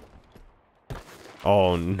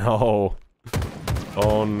 Oh no.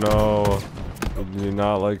 Oh no. I do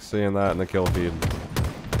not like seeing that in the kill feed.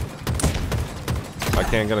 I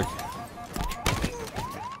can't get a...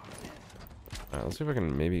 Alright, let's see if I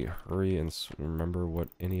can maybe hurry and remember what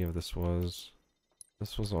any of this was.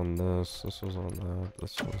 This was on this was on that,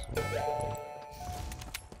 this was on that.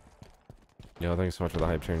 Yo, thanks so much for the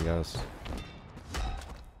hype train, guys.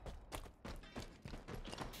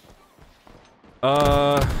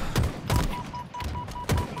 One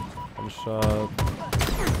shot.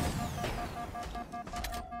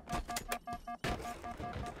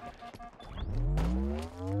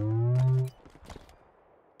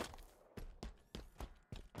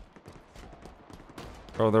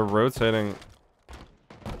 Oh, they're rotating.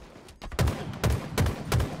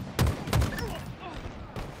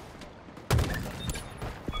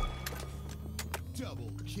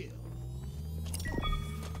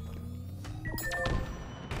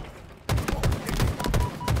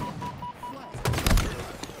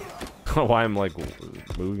 Why I'm like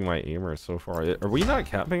moving my aimer so far. Are we not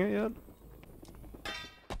capping it yet?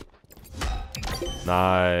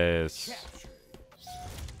 Nice.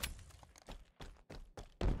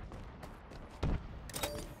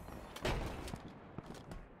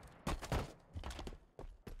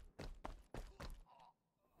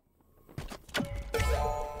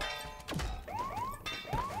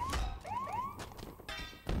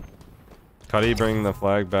 Cuddy, bring the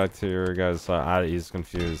flag back to your guys' side. He's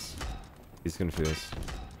confused. He's confused.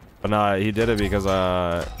 But nah, he did it because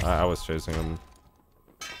I was chasing him.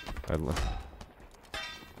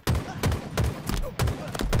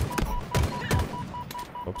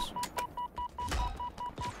 Oops.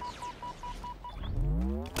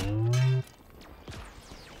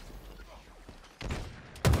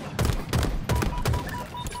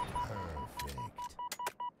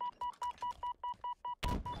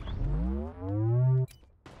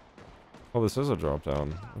 Oh, this is a drop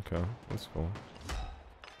down. Okay, that's cool.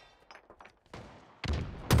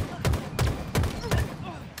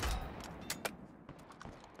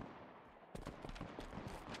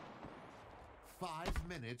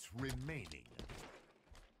 Remaining.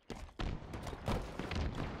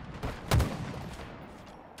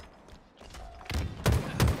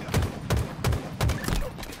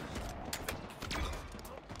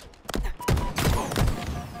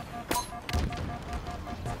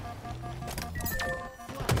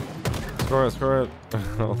 Score it, score it. I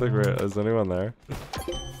don't think is anyone there?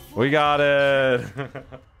 We got it!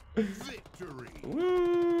 Victory!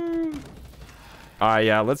 Woo! Alright,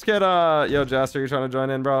 yeah, let's get, yo, Jaster, you trying to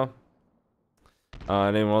join in, bro?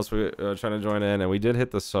 Anyone else trying to join in? And we did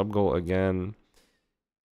hit the sub goal again.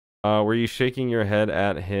 Were you shaking your head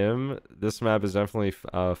at him? This map is definitely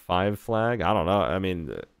 5 flag. I don't know. I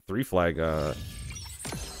mean, 3 flag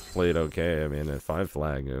played okay. I mean, at 5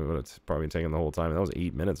 flag, it would have probably taken the whole time. That was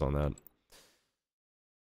 8 minutes on that.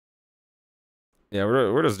 Yeah,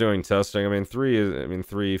 we're just doing testing. I mean,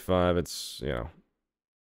 3, 5. It's, you know.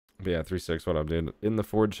 But yeah, 3, 6. What up, dude? In the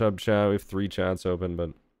Forgehub chat, we have 3 chats open,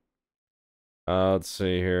 but let's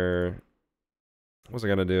see here. What's I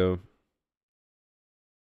gonna do?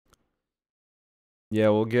 Yeah,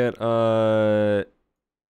 we'll get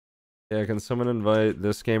yeah, can someone invite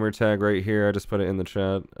this gamer tag right here? I just put it in the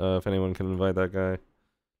chat. If anyone can invite that guy.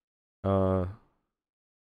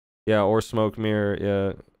 Yeah, or Smoke Mirror,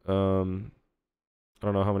 yeah. I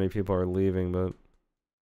don't know how many people are leaving, but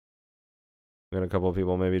we got a couple of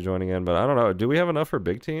people maybe joining in, but I don't know. Do we have enough for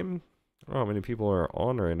big team? I don't know how many people are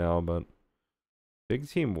on right now, but big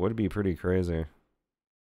team would be pretty crazy.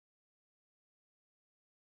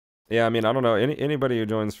 Yeah, I mean, I don't know. Anybody who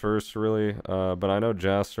joins first, really. But I know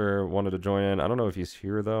Jaster wanted to join in. I don't know if he's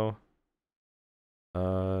here, though.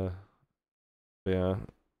 Yeah.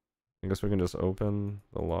 I guess we can just open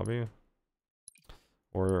the lobby.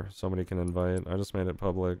 Or somebody can invite. I just made it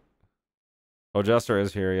public. Oh, Jaster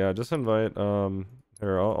is here. Yeah, just invite.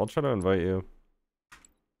 Here, I'll try to invite you.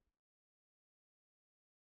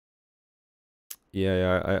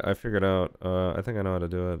 Yeah, I figured out. I think I know how to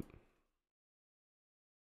do it.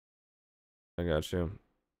 I got you.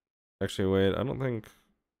 Actually, wait, I don't think...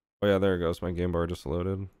 Oh yeah, there it goes. My game bar just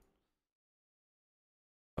loaded.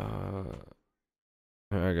 I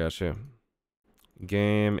got you.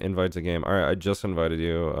 Game, invite to game. Alright, I just invited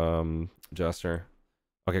you, Jester.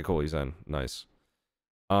 Okay, cool, he's in. Nice.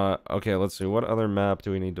 Okay, let's see. What other map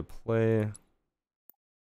do we need to play?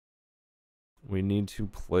 We need to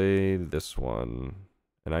play this one.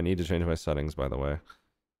 And I need to change my settings, by the way.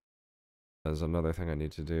 There's another thing I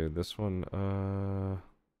need to do. This one,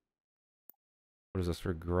 what is this,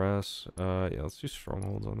 regress? Yeah, let's do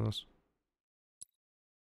strongholds on this.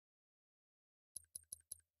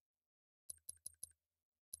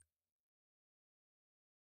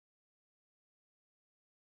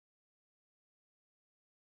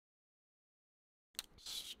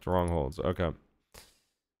 Strongholds, okay.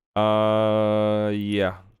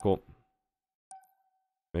 Yeah, cool.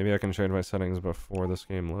 Maybe I can change my settings before this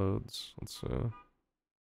game loads. Let's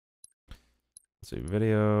see,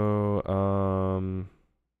 video,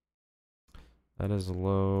 that is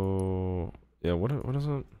low. Yeah, what is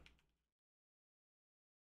it?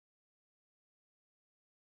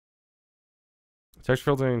 Texture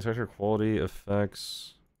filtering, texture quality,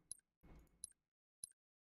 effects.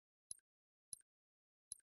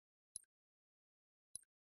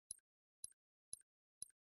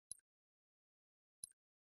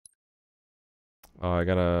 Oh, I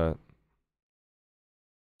gotta...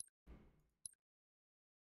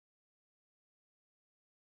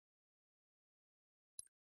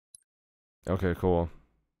 Okay, cool.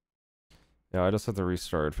 Yeah, I just have to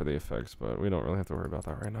restart for the effects, but we don't really have to worry about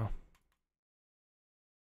that right now.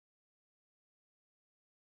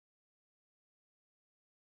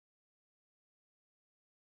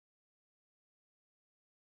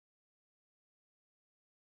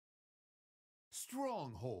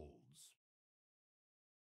 Strongholds.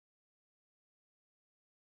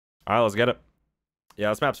 All right, let's get it. Yeah,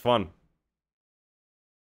 this map's fun.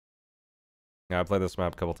 Yeah, I played this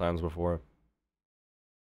map a couple times before.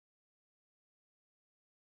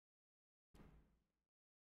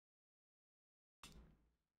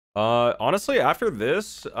 Honestly, after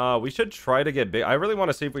this, we should try to get big. I really want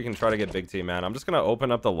to see if we can try to get big team, man. I'm just gonna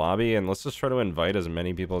open up the lobby and let's just try to invite as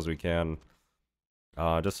many people as we can.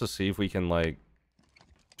 Just to see if we can, like,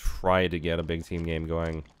 try to get a big team game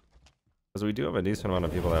going. Because we do have a decent amount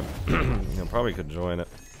of people that you know, probably could join it.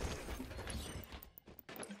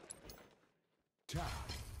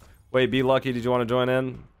 Wait, Be Lucky, did you want to join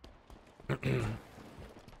in?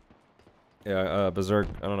 Yeah, Berserk,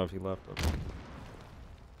 I don't know if he left. But...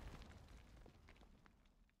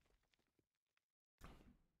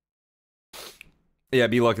 Yeah,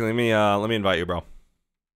 Be Lucky, let me invite you, bro.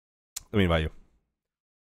 Let me invite you.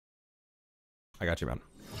 I got you, man.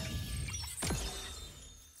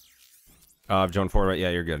 Joan Ford, yeah,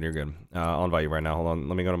 you're good, you're good. I'll invite you right now. Hold on,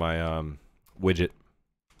 let me go to my widget.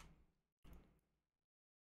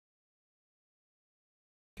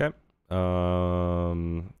 Okay.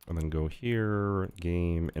 And then go here,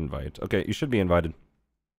 game, invite. Okay, you should be invited.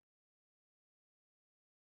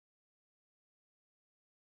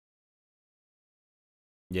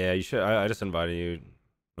 Yeah, you should. I just invited you. I don't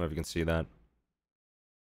know if you can see that.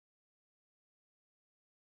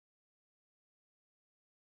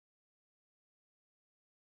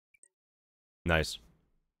 Nice.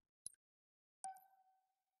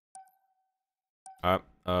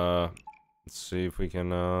 Let's see if we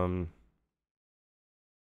can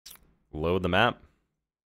load the map.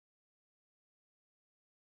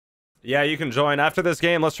 Yeah, you can join after this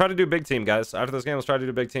game. Let's try to do big team, guys. After this game, let's try to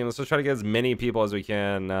do big team. Let's just try to get as many people as we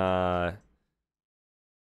can to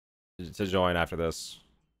join after this.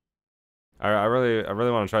 I really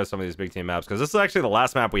want to try some of these big team maps because this is actually the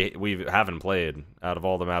last map we haven't played out of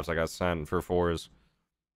all the maps I got sent for 4s.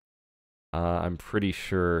 I'm pretty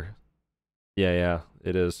sure. Yeah,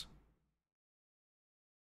 it is.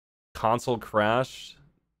 Console crashed.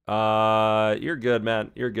 You're good, man.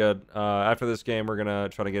 You're good. After this game, we're gonna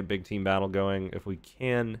try to get big team battle going if we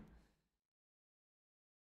can.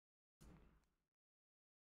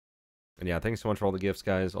 And yeah, thanks so much for all the gifts,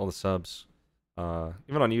 guys, all the subs.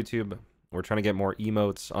 Even on YouTube, we're trying to get more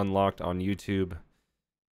emotes unlocked on YouTube.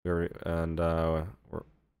 We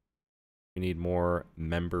need more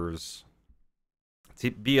members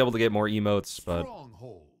to be able to get more emotes, but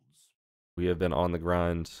we have been on the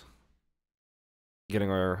grind getting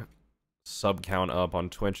our sub count up on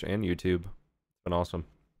Twitch and YouTube. It's been awesome.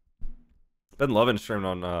 Been loving streaming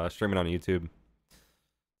on YouTube.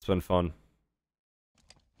 It's been fun.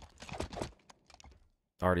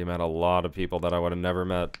 Already met a lot of people that I would have never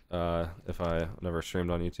met if I never streamed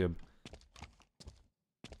on YouTube.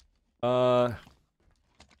 All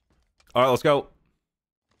right, let's go.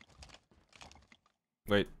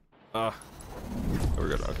 Wait. We're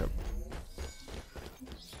good. Okay.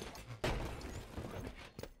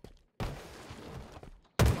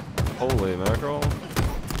 Holy mackerel.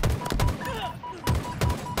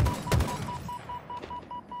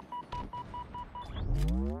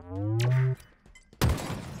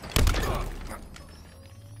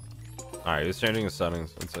 Alright, he's changing his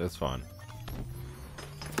settings. It's fine.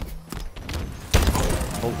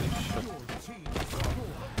 Holy shit.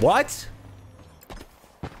 What?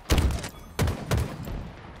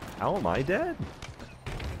 How am I dead?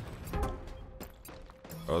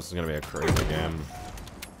 Oh, this is gonna be a crazy game.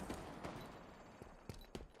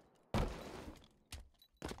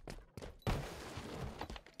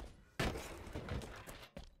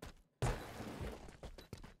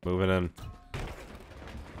 Moving in.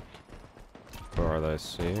 Where are they?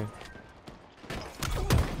 See?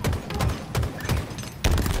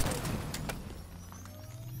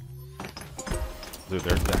 Dude,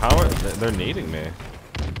 they're nading me.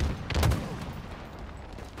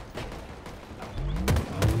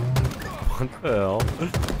 What the hell?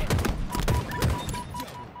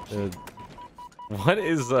 Dude, what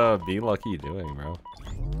is Be Lucky doing, bro?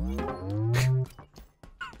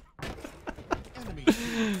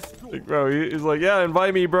 Like, bro, he's like, yeah,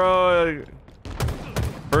 invite me, bro.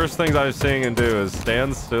 First things I was seeing him do is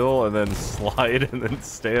stand still and then slide and then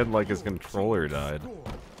stand like his controller died.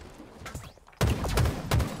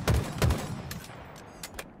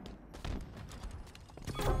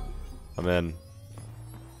 I'm in.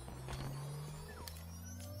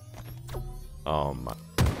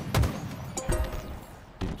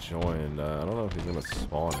 He joined. I don't know if he's gonna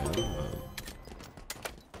spawn in, but...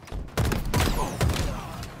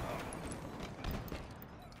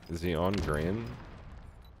 Is he on green?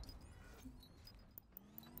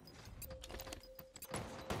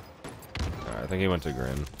 think he went to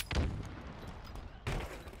green.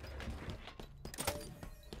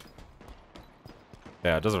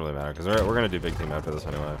 Yeah, it doesn't really matter because we're gonna do big team after this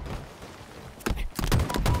anyway.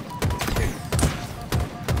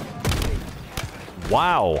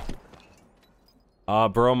 Wow.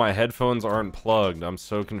 Bro, my headphones aren't plugged. I'm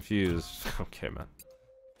so confused. Okay, man.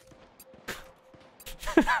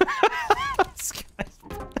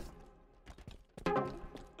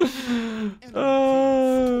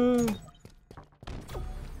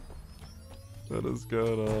 What is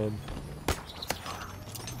going on?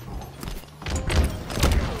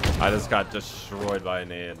 I just got destroyed by a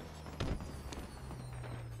nade.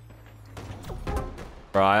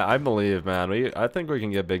 Bro, I believe, man. I think we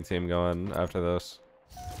can get big team going after this.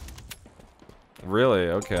 Really?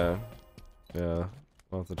 Okay. Yeah.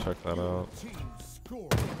 We'll have to check that out.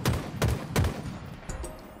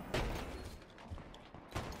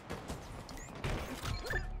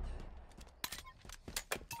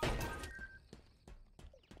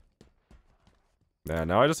 Yeah,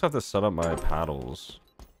 now I just have to set up my paddles.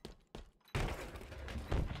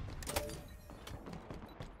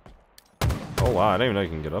 Oh wow, I didn't even know you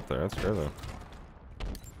can get up there. That's crazy.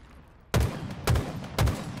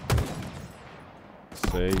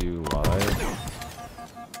 Say you lied.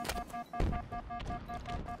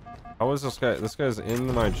 How is this guy? This guy's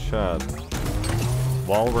in my chat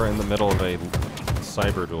while we're in the middle of a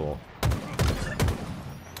cyber duel.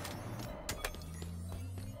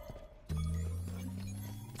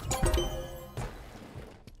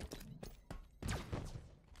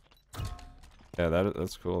 Yeah,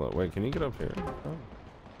 that's cool. Wait, can you get up here?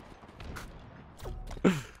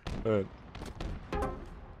 Oh. Alright.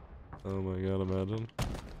 Oh my god, imagine.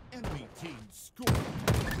 Enemy team score.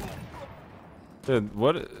 Dude,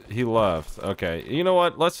 what? He left. Okay, you know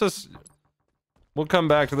what? Let's just... We'll come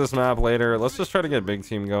back to this map later. Let's just try to get big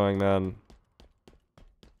team going, man.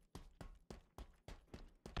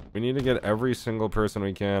 We need to get every single person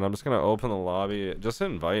we can. I'm just gonna open the lobby. Just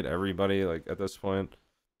invite everybody, like, at this point.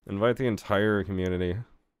 Invite the entire community.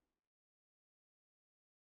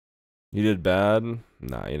 You did bad?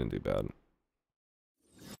 Nah, you didn't do bad.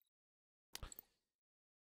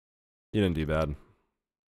 You didn't do bad.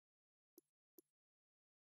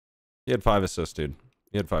 You had 5 assists, dude.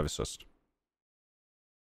 You had 5 assists.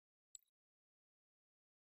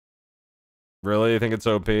 Really? You think it's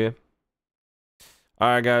OP?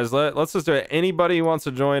 Alright, guys. Let's just do it. Anybody who wants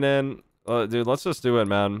to join in, dude, let's just do it,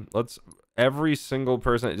 man. Every single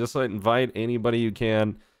person, just like invite anybody you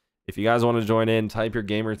can. If you guys want to join in, type your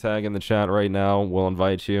gamer tag in the chat right now. We'll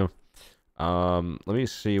invite you. Let me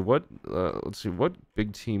see what let's see what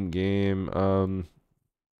big team game.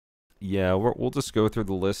 Yeah, we'll just go through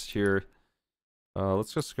the list here.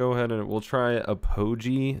 Let's just go ahead and we'll try a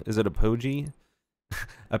Pogi. Is it a Pogi?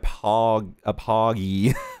 A poggy. A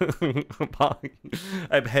Pogi.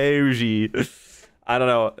 A Pogi. I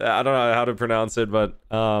don't know how to pronounce it, but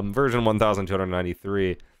version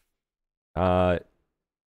 1293. Let's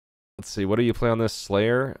see, what do you play on this?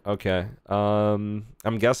 Slayer? Okay. I'm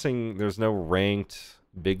guessing there's no ranked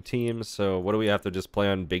big teams, so what do we have to just play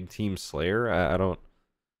on big team Slayer? I don't...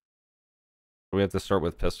 Do we have to start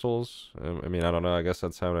with pistols? I mean, I don't know. I guess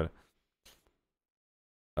that's how to...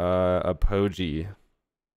 a Pogi.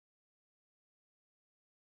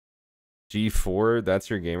 G4,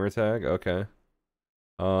 that's your gamer tag? Okay.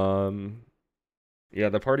 Yeah,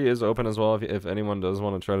 the party is open as well if anyone does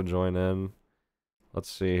want to try to join in.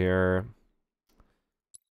 Let's see here.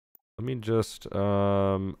 Let me just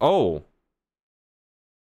oh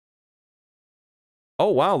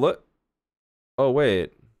wow, look. Oh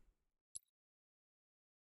wait.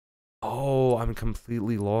 Oh, I'm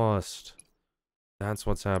completely lost. That's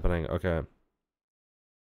what's happening. Okay.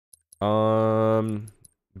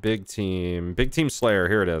 Big team Slayer,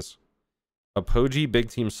 here it is. Apogee Big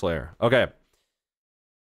Team Slayer. Okay.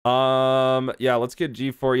 Yeah, let's get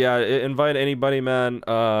G4. Yeah, invite anybody, man,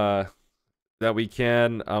 that we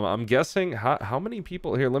can. I'm guessing how many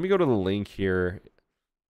people here. Let me go to the link here.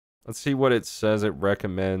 Let's see what it says it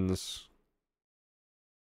recommends.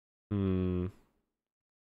 It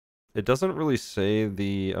doesn't really say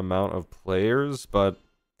the amount of players, but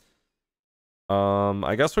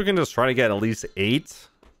I guess we can just try to get at least 8.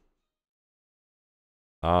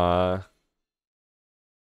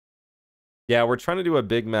 Yeah, we're trying to do a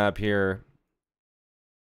big map here.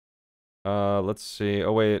 Let's see.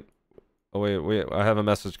 Oh wait, I have a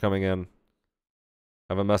message coming in.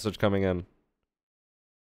 ETB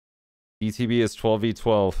is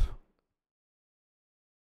 12v12.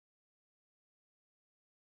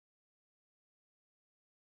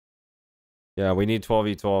 Yeah, we need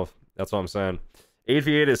 12v12. That's what I'm saying.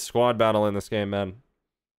 8v8 is squad battle in this game, man.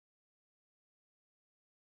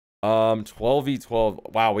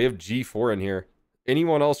 12v12. Wow, we have G4 in here.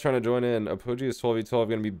 Anyone else trying to join in? Apogee is 12v12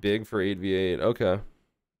 gonna be big for 8v8. Okay.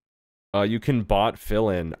 You can bot fill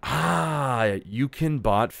in. Ah, you can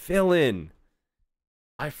bot fill in.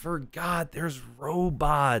 I forgot there's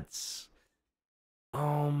robots.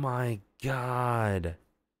 Oh my god.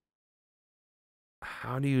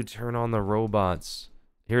 How do you turn on the robots?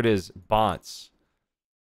 Here it is. Bots.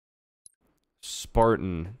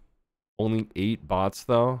 Spartan. Only 8 bots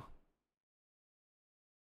though.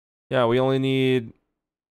 Yeah, we only need...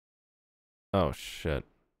 Oh shit.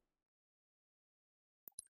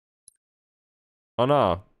 Oh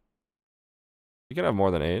no. You can have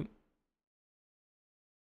more than 8.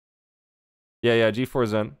 Yeah, G4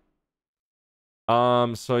 is in.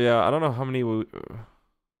 So yeah, I don't know how many we...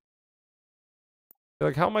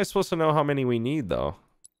 Like, how am I supposed to know how many we need, though?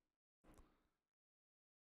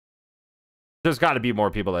 There's got to be more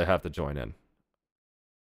people that have to join in.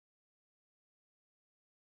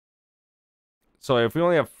 So if we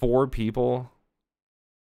only have 4 people,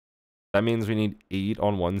 that means we need 8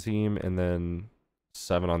 on one team and then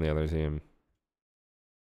 7 on the other team.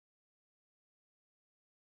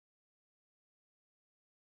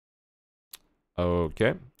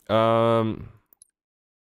 Okay. So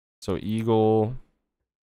Eagle.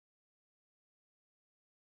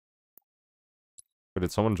 Wait,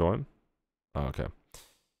 did someone join? Oh, okay.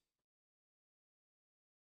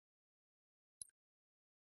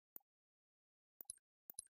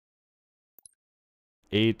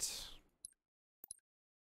 Eight.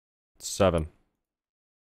 7.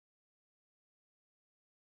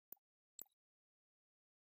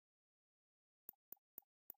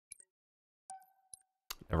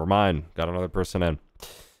 Never mind. Got another person in.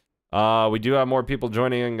 We do have more people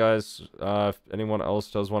joining in, guys. If anyone else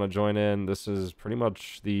does want to join in, this is pretty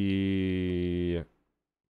much the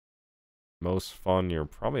most fun you're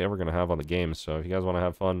probably ever going to have on the game. So if you guys want to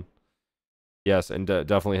have fun, yes, and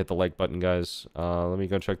definitely hit the like button, guys. Let me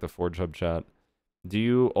go check the Forgehub chat. Do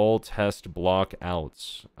you all test block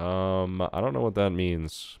outs? I don't know what that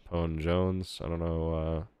means, Pone Jones. I don't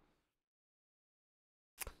know.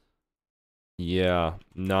 Yeah,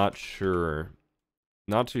 not sure.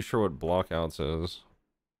 Not too sure what block outs is.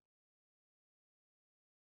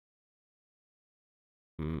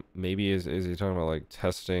 Maybe is he talking about like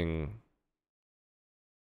testing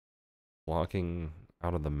blocking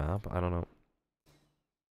out of the map? I don't know.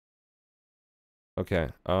 Okay.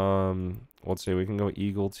 Let's see. We can go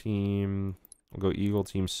Eagle team. We'll go Eagle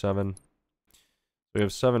team 7. We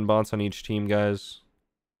have 7 bots on each team, guys.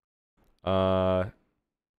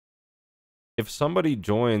 If somebody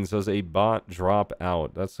joins, does a bot drop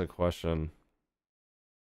out? That's the question.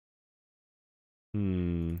 I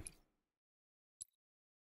don't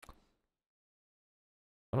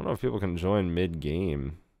know if people can join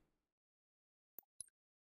mid-game.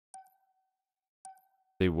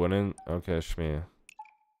 They wouldn't? Okay, Shmi.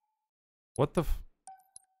 What the f...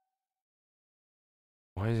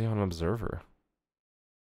 Why is he on Observer?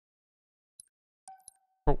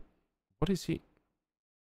 Oh, what is he...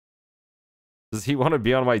 Does he want to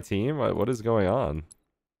be on my team? What is going on?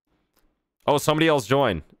 Oh, somebody else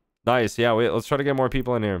joined. Nice. Yeah, wait, let's try to get more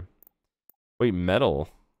people in here. Wait, metal.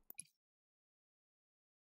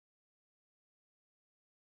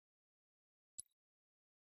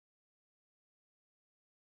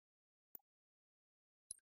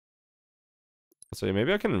 Let's see,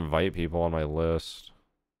 maybe I can invite people on my list.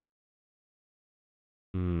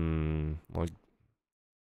 Like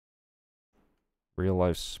real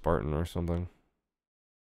life Spartan or something.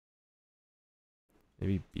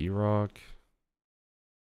 Maybe B-Rock.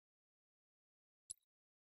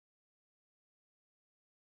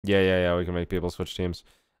 Yeah, we can make people switch teams.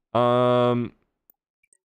 Oh,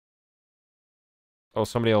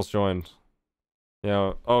 somebody else joined.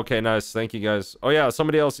 Yeah, okay, nice. Thank you, guys. Oh, yeah,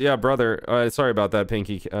 somebody else. Yeah, brother. Sorry about that,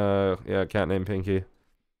 Pinky. Yeah, cat named Pinky.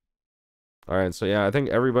 All right, so yeah, I think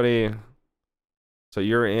everybody... So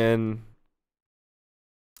you're in.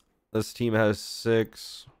 This team has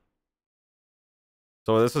 6.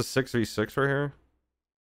 So this is 6v6 right here?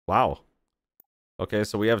 Wow. Okay,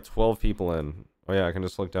 so we have 12 people in. Oh, yeah, I can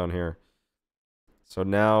just look down here. So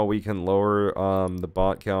now we can lower the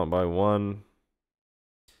bot count by 1.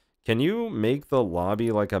 Can you make the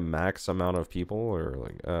lobby like a max amount of people, or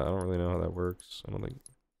like I don't really know how that works. I don't think.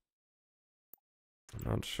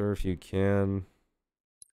 I'm not sure if you can.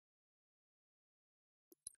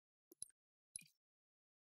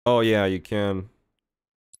 Oh yeah, you can.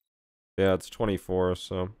 Yeah, it's 24.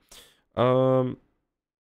 So, um,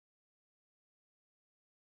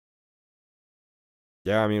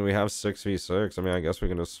 Yeah, I mean, we have 6v6. I mean, I guess we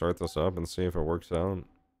can just start this up and see if it works out.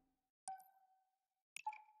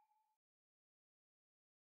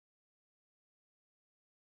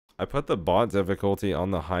 I put the bot difficulty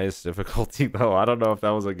on the highest difficulty, though. I don't know if that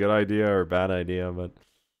was a good idea or a bad idea, but...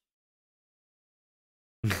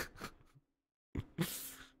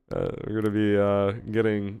 we're gonna be,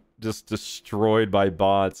 getting just destroyed by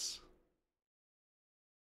bots.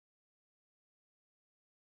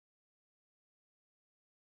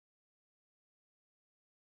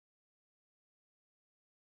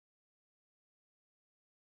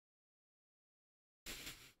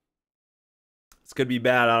 This could be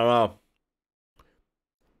bad, I don't know.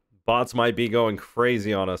 Bots might be going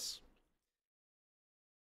crazy on us.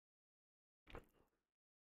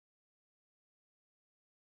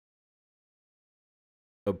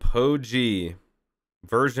 Apogee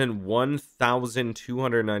version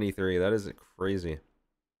 1293. That is crazy.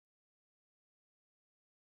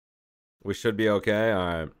 We should be okay. All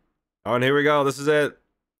right. Oh, and here we go. This is it.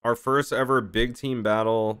 Our first ever big team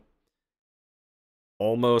battle.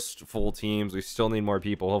 Almost full teams. We still need more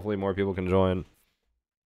people. Hopefully more people can join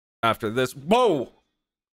after this. Whoa!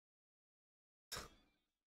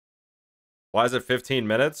 Why is it 15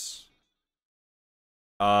 minutes?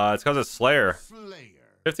 It's because it's Slayer.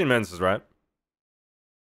 15 minutes is right.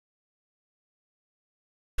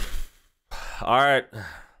 All right.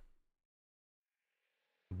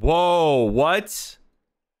 Whoa, what?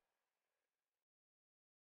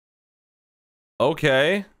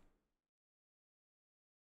 Okay.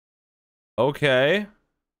 Okay.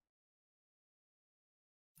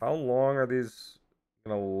 How long are these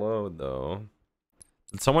gonna load, though?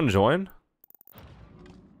 Did someone join?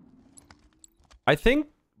 I think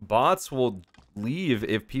bots will leave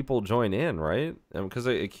if people join in, right? Because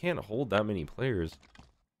it can't hold that many players.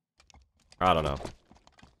 I don't know.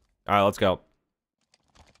 All right, let's go.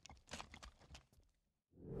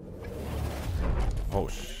 Oh,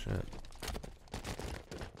 shit.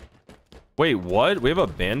 Wait, what? We have a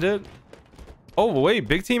bandit? Oh, wait.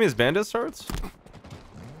 Big team is bandit starts?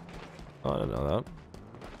 Oh, I didn't know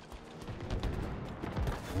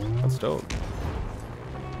that. That's dope.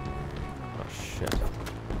 Oh, shit.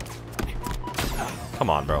 Come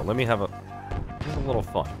on, bro. Let me have a little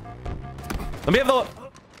fun. Let me have the...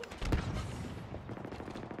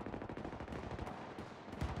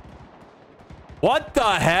 What the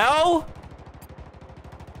hell?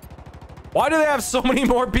 Why do they have so many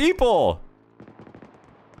more people?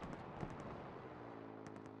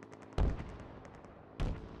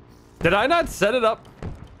 Did I not set it up?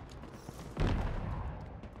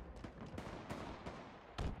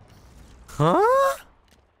 Huh?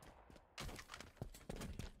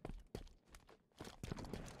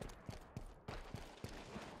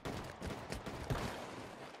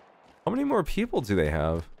 How many more people do they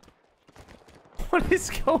have? What is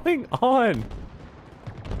going on?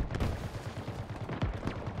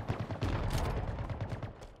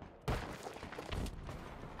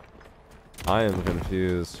 I am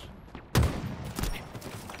confused.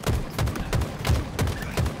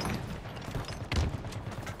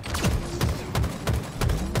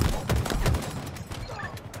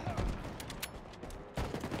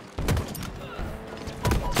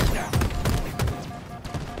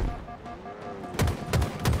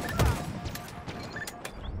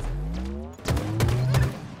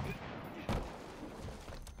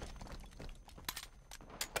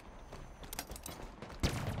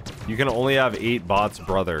 You can only have 8 bots,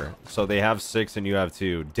 brother. So they have 6 and you have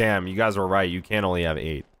 2. Damn, you guys were right. You can only have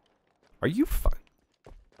 8. Are you fuck?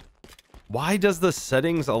 Why does the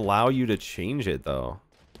settings allow you to change it, though?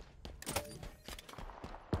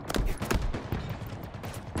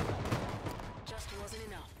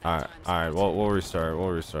 Alright, we'll restart.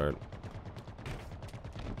 We'll restart.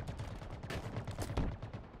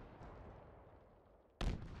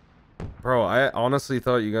 Bro, I honestly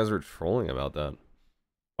thought you guys were trolling about that.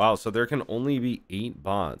 Wow, so there can only be 8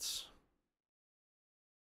 bots.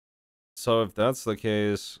 So if that's the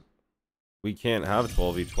case, we can't have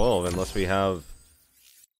 12v12 unless we have...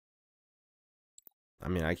 I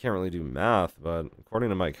mean, I can't really do math, but according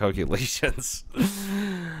to my calculations,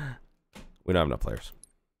 we don't have enough players.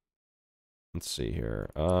 Let's see here.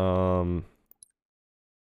 So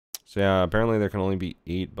yeah, apparently there can only be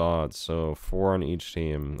 8 bots, so 4 on each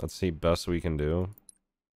team. Let's see, best we can do.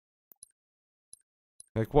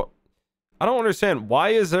 Like, what? I don't understand. Why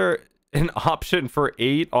is there an option for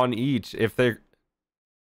 8 on each if they're...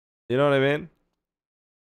 You know what I mean?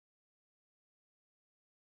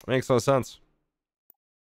 Makes no sense.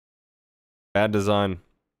 Bad design.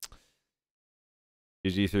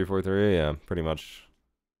 GG343, yeah, pretty much.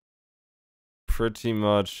 pretty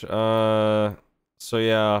much. So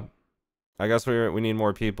yeah, I guess we need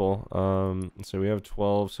more people. So we have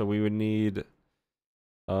 12, so we would need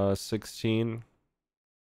 16.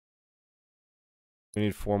 We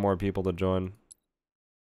need 4 more people to join.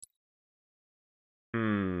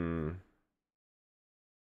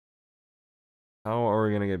 How are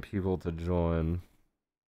we gonna get people to join?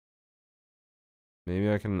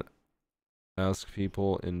 Maybe I can ask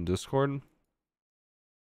people in Discord.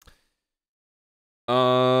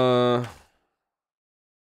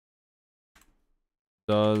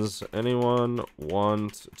 Does anyone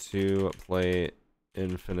want to play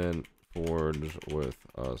Infinite Forge with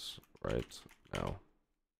us right now?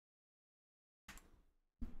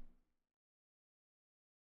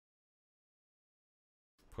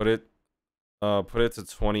 Put it to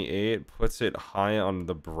 28, puts it high on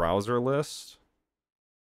the browser list.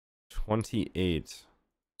 28.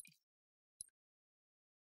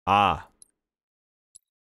 Ah.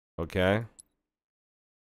 Okay.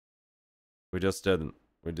 We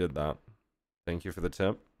did that. Thank you for the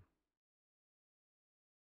tip.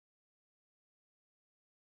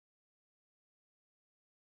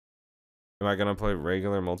 Am I gonna play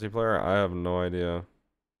regular multiplayer? I have no idea.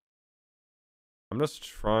 I'm just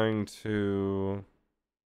trying to...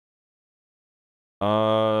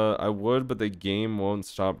 I would, but the game won't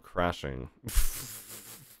stop crashing.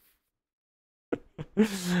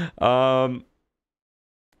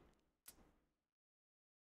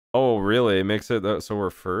 Oh, really? It makes it that so we're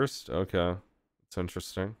first? Okay. It's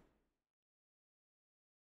interesting.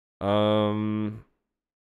 I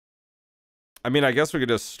mean, I guess we could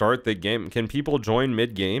just start the game. Can people join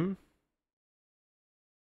mid-game?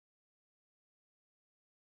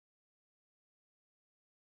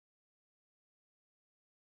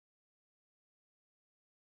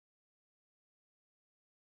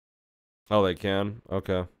 Oh, they can?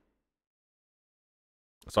 Okay.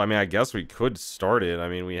 So, I mean, I guess we could start it. I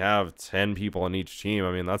mean, we have 10 people on each team.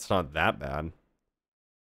 I mean, that's not that bad.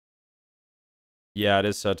 Yeah, it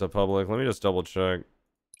is set to public. Let me just double check.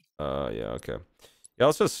 Yeah, okay. Yeah,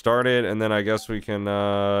 let's just start it, and then I guess we can,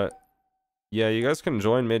 yeah, you guys can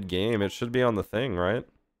join mid-game. It should be on the thing, right?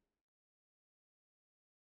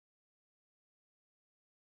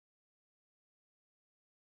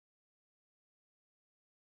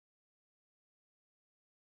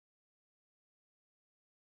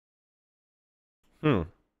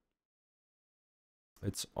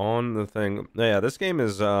 It's on the thing. Yeah, this game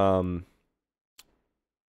is, I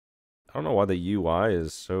don't know why the UI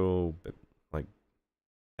is so, like,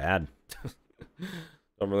 bad.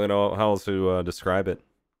 Don't really know how else to describe it.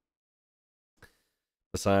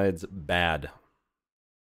 Besides bad.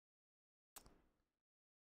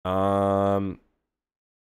 All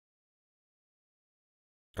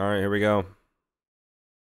right, here we go.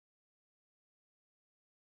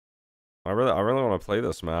 I really want to play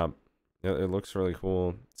this map. It looks really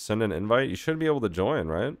cool. Send an invite. You should be able to join,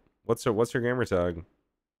 right? What's your gamer tag?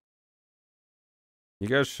 You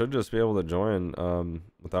guys should just be able to join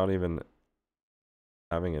without even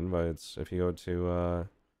having invites. If you go to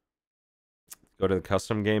the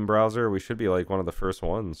custom game browser, we should be like one of the first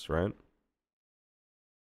ones, right?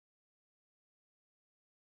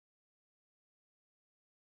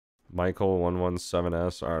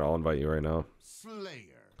 Michael117S. All right, I'll invite you right now.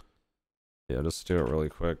 Slayer. Yeah, just do it really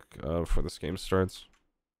quick before this game starts.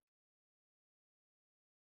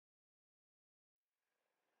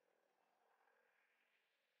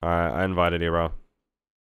 All right, I invited you, bro.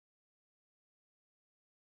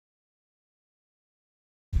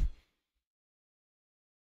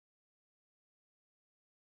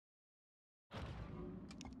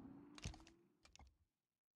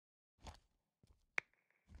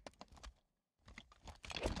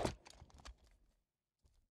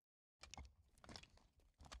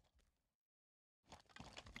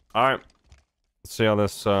 All right. Let's see how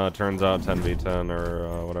this turns out. 10v10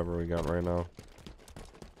 or whatever we got right now.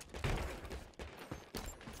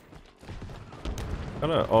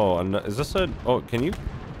 Oh, is this a... Oh, can you...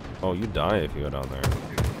 Oh, you die if you go down there.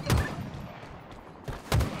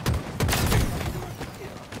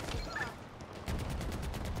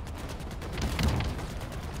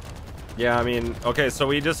 Yeah, I mean... Okay, so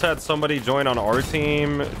we just had somebody join on our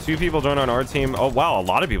team. 2 people join on our team. Oh, wow, a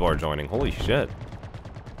lot of people are joining. Holy shit.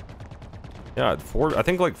 Yeah, I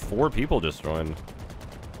think like 4 people just joined.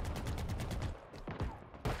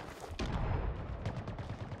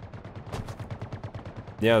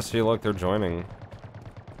 Yeah, see, look, they're joining.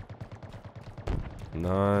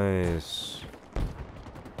 Nice.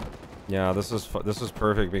 Yeah, this is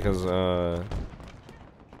perfect because by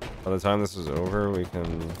the time this is over, we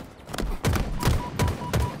can...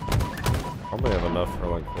 Probably have enough for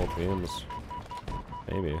like full teams.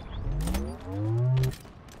 Maybe.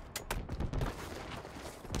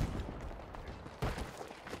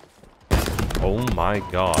 Oh my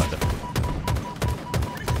god.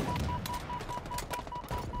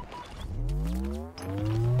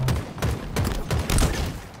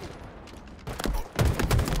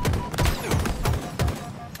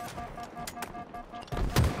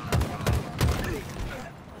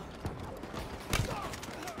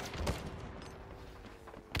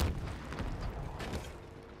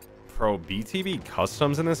 Bro, BTB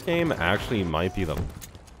customs in this game actually might be the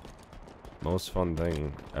most fun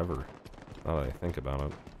thing ever, now that I think about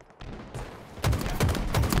it.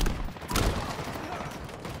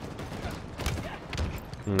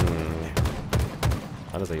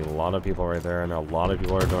 That is a lot of people right there, and a lot of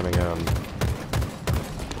people are joining in.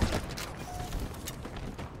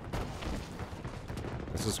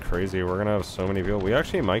 This is crazy. We're gonna have so many people. We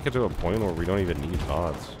actually might get to a point where we don't even need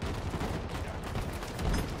bots.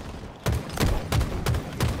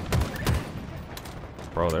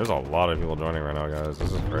 Bro, there's a lot of people joining right now, guys.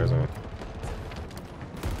 This is crazy.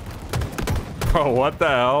 Bro, what the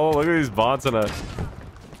hell? Look at these bots in a...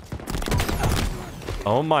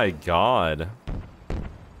 Oh my god.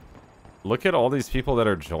 Look at all these people that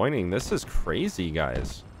are joining. This is crazy,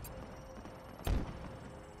 guys.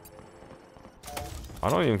 I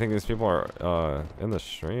don't even think these people are in the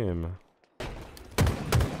stream.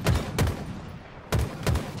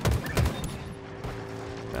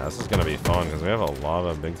 Yeah, this is gonna be fun because we have a lot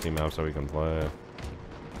of big team maps that we can play.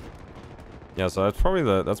 Yeah, so that's probably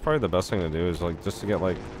the best thing to do is like just to get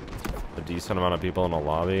like a decent amount of people in a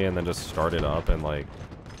lobby and then just start it up and like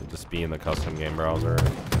just be in the custom game browser.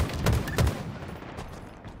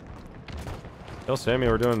 Yo, Sammy,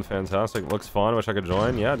 we're doing fantastic. Looks fun. Wish I could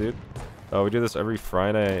join. Yeah, dude. We do this every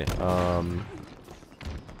Friday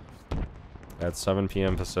at 7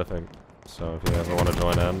 p.m. Pacific. So if you ever want to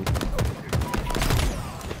join in,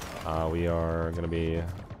 we are going to be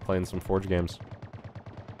playing some Forge games.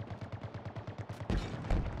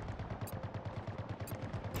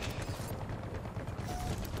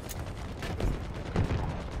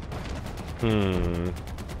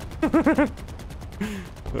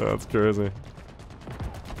 That's crazy.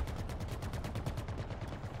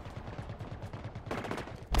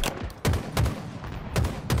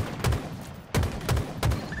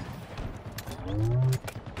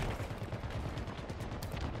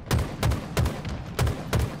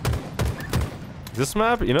 This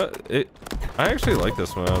map, you know, I actually like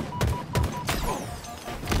this map.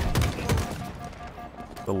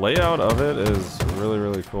 The layout of it is really,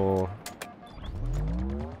 really cool.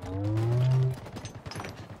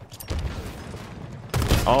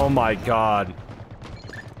 Oh my god.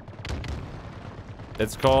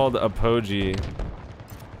 It's called Apogee.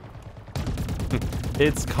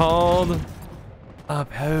 It's called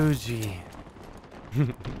Apogee.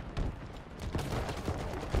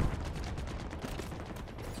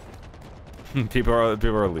 people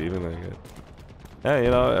are leaving like it. Yeah,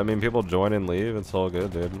 you know, I mean, people join and leave. It's all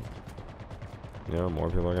good, dude. You know, more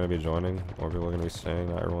people are gonna be joining. More people are gonna be staying.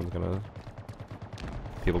 Not everyone's gonna.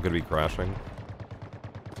 People could be crashing.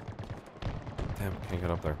 Damn, can't get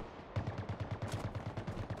up there.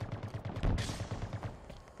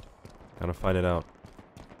 Gotta fight it out.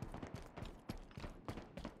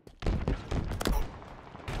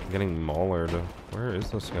 I'm getting maulered. Where is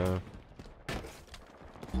this guy?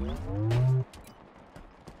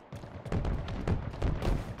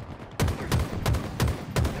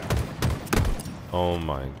 Oh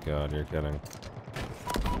my god, you're kidding.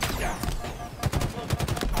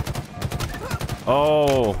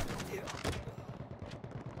 Oh!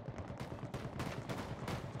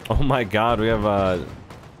 Oh my god, we have oh,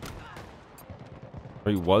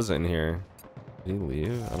 he was in here. Did he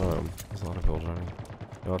leave? I don't know. There's a lot of people joining.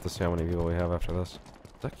 We'll have to see how many people we have after this. Is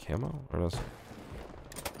that camo? Or is...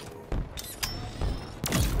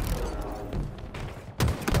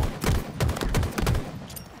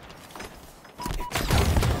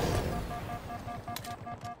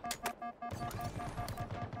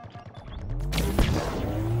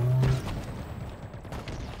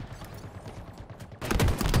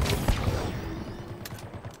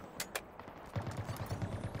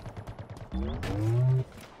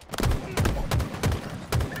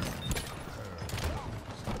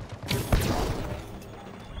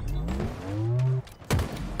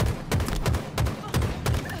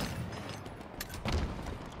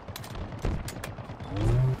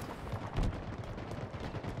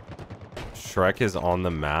 Shrek is on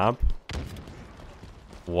the map?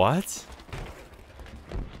 What?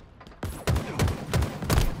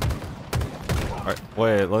 Alright,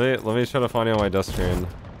 wait, let me try to find you on my desk screen. The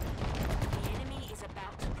enemy is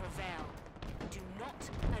about to prevail. Do not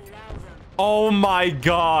allow them. Oh my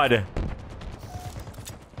god!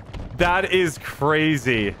 That is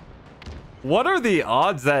crazy. What are the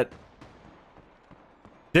odds that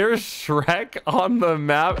there's Shrek on the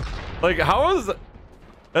map? Like, how is...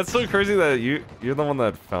 That's so crazy that you're the one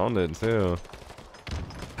that found it, too.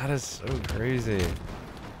 That is so crazy.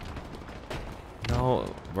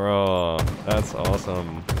 No, bro. That's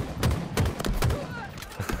awesome.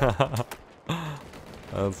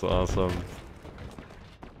 That's awesome.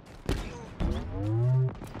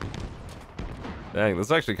 Dang, this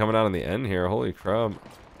is actually coming out in the end here. Holy crap.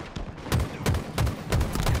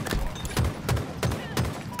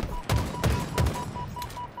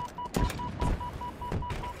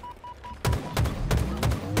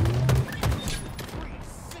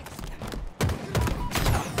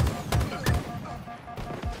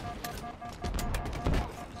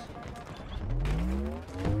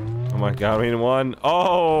 Oh my god, we won.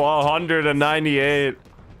 Oh, 198.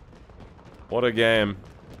 What a game.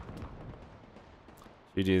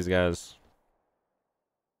 GG's, guys.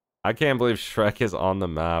 I can't believe Shrek is on the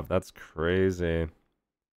map. That's crazy.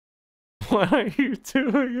 What are you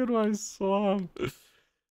doing in my swamp?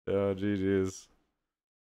 Oh, GG's.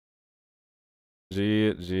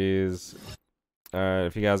 GG's. Alright,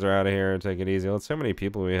 if you guys are out of here, take it easy. Let's see how many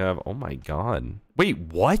people we have. Oh my god. Wait,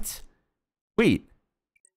 what? Wait.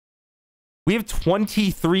 We have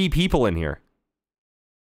 23 people in here.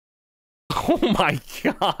 Oh my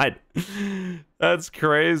god. That's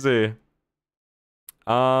crazy.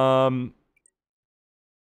 Yeah,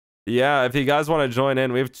 if you guys want to join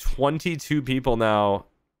in, we have 22 people now.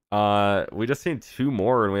 We just need 2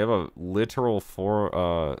 more and we have a literal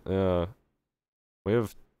 4 yeah. We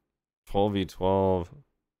have 12v12.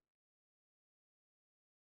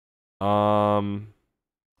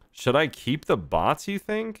 Should I keep the bots, you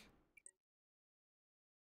think?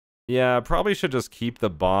 Yeah, probably should just keep the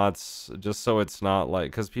bots just so it's not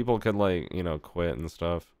like, because people could like, you know, quit and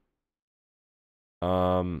stuff.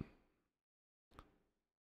 That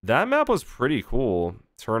map was pretty cool.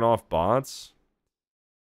 Turn off bots.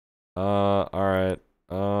 Alright.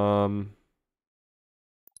 I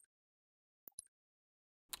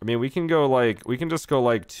mean, we can go like, we can just go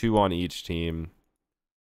like 2 on each team.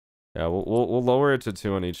 Yeah, we'll lower it to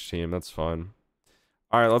 2 on each team. That's fine.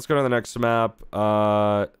 Alright, let's go to the next map.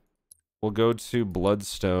 We'll go to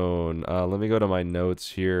Bloodstone. Let me go to my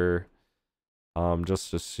notes here.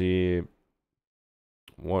 Just to see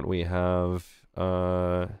what we have.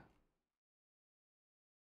 Okay,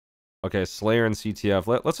 Slayer and CTF.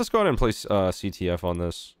 Let's just go ahead and place CTF on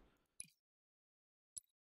this.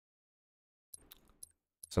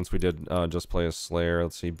 Since we did just play a Slayer.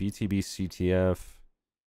 Let's see, BTB CTF.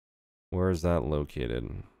 Where is that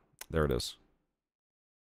located? There it is.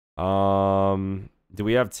 Do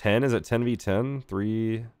we have 10? Is it 10v10?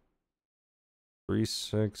 3,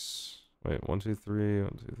 6. Wait, 1, 2, 3,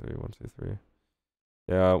 1, 2, 3, 1, 2, 3.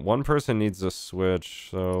 Yeah, one person needs to switch,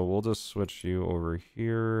 so we'll just switch you over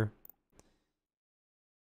here.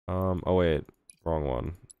 Oh wait, wrong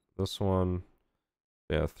one. This one.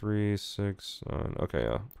 Yeah, 3, 6, 9. Okay,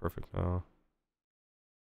 yeah, perfect now.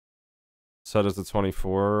 Set as the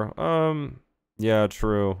 24. Yeah,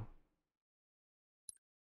 true.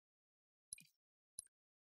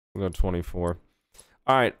 We'll go 24.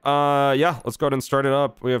 Alright, yeah, let's go ahead and start it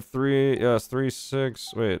up. We have 3, yes, 3,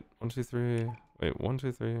 6, wait, 1, 2, 3, wait, 1,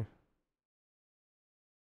 2, 3. Yeah,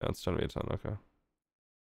 it's 10v10, okay.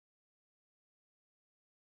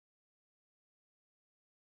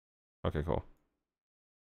 Okay, cool.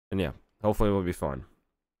 And yeah, hopefully we'll be fine.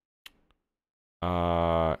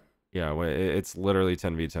 Yeah, wait, it's literally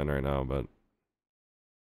 10v10 right now, but...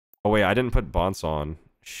 Oh wait, I didn't put bots on.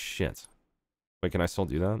 Shit. Wait, can I still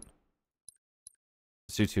do that?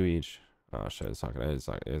 Let's do 2 each. Oh shit, it's not gonna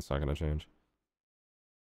change.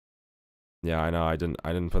 Yeah, I know, I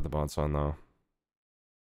didn't put the bots on though.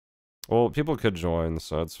 Well, people could join,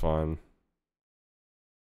 so it's fine.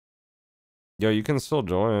 Yo, you can still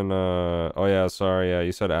join, oh yeah, sorry, yeah,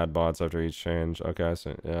 you said add bots after each change. Okay, I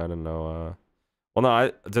see. Yeah, I didn't know, well,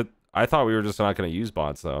 no, I thought we were just not gonna use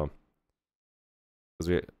bots though.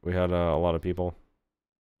 Because we had a lot of people.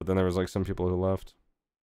 But then there was like some people who left.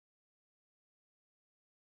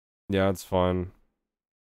 Yeah, it's fine.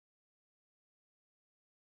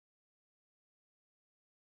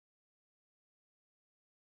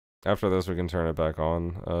 After this, we can turn it back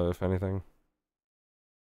on, if anything.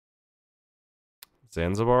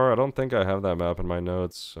 Zanzibar? I don't think I have that map in my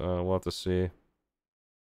notes. We'll have to see.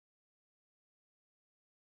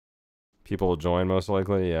 People will join, most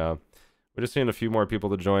likely, yeah. We just need a few more people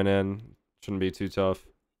to join in. Shouldn't be too tough.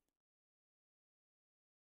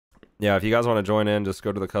 Yeah, if you guys want to join in, just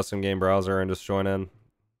go to the custom game browser and just join in.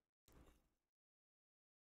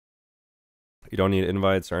 You don't need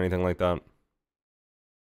invites or anything like that.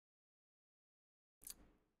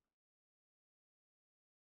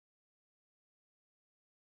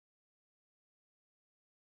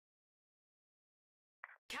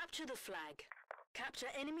 Capture the flag. Capture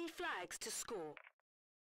enemy flags to score.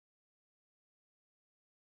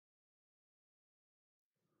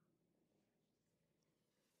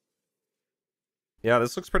 Yeah,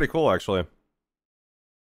 this looks pretty cool, actually.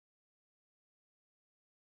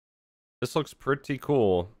 This looks pretty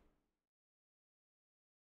cool.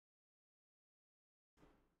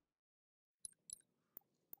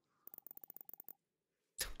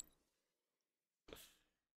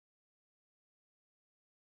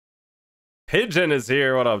 Pigeon is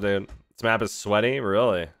here. What up, dude? This map is sweaty?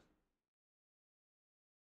 Really? This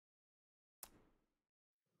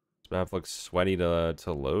map looks sweaty to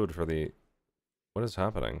load for the... What is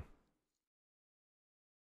happening?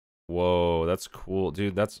 Whoa, that's cool.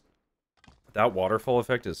 Dude, that's... That waterfall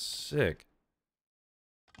effect is sick.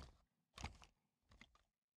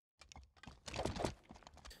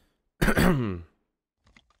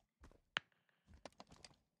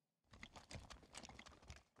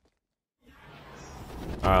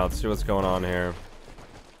 Alright, let's see what's going on here.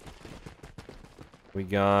 We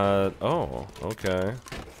got... Oh, okay.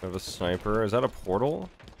 We have a sniper. Is that a portal?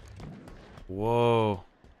 Whoa.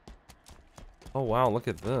 Oh, wow, look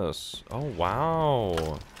at this. Oh,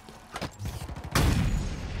 wow.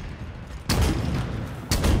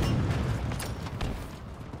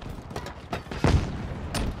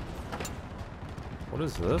 What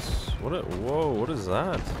is this? Whoa, what is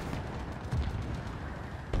that?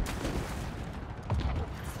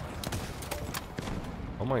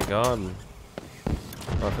 Oh my god.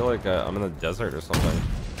 I feel like I'm in the desert or something.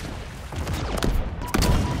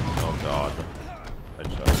 Oh god.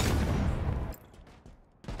 Headshot.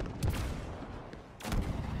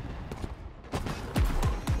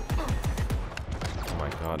 Oh my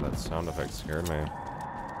god, that sound effect scared me.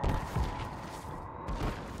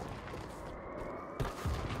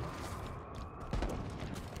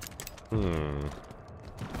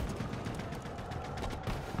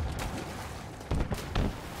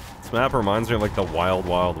 This map reminds me of like the Wild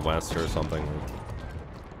Wild West or something.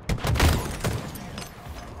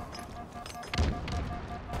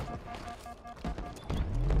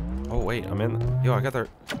 Oh wait, I'm in. Yo, I got there.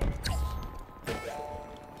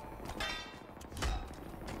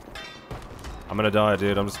 I'm gonna die,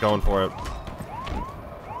 dude. I'm just going for it.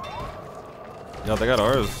 Yo, they got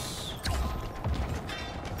ours.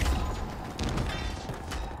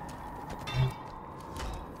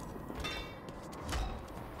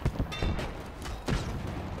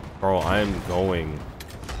 Bro, I'm going.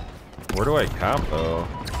 Where do I cap, though?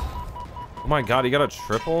 Oh my god, he got a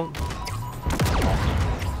triple?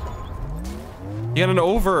 He got an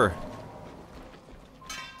over!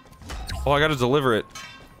 Oh, I gotta deliver it.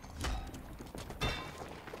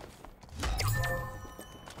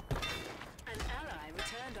 An ally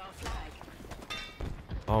returned our flag.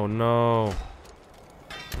 Oh no.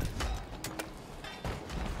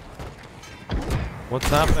 What's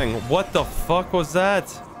happening? What the fuck was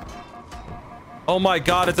that? Oh my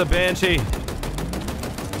god, it's a banshee.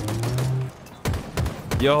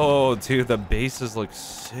 Yo, dude, the bases look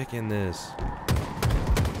sick in this.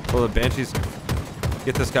 Oh, the banshees.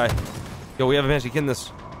 Get this guy. Yo, we have a banshee. Get in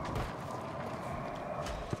this.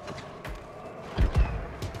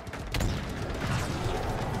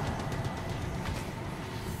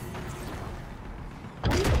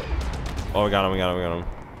 Oh, we got him, we got him, we got him.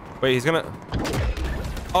 Wait, he's gonna...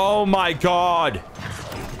 Oh my god!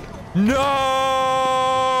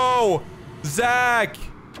 No! Zach!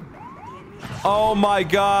 Oh my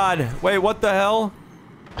god. Wait, what the hell?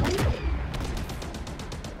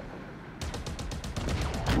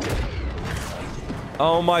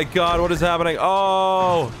 Oh my god, what is happening?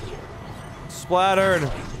 Oh! Splattered.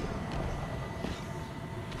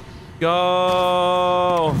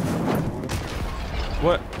 Go!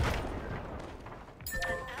 What? An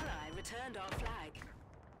ally returned our flag.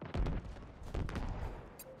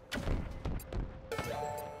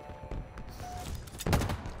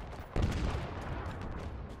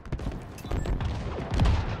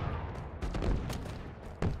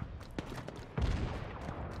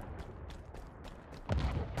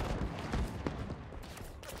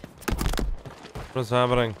 What is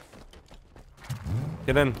happening?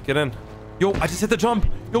 Get in, get in. Yo, I just hit the jump.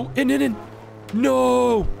 Yo, in.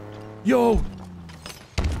 No! Yo!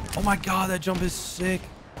 Oh my god, that jump is sick.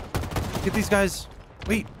 Get these guys.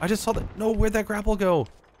 Wait, I just saw that. No, where'd that grapple go?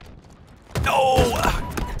 No!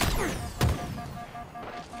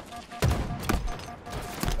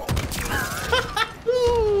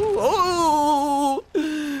 Oh!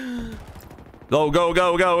 Go, go,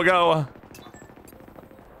 go, go, go.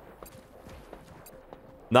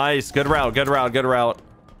 Nice. Good route, good route, good route.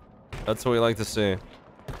 That's what we like to see.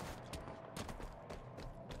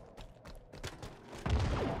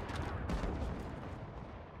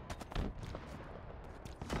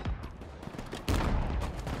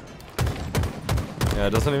 Yeah,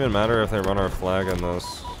 it doesn't even matter if they run our flag on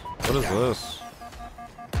this. What is this?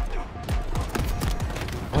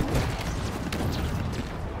 What the?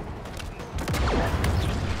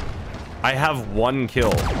 I have 1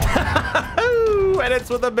 kill. And it's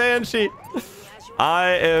with a Banshee. I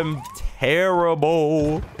am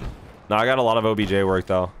terrible. No, I got a lot of OBJ work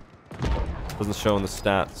though. Doesn't show in the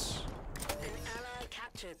stats.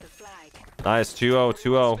 Nice, 2-0,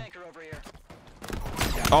 2-0.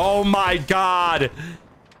 Oh my god!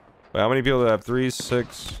 Wait, how many people do I have? 3,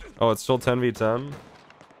 6. Oh, it's still 10v10.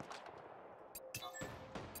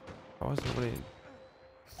 How is nobody?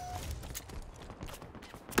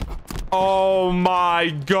 Oh my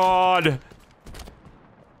god!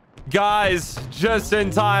 Guys, just in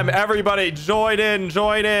time. Everybody, join in,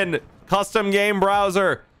 join in. Custom game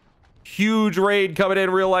browser. Huge raid coming in,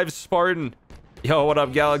 real life Spartan. Yo, what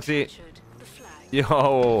up, Galaxy?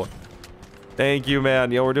 Yo. Thank you,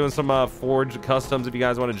 man. Yo, we're doing some Forge customs if you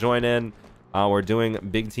guys want to join in. We're doing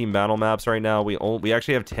big team battle maps right now. We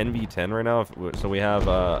actually have 10v10 right now, so we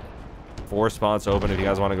have 4 spots open if you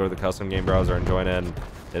guys want to go to the custom game browser and join in.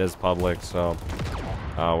 It is public, so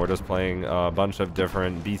we're just playing a bunch of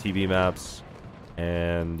different BTB maps,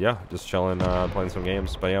 and yeah, just chilling, playing some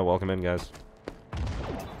games. But yeah, welcome in, guys.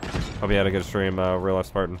 Hope you had a good stream, real life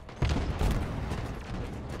Spartan.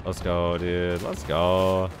 Let's go, dude. Let's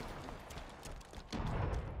go.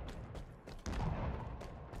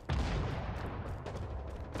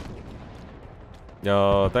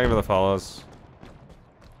 Yo, thank you for the follows.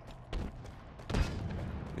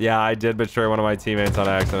 Yeah, I did betray one of my teammates on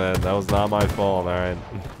accident. That was not my fault, alright?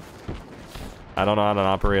 I don't know how to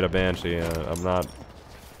operate a Banshee. I'm not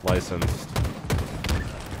licensed.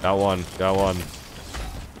 Got one. Got one.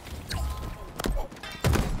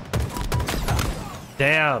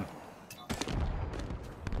 Damn.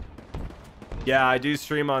 Yeah, I do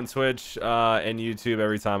stream on Twitch and YouTube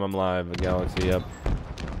every time I'm live. Galaxy, yep.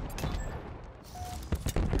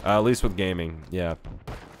 At least with gaming, yeah.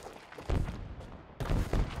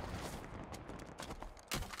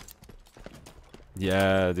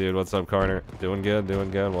 Yeah, dude, what's up, Carter? Doing good, doing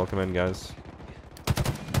good. Welcome in, guys.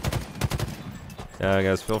 Yeah,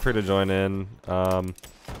 guys, feel free to join in.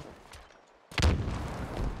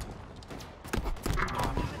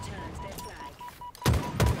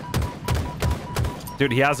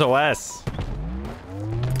 Dude, he has OS.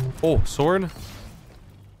 Oh, sword?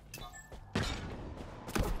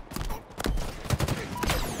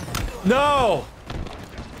 No!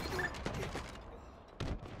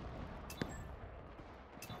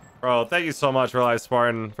 Bro, thank you so much for live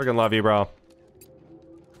Spartan. Freaking love you, bro.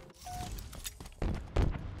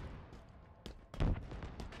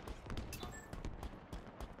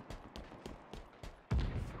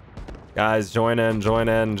 Guys, join in, join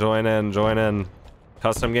in, join in, join in.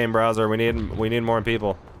 Custom game browser. We need more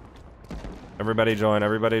people. Everybody join,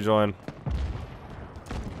 everybody join.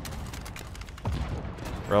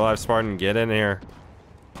 Real life Spartan, get in here.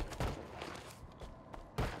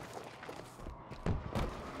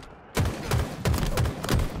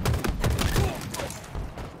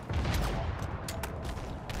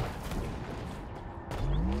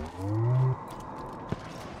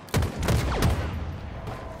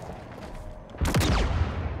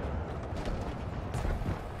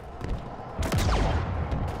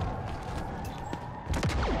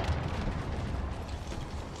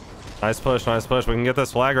 Nice push, nice push. We can get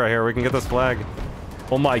this flag right here. We can get this flag.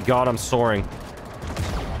 Oh my god, I'm soaring.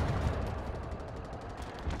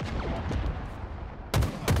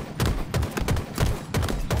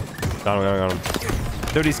 Got him.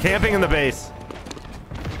 Dude, he's camping in the base.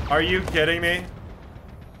 Are you kidding me?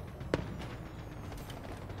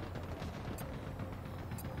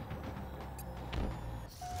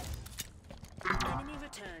 Enemy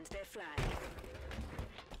returned their flag.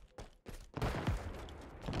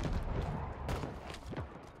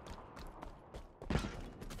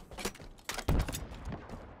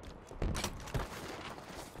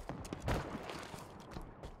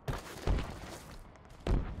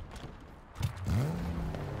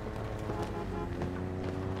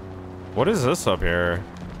 What is this up here?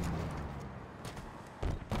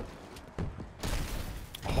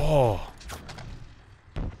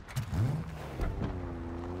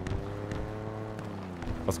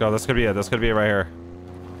 Let's go. This could be it. This could be it right here.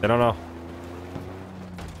 They don't know.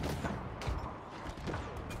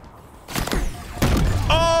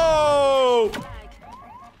 Oh!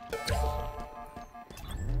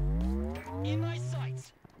 In my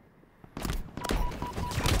sights.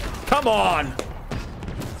 Come on!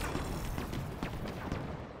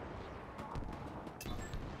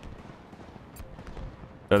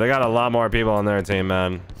 Dude, they got a lot more people on their team,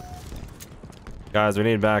 man. Guys, we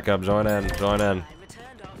need backup. Join in. Join in.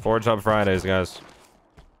 Forgehub Fridays, guys.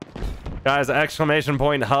 Guys, exclamation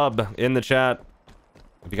point hub in the chat.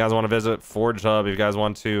 If you guys want to visit Forgehub, if you guys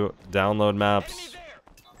want to download maps,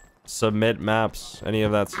 submit maps, any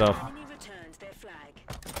of that stuff. Enemy returns their flag.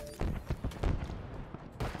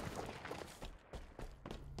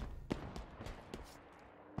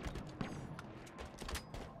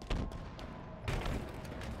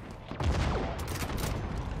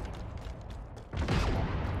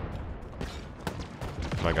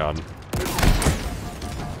 Oh my god.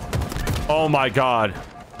 Oh my god.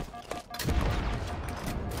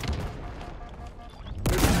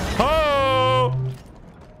 Oh!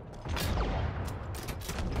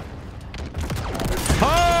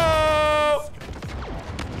 Oh!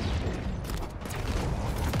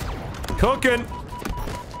 Cooking.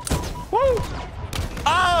 Woo!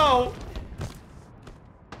 Oh!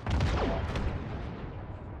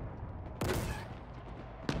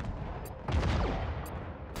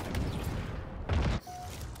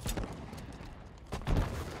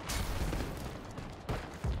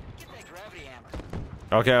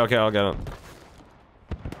 Okay, okay, I'll get it.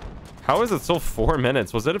 How is it still 4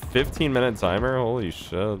 minutes? Was it a 15-minute timer? Holy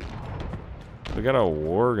shit. We got a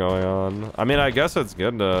war going on. I mean, I guess it's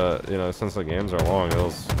good to, you know, since the games are long, they'll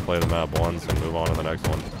just play the map once and move on to the next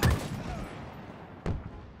one.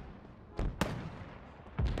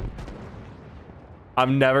 I've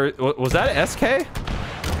never... Was that SK?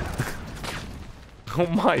 Oh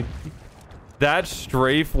my... That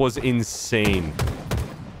strafe was insane.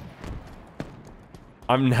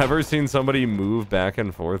 I've never seen somebody move back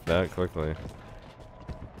and forth that quickly.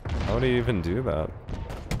 How would he even do that?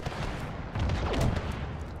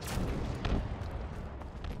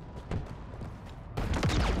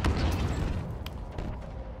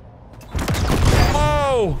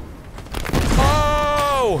 Oh!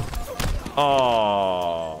 Oh!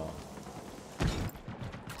 Oh!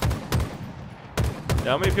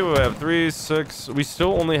 How many people do we have? 3, 6. We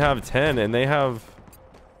still only have 10, and they have...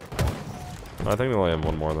 I think they only have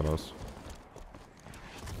one more than us.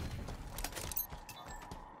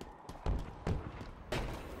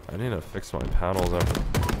 I need to fix my paddles after.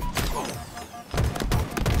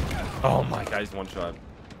 Oh my god, he's one shot.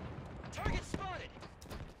 Target spotted.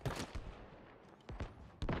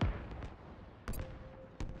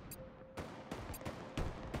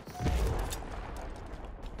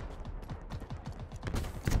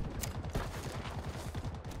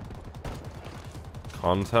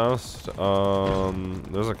 Contest?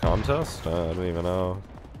 There's a contest? I don't even know.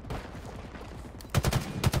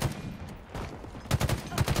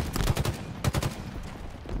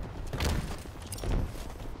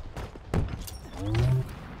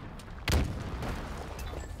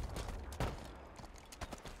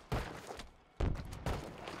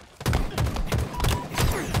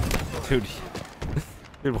 Dude,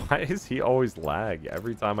 dude, why is he always lag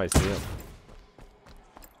every time I see him?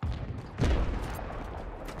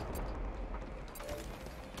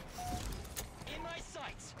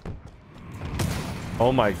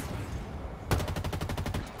 Oh my...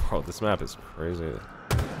 Bro, this map is crazy.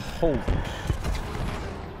 Holy...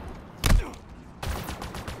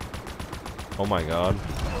 Oh my god.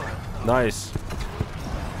 Nice.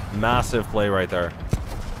 Massive play right there.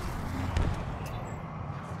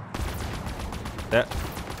 That...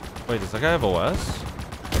 Wait, does that guy have OS?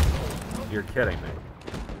 You're kidding me.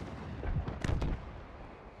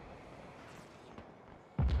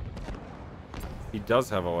 He does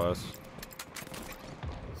have OS.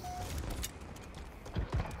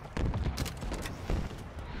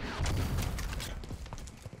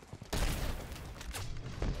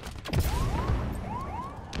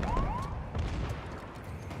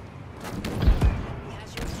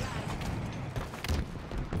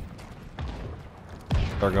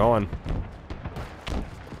 They're going.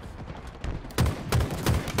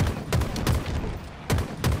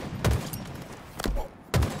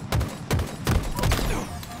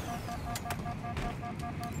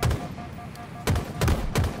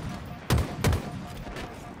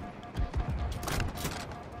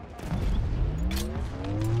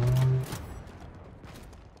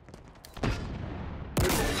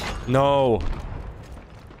 No.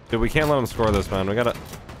 Dude, we can't let them score this, man. We gotta...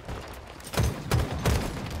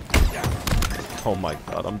 Oh my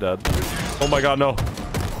god, I'm dead. Oh my god, no.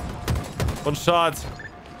 One shot.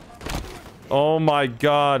 Oh my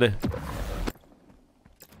god.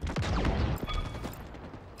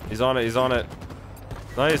 He's on it, he's on it.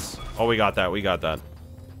 Nice. Oh, we got that, we got that.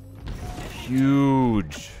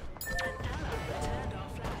 Huge.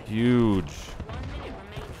 Huge.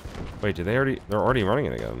 Wait, did they already... They're already running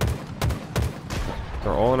it again.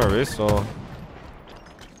 They're all in our base, so...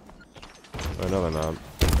 Oh, no, they're not.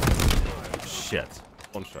 Shit.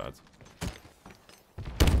 One shot.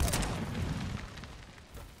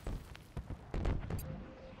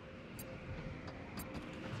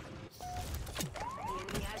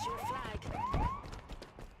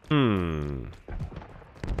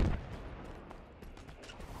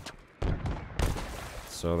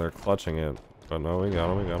 So they're clutching it. But no, we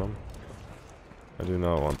got him, we got him. I do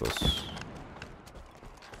not want this.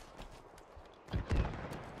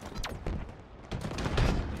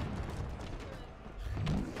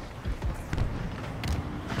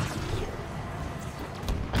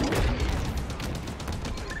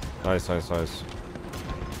 Nice, nice, nice.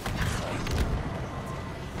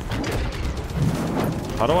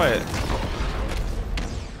 How do I...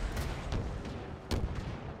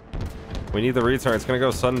 We need the retard. It's gonna go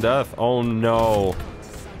sudden death. Oh no.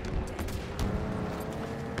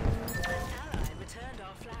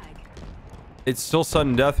 It's still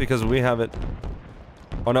sudden death because we have it.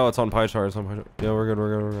 Oh no, it's on pie chart. It's on pie chart. Yeah, we're good,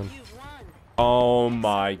 we're good, we're good. Oh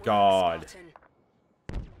my god.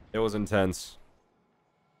 It was intense.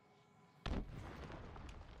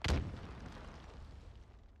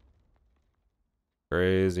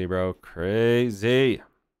 Crazy, bro. Crazy.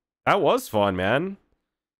 That was fun, man.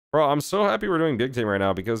 Bro, I'm so happy we're doing big team right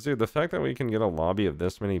now because, dude, the fact that we can get a lobby of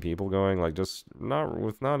this many people going, like, just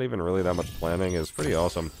not even really that much planning is pretty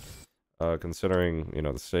awesome. Considering, you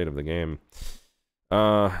know, the state of the game.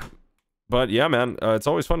 But yeah, man, it's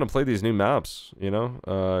always fun to play these new maps, you know?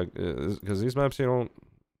 Because these maps, you don't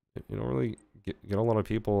really get a lot of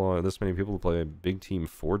people, this many people to play big team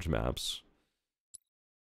Forge maps.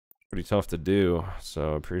 Pretty tough to do,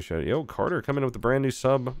 so appreciate it. Yo, Carter coming in with a brand new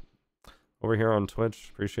sub over here on Twitch.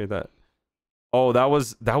 Appreciate that. Oh, that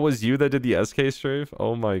was you that did the SK strafe?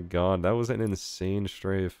 Oh my god, that was an insane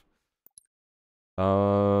strafe.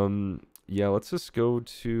 Yeah, let's just go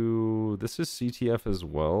to... This is CTF as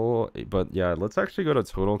well, but yeah, let's actually go to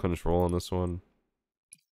total control on this one.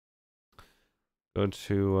 Go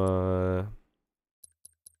to,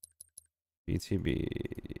 BTB.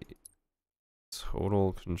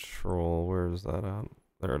 Total control, where is that at?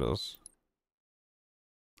 There it is.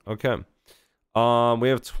 Okay. We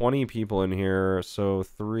have 20 people in here, so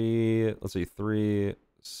let's see, 3,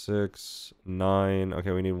 6, 9.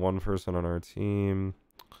 Okay, we need one person on our team.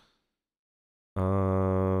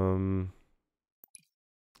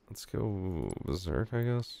 Let's go berserk, I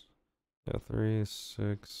guess. Yeah, 3,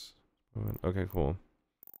 6, 7. Okay, cool.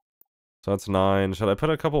 So that's 9. Should I put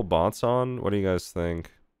a couple bots on? What do you guys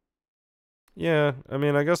think? Yeah, I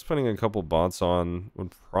mean, I guess putting a couple bots on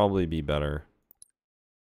would probably be better.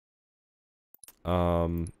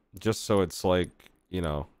 Just so it's like, you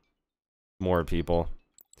know, more people.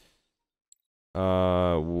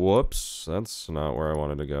 Whoops, that's not where I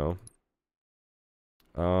wanted to go.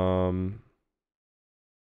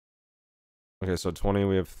 Okay, so 20,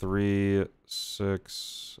 we have 3,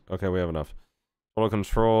 6. Okay, we have enough. Total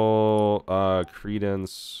control,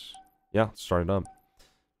 credence. Yeah, start it up.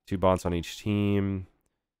 2 bots on each team.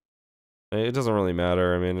 It doesn't really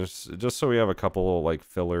matter. I mean, it's just so we have a couple like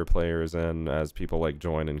filler players in as people like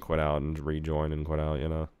join and quit out and rejoin and quit out, you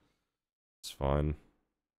know. It's fine.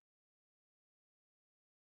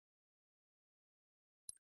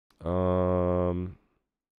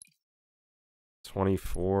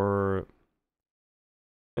 24.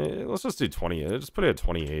 Let's just do 28. Just put it at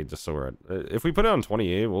 28 just so we're at... If we put it on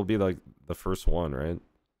 28, we'll be like the first one, right?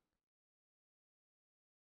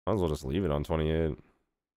 Might as well just leave it on 28.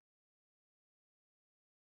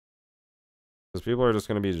 Because people are just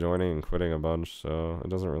going to be joining and quitting a bunch, so it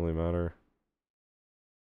doesn't really matter.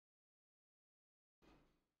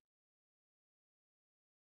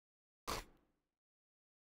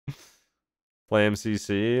 Play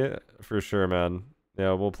MCC? For sure, man.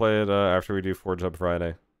 Yeah, we'll play it after we do Forgehub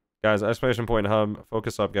Friday. Guys, exclamation point hub.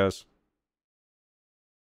 Focus up, guys.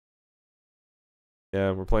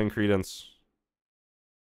 Yeah, we're playing Credence.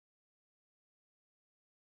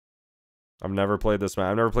 I've never played this map.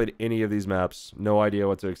 I've never played any of these maps. No idea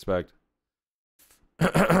what to expect.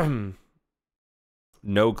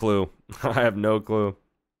 No clue. I have no clue.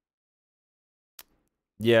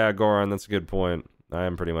 Yeah, Goran, that's a good point. I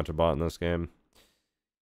am pretty much a bot in this game.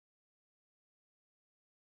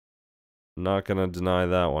 Not gonna deny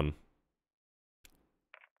that one.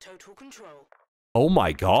 Total control. Oh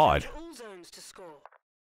my god. All zones to score.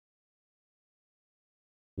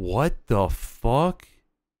 What the fuck?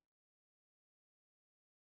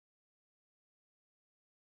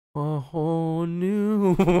 A whole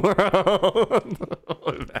new world.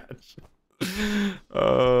 Imagine.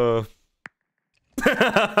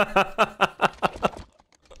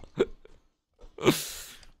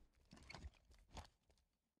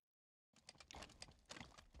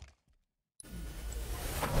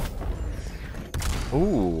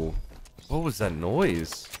 Ooh, what was that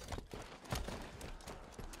noise?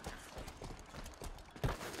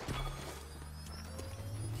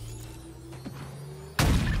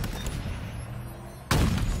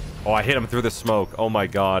 Oh, I hit him through the smoke. Oh my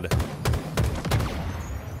god.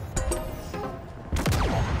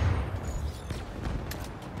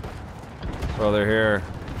 Oh, they're here.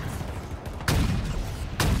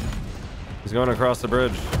 He's going across the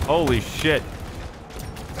bridge. Holy shit.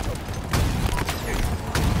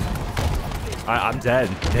 I'm dead.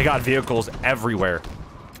 They got vehicles everywhere.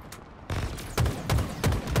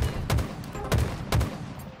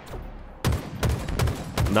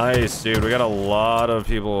 Nice, dude. We got a lot of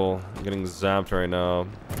people getting zapped right now.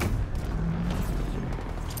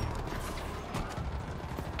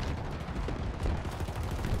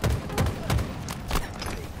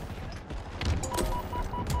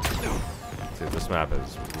 Dude, this map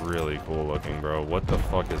is really cool looking, bro. What the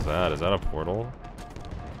fuck is that? Is that a portal?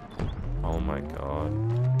 Oh my god.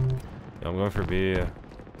 Yeah, I'm going for B.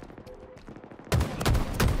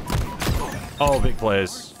 Oh, big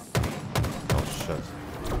plays. Oh, shit.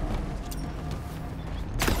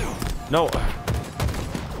 No!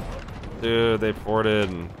 Dude, they ported.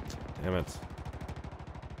 Damn it.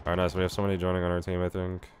 Alright, nice. We have somebody joining on our team, I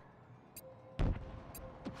think.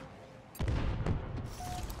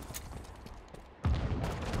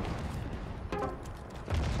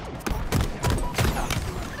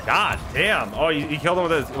 God damn! Oh, you killed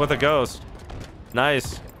him with a ghost.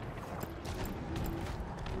 Nice.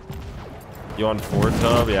 You on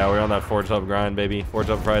Forgehub? Yeah, we're on that Forgehub grind, baby.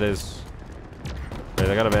 Forgehub Fridays. Wait,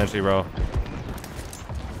 I got a Banshee, bro.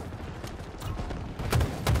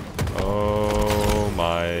 Oh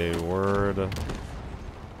my word!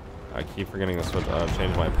 I keep forgetting to switch.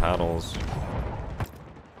 Change my paddles.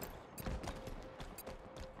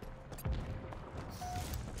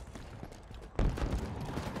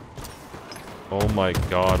 Oh my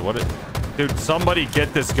god, what a... Dude, somebody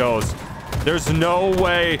get this ghost. There's no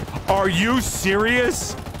way. Are you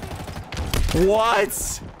serious?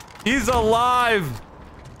 What? He's alive.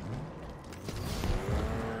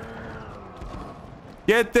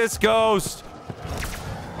 Get this ghost.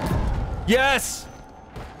 Yes.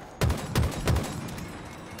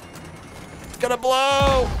 It's gonna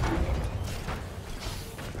blow.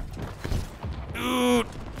 Dude.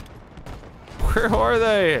 Where are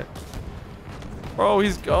they? Bro,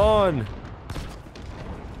 he's gone.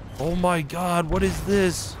 Oh my god, what is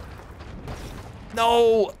this?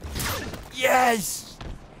 No. Yes.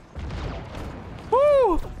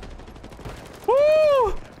 Woo.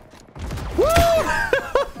 Woo. Woo.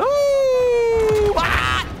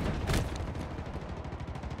 Ah!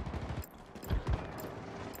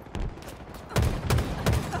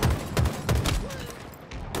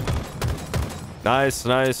 Nice,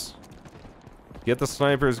 nice. Get the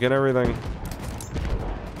snipers, get everything.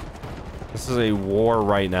 This is a war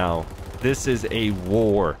right now. This is a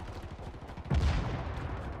war.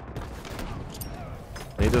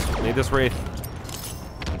 Need this wraith.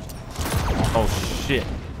 Oh shit.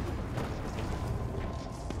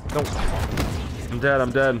 No. I'm dead,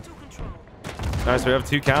 I'm dead. Nice, we have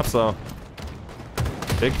 2 caps though.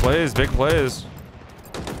 Big plays, big plays.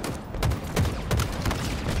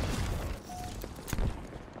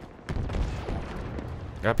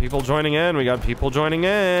 Got people joining in, we got people joining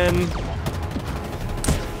in.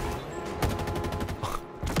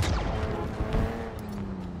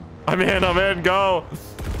 I'm in, go.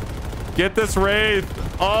 Get this wraith.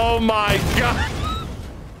 Oh my god.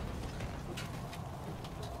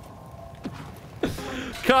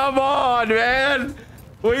 Come on, man.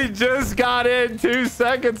 We just got in 2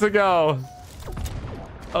 seconds ago.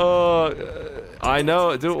 I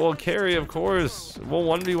know, dude, we'll carry, of course. We'll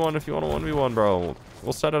 1v1 if you want to 1v1, bro.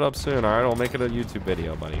 We'll set it up soon, all right? We'll make it a YouTube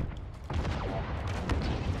video, buddy.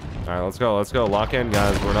 All right, let's go. Let's go. Lock in,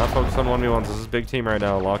 guys. We're not focused on 1v1s. This is big team right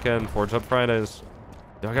now. Lock in. Forgehub Fridays.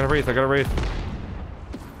 Yo, I got a wraith. I got a wraith.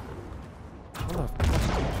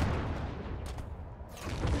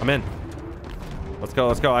 I'm in. Let's go.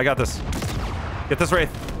 Let's go. I got this. Get this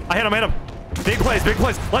wraith. I hit him. Hit him. Big plays. Big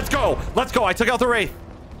plays. Let's go. Let's go. I took out the wraith.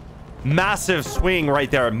 Massive swing right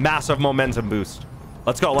there. Massive momentum boost.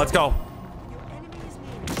 Let's go. Let's go.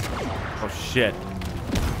 Oh shit.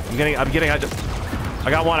 I'm getting. I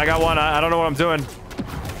got one. I don't know what I'm doing.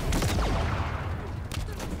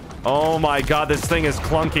 Oh my god, this thing is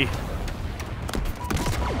clunky.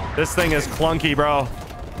 This thing is clunky, bro.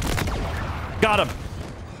 Got him.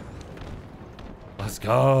 Let's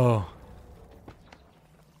go.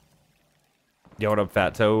 Yo, what up,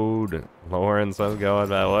 Fat Toad? Lawrence, how's it going,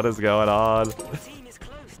 man? What is going on?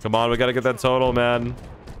 Come on, we gotta get that total, man.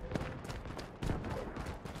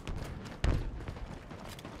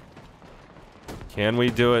 Can we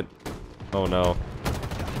do it? Oh no.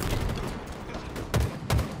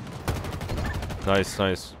 Nice,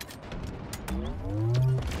 nice.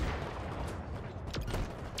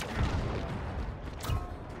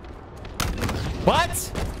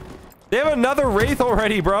 What? They have another Wraith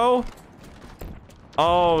already, bro.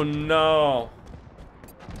 Oh no.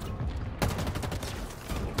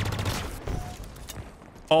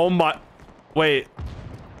 Oh my. Wait.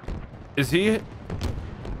 Is he?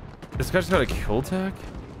 This guy just got a kill tech?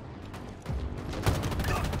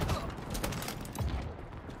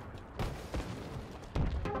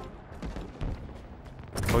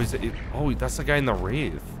 Oh, oh, that's the guy in the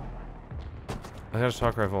Wraith. I got a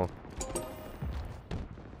shock rifle.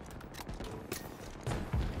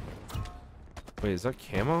 Wait, is that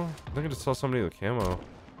camo? I think I just saw somebody with camo.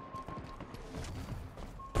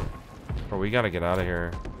 Bro, we gotta get out of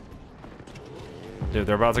here. Dude,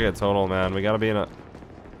 they're about to get total, man. We gotta be in a...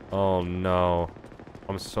 Oh, no.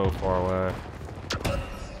 I'm so far away.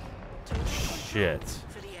 Shit.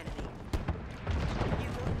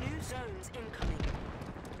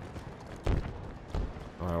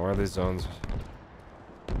 Alright, where are these zones?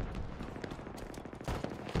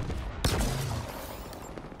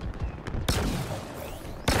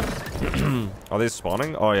 Are they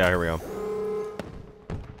spawning? Oh yeah, here we go.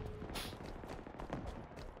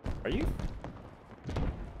 Are you?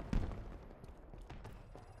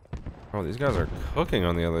 Oh, these guys are cooking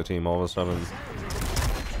on the other team all of a sudden.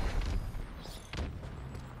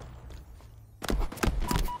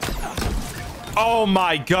 Oh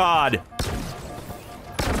my god!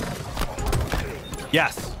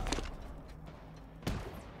 Yes!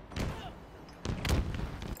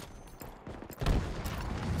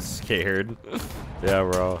 Scared. Yeah,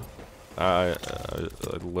 bro. I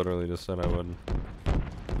literally just said I would.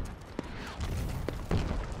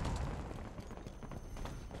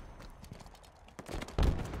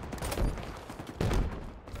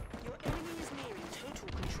 Your enemy is nearing total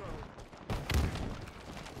control.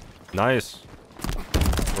 Nice.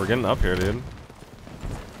 We're getting up here, dude.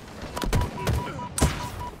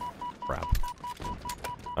 Crap.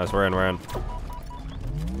 Nice, we're in.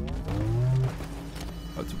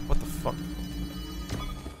 What the fuck?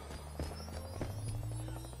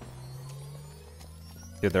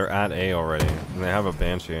 Dude, they're at A already, and they have a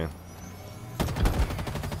Banshee.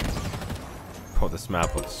 Oh, this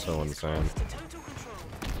map looks so insane.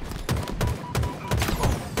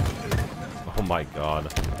 Oh my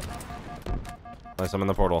god. Nice, I'm in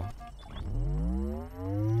the portal.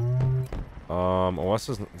 West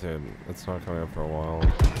is... Dude, it's not coming up for a while.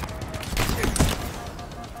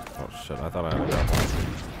 Oh shit, I thought I had a grab one.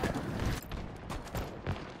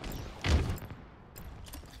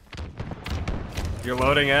 You're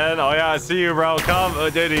loading in? Oh yeah, I see you, bro. Come. Oh,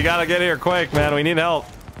 dude, you gotta get here quick, man. We need help.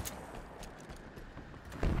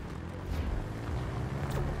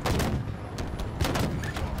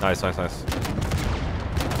 Nice, nice, nice.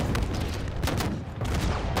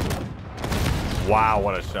 Wow,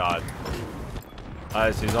 what a shot.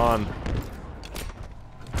 Nice, he's on.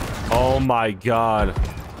 Oh my god.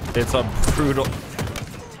 It's a brutal...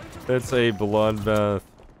 It's a bloodbath.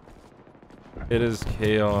 It is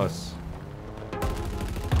chaos.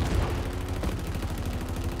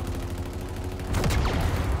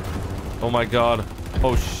 Oh my god.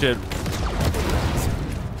 Oh shit.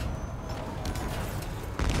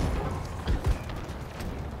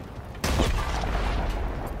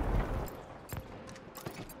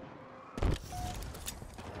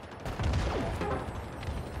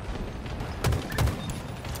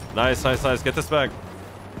 Nice, nice, nice. Get this back.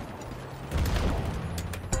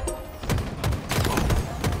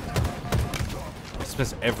 Just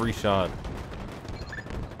miss every shot.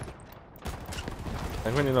 I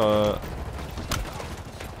think we need to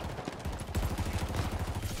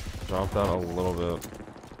drop that a little bit.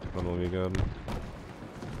 That'll be good.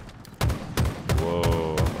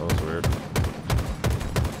 Whoa, that was weird.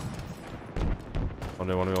 When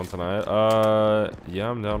do you want to go on tonight? Yeah,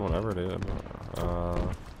 I'm down whenever, dude.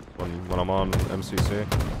 When I'm on MCC.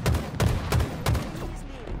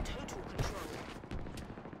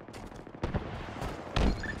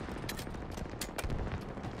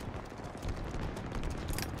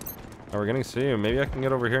 Oh, we're getting C. Maybe I can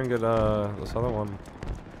get over here and get this other one.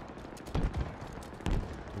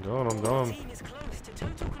 I'm going, I'm going. Team is close to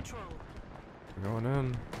total control. I'm going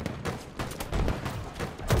in.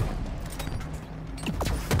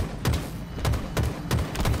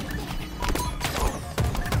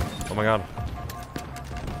 Oh my god.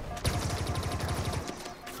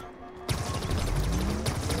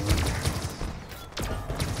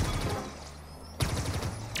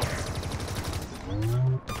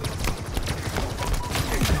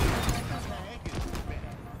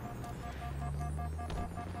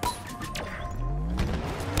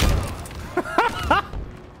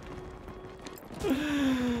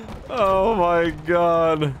 Oh my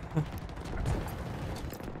god.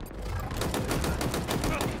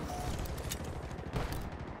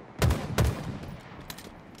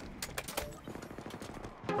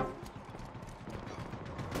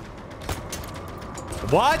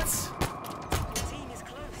 What? Team is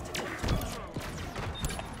close to total control.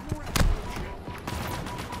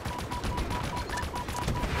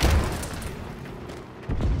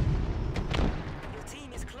 Your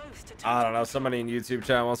team is close to total I don't know. Somebody in YouTube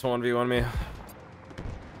chat wants to 1v1 me.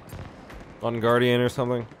 On Guardian or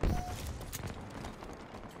something.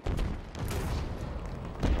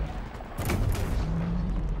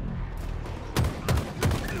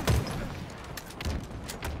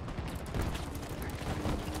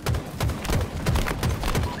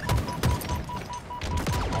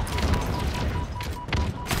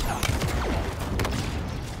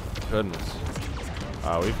 Goodness.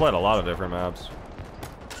 We played a lot of different maps.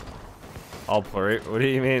 I'll play. What do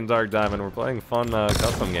you mean, Dark Diamond? We're playing fun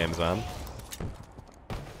custom games, man.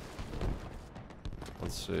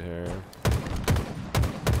 Let's see here.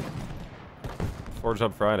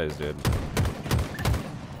 Forgehub Fridays, dude.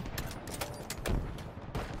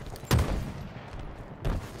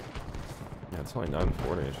 Yeah, it's only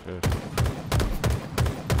 9:40. Shit.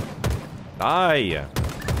 Die.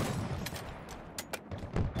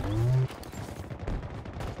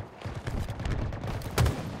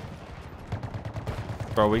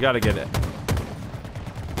 Bro, we gotta get it.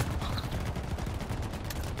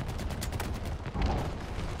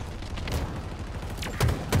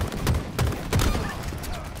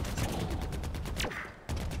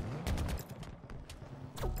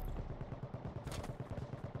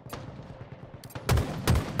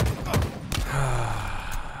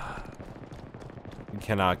 We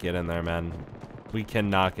cannot get in there, man. We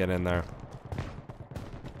cannot get in there.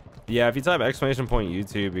 Yeah, if you type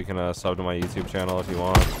 !YouTube, you can sub to my YouTube channel if you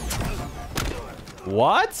want.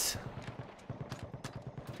 What?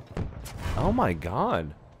 Oh my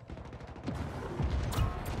god.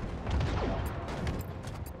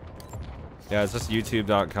 Yeah, it's just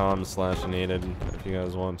youtube.com/Naded if you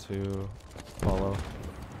guys want to follow.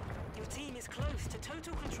 Your team is close to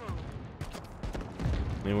total control.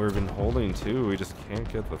 I mean, we've been holding two, we just can't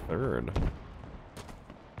get the third.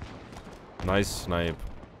 Nice snipe.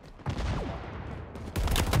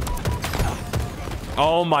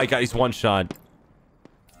 Oh my god, he's one shot.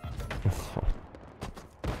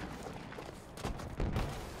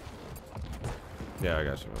 Yeah, I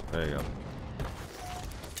got you. There you go.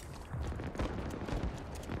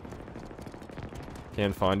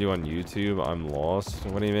 Can't find you on YouTube. I'm lost.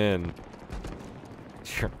 What do you mean?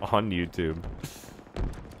 You're on YouTube.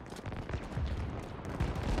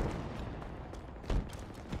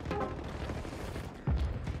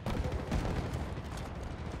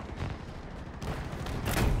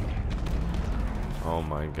 Oh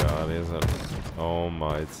my god, is it? Oh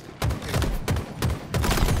my.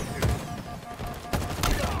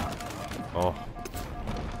 Oh.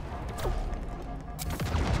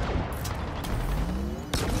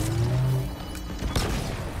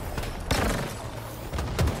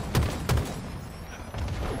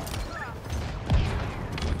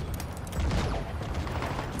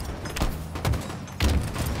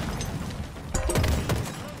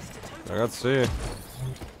 I got C.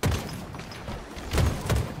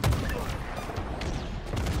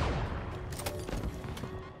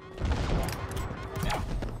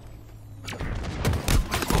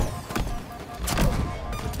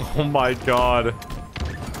 Oh my god.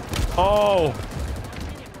 Oh.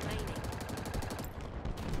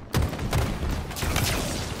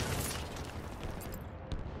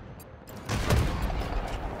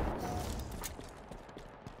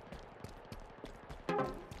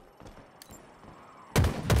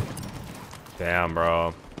 Damn,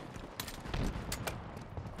 bro.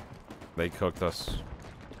 They cooked us.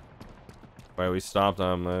 Wait, we stopped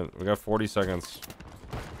them. We got 40 seconds.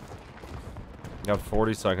 We got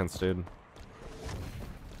 40 seconds, dude.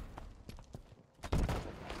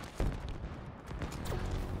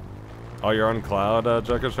 Oh, you're on cloud,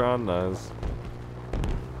 Jekatron? Nice.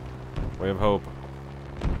 Way of hope.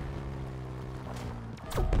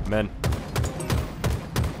 Men.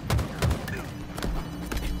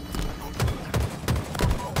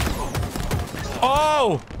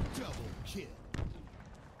 Oh!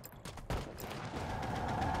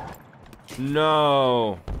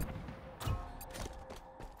 No.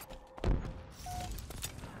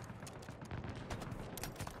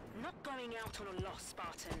 Not going out on a loss,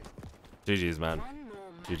 Spartan. GG's, man. One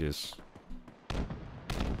more match. GG's.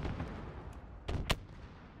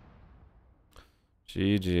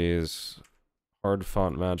 GG's. Hard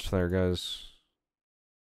fought match there, guys.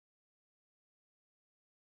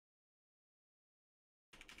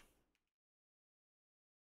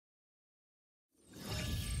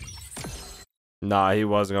 Nah, he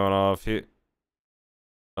was going off. He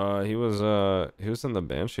was in the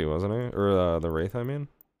Banshee, wasn't he? Or the Wraith, I mean.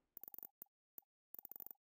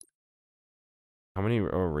 How many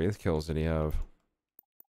Wraith kills did he have?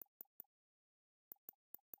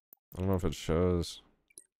 I don't know if it shows.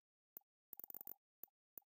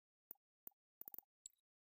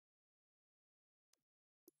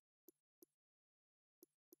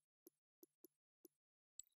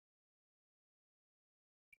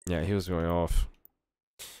 Yeah, he was going off.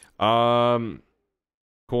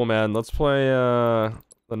 Cool, man. Let's play the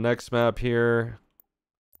next map here.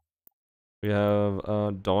 We have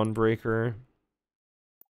Dawnbreaker.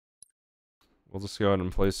 We'll just go ahead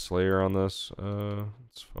and play Slayer on this.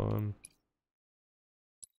 It's fun.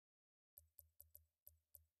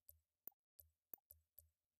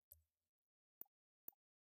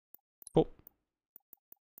 Cool.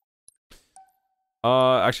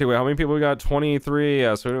 Actually, wait, how many people we got? 23.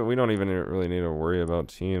 Yeah, so we don't even really need to worry about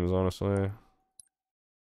teams, honestly.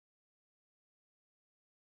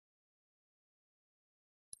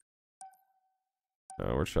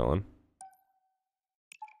 No, we're chilling.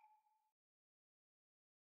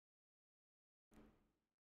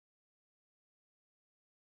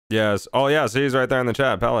 Yes. Oh, yeah, see, he's right there in the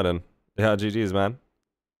chat. Paladin. Yeah, GG's, man.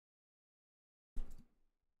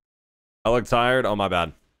 I look tired. Oh, my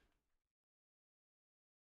bad.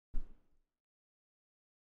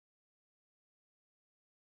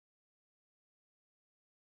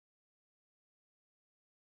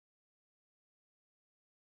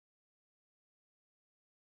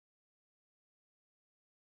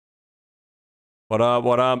 What up?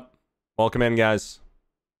 What up? Welcome in, guys.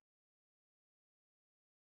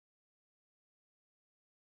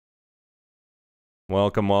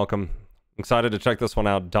 Welcome, welcome. Excited to check this one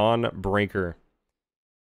out. Dawnbreaker.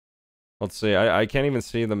 Let's see. I can't even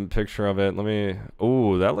see the picture of it. Let me...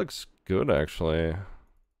 Ooh, that looks good, actually.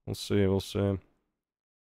 We'll see. We'll see.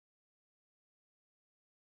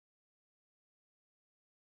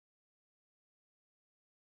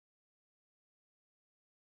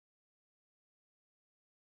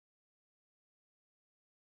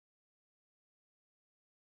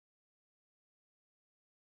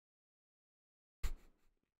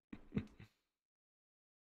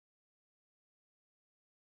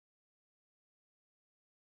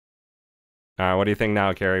 All right, what do you think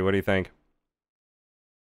now, Carrie? What do you think?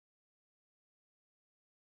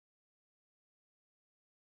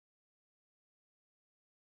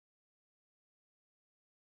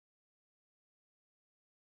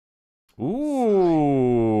 Ooh.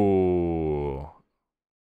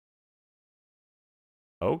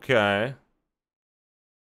 Okay.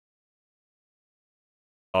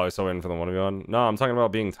 Oh, he's still waiting for the 1v1? No, I'm talking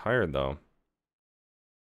about being tired, though.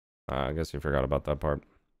 I guess you forgot about that part.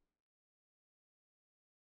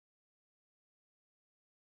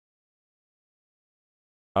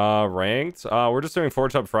 Ranked? We're just doing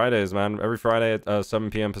Forgehub Fridays, man. Every Friday at 7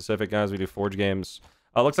 p.m. Pacific, guys, we do Forge games.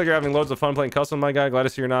 Looks like you're having loads of fun playing custom, my guy. Glad to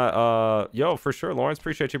see you're not. Yo, for sure, Lawrence.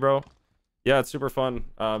 Appreciate you, bro. Yeah, it's super fun.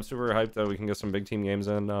 I'm super hyped that we can get some big team games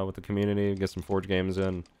in with the community, get some Forge games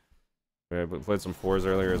in. We played some fours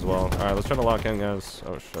earlier as well. Alright, let's try to lock in, guys.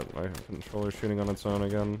 Oh shit, my controller's shooting on its own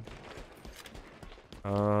again.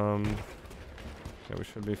 Yeah, we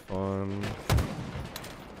should be fun.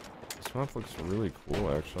 This map looks really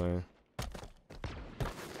cool, actually.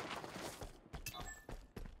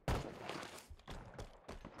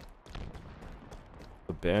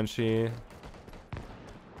 The Banshee.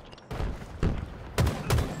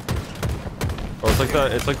 Oh,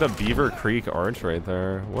 it's like the Beaver Creek Arch right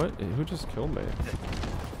there. What? Who just killed me?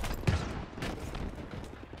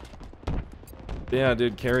 Yeah,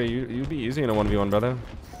 dude, Carrie, you'd be easy in a 1v1, brother.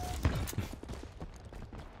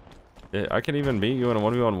 Yeah, I could even beat you in a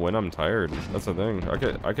 1v1 when I'm tired. That's the thing.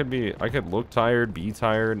 I could look tired, be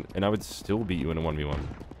tired, and I would still beat you in a 1v1.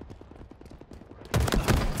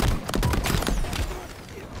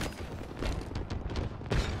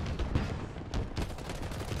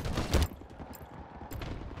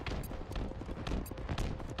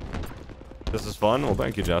 This is fun. Well,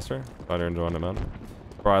 thank you, Jester. Glad you're enjoying it, man.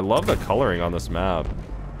 Bro, I love the coloring on this map.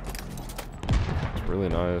 It's really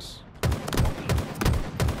nice.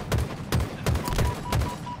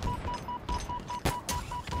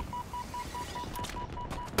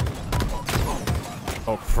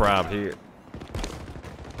 Oh crap, he...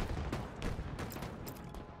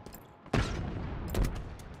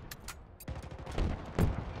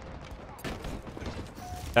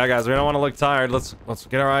 Yeah, guys, we don't want to look tired. Let's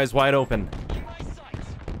get our eyes wide open.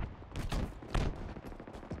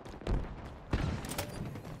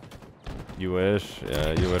 You wish?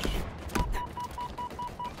 Yeah, you wish.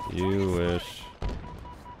 You wish.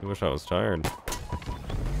 You wish I was tired.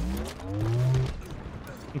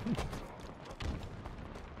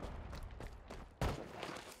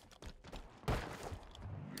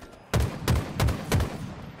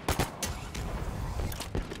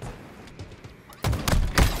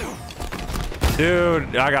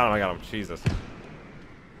 Dude, I got him, Jesus.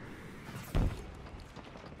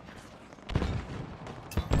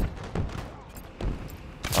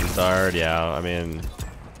 I'm tired, yeah, I mean,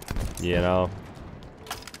 you know,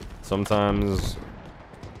 sometimes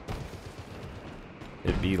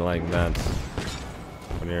it be like that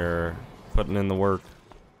when you're putting in the work.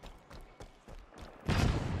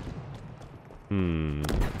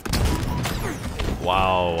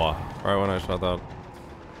 Wow, right when I shot that.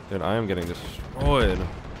 Dude, I am getting destroyed.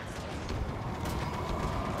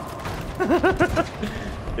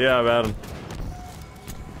 Yeah, man.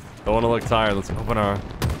 Don't want to look tired. Let's open our...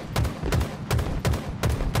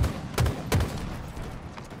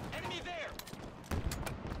 Enemy there.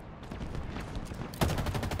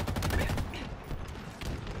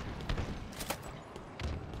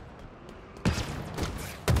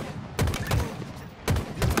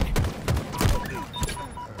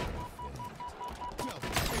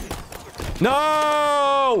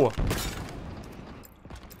 No!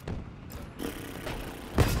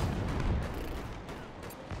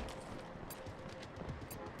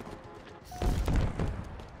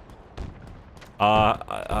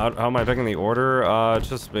 How am I picking the order? It's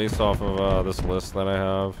just based off of this list that I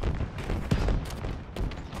have.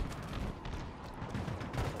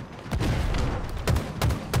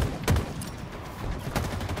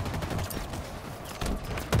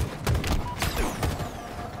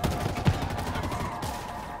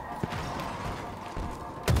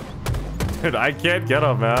 Dude, I can't get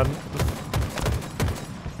him, man.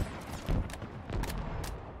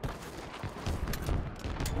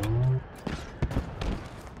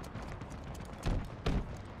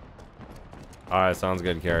 Alright, sounds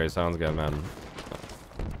good, Carrie. Sounds good, man.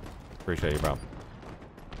 Appreciate you, bro.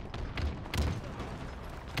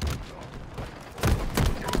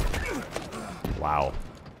 Wow.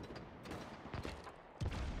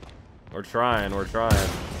 We're trying, we're trying.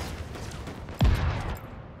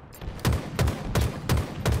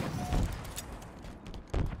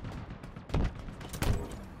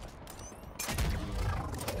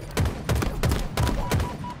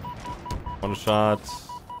 One shot.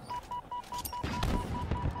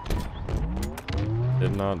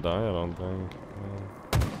 Did not die, I don't think.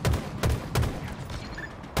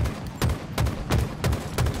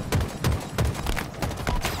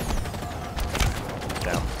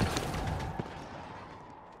 Damn.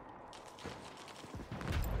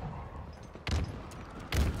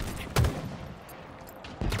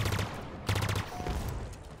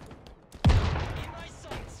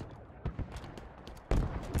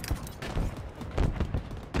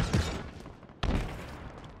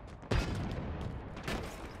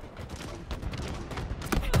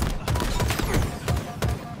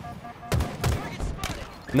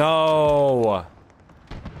 No.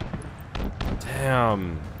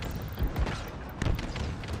 Damn.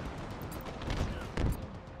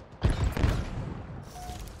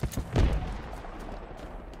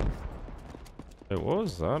 Hey, what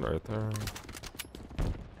was that right there?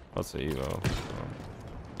 That's the Evo.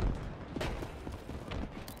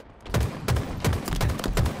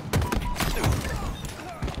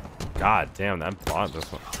 God damn, that bot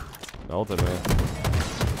just melted me.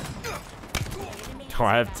 Oh,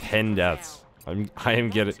 I have 10 deaths.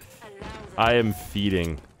 I am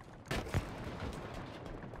feeding.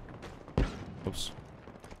 Oops.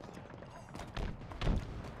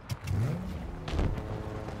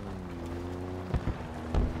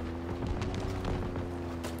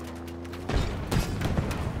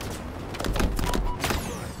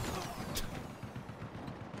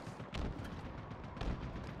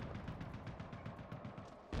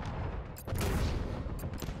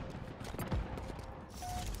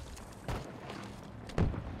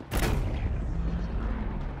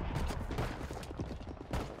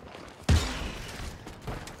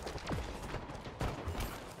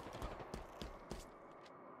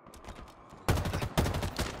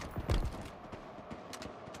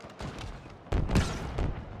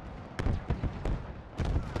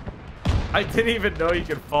 I didn't even know you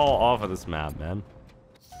could fall off of this map, man.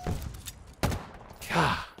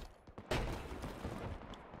 God.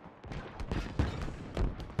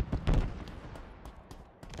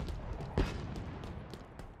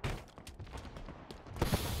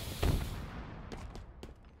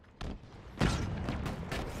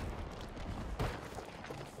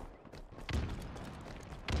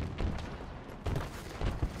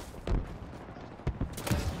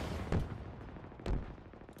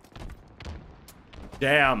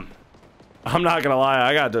 Damn. I'm not gonna lie,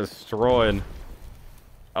 I got destroyed.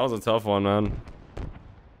 That was a tough one, man.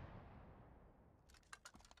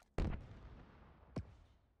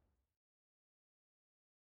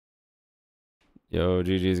 Yo,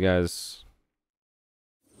 GG's, guys.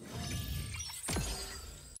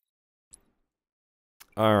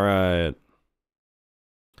 All right.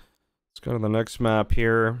 Let's go to the next map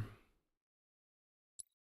here.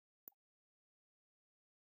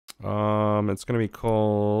 It's gonna be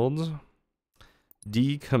called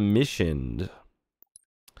Decommissioned.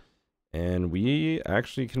 And we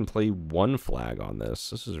actually can play one flag on this.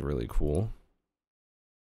 This is really cool.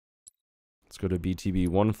 Let's go to BTB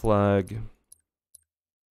one flag.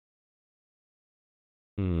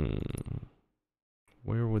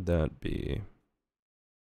 Where would that be?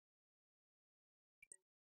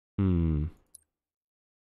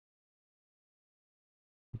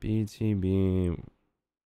 BTB.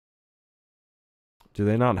 Do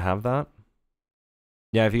they not have that?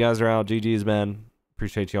 Yeah, if you guys are out, GG's, man.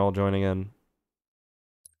 Appreciate y'all joining in.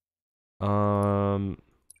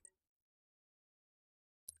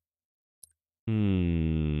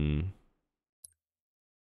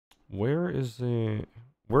 Where is the...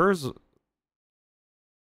 Where's... Am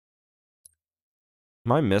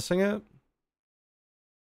I missing it?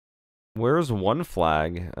 Where's one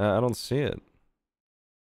flag? I don't see it.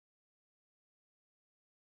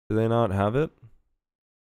 Do they not have it?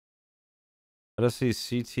 I just see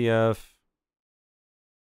CTF.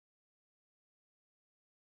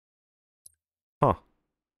 Huh.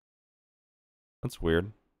 That's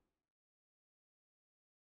weird.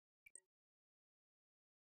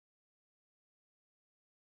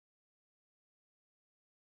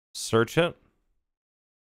 Search it.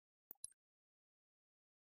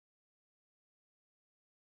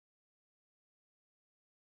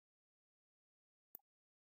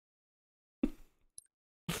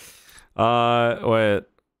 Wait.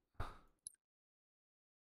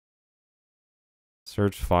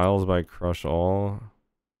 Search files by crush all.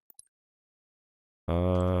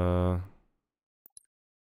 How?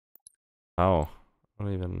 I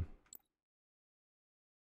don't even...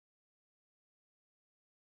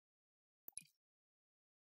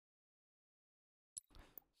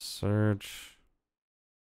 Search.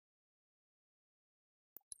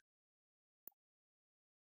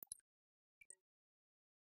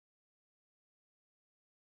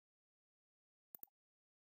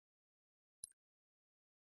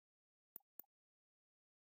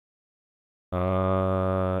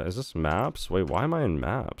 Is this maps? Wait, why am I in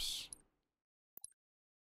maps?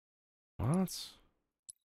 What?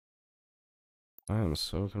 I am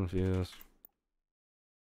so confused.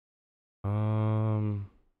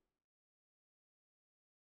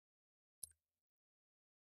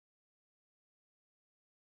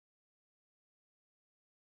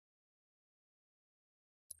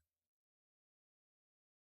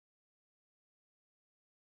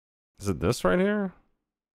 Is it this right here?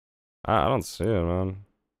 I don't see it, man.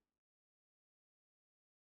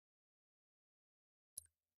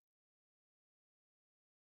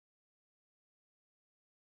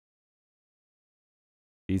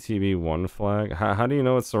 BTB one flag? How do you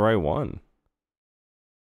know it's the right one?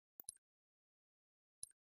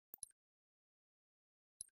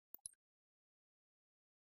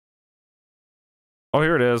 Oh,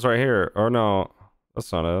 here it is, right here. Or no,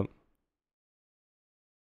 that's not it.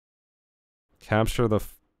 Capture the...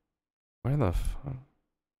 Where the fuck?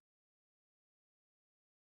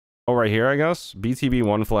 Oh, right here, I guess? BTB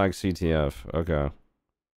one flag CTF. Okay.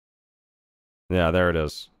 Yeah, there it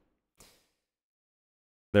is.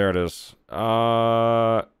 There it is.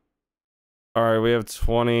 Alright, we have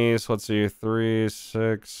 20, so let's see. 3,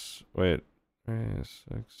 6... Wait. 3, 6,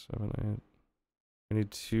 7, 8... I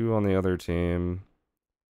need 2 on the other team.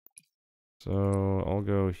 So, I'll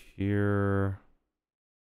go here.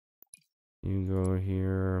 You go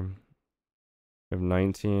here. We have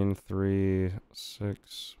 19, 3,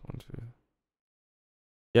 6, 1, 2.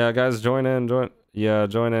 Yeah, guys, join in. Join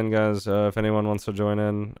in, guys. If anyone wants to join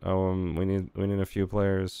in, we need a few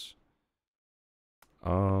players.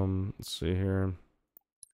 Let's see here.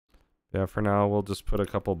 Yeah, for now we'll just put a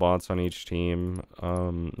couple bots on each team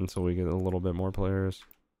until we get a little bit more players.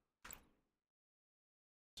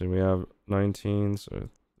 So we have 19, so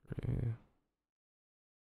 3.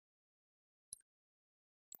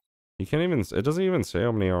 You can't even, it doesn't even say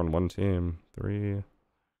how many are on one team. 3,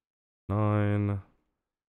 9.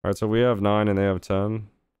 Alright, so we have 9 and they have 10.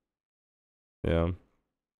 Yeah.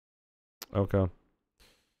 Okay.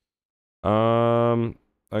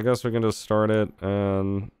 I guess we can just start it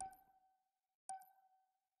and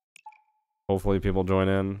hopefully people join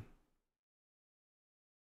in.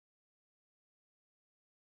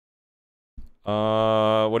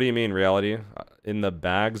 What do you mean, reality? In the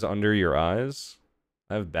bags under your eyes?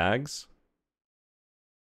 I have bags?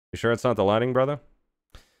 You sure it's not the lighting, brother?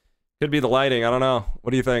 Could be the lighting, I don't know.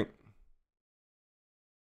 What do you think?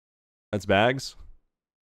 That's bags?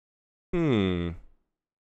 Hmm.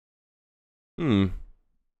 What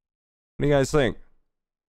do you guys think?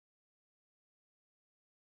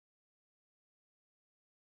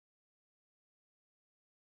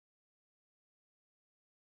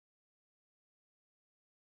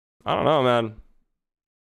 I don't know, man.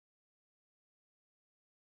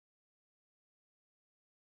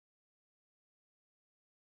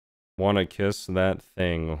 Wanna kiss that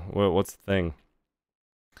thing. What's the thing?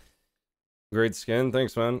 Great skin,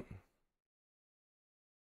 thanks, man.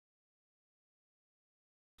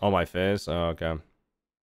 On my face? Oh, okay.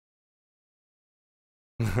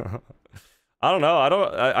 I don't know.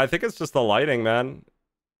 I think it's just the lighting, man.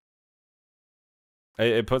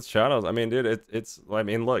 It puts shadows. I mean, dude, I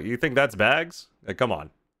mean, look, you think that's bags? Come on.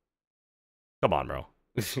 Come on, bro.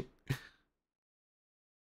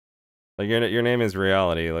 Like, your name is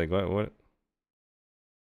reality. Like, what?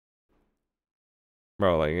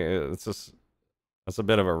 Bro, like, it's just, that's a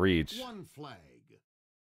bit of a reach. One flag.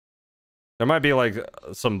 There might be, like,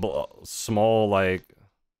 some small, like,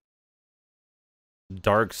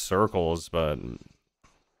 dark circles, but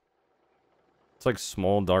it's like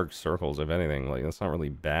small dark circles, if anything. Like, that's not really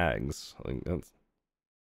bags. Like, that's...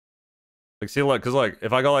 Like, see, look, because, like,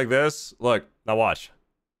 if I go like this, look, now watch.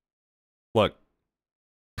 Look.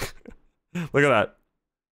 Look at that.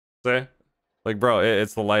 See? Like, bro,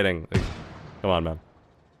 it's the lighting. Like, come on, man.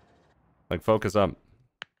 Like, focus up.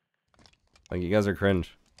 Like, you guys are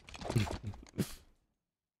cringe.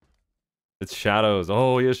 It's shadows.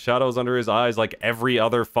 Oh, he has shadows under his eyes like every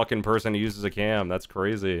other fucking person who uses a cam. That's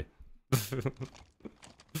crazy.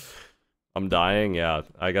 I'm dying? Yeah.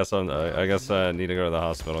 I guess I need to go to the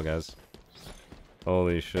hospital, guys.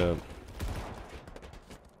 Holy shit.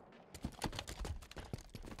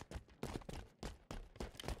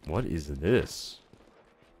 What is this?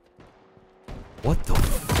 What the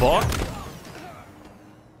fuck?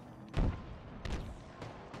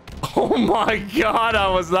 Oh my god, I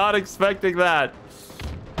was not expecting that.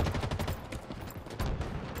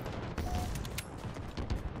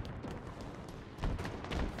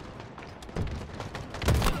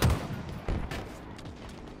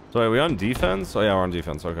 So are we on defense? Oh yeah, we're on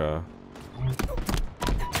defense, okay.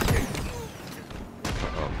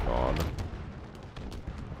 Oh god.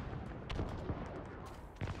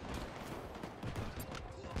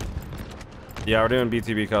 Yeah, we're doing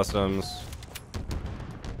BTB customs.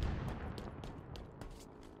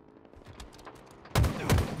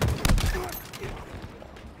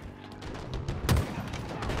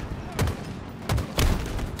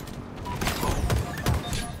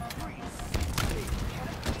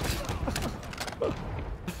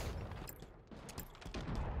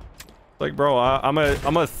 Like, bro, I'm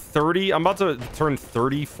about to turn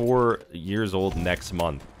 34 years old next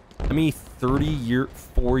month. I'm a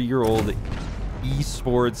 34-year-old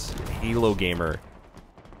esports Halo gamer.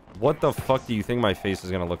 What the fuck do you think my face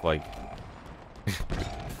is gonna look like?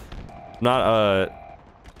 Not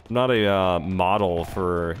a model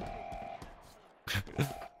for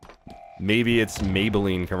maybe it's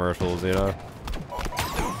Maybelline commercials, you know?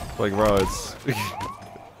 Like, bro, it's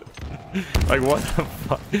like, what the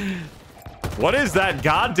fuck? What is that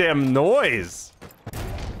goddamn noise?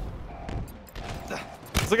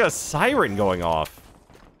 It's like a siren going off.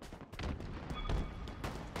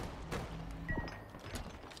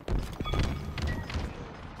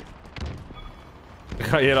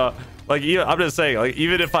 You know, like, I'm just saying, like,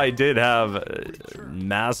 even if I did have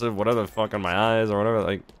massive whatever the fuck on my eyes or whatever,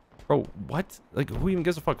 like, bro, what? Like, who even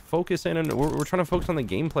gives a fuck? Focus in, and we're trying to focus on the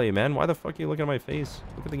gameplay, man. Why the fuck are you looking at my face?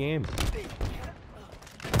 Look at the game.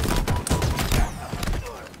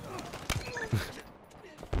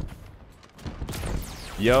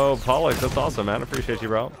 Yo, Pollock, that's awesome, man. Appreciate you,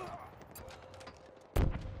 bro.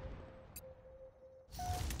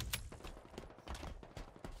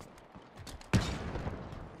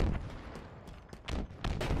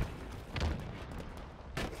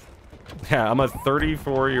 Yeah, I'm a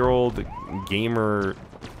 34-year-old gamer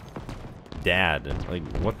dad. Like,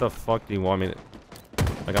 what the fuck do you want me to...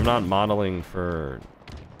 Like, I'm not modeling for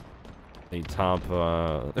a top,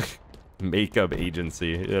 makeup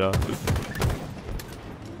agency, you know?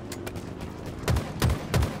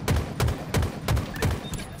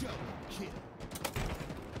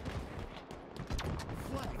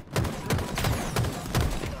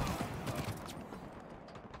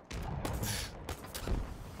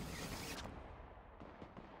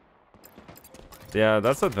 Yeah,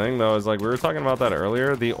 that's the thing though, is like we were talking about that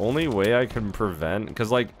earlier. The only way I can prevent,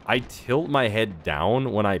 because like I tilt my head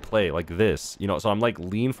down when I play like this, you know, so I'm like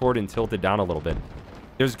lean forward and tilted down a little bit.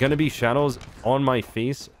 There's gonna be shadows on my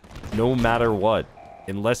face no matter what,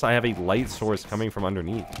 unless I have a light source coming from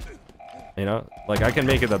underneath. You know, like I can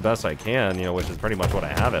make it the best I can, you know, which is pretty much what I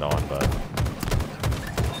have it on, but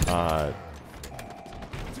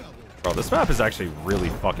bro, this map is actually really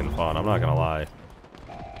fucking fun, I'm not gonna lie.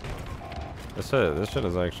 This shit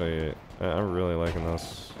is actually... I'm really liking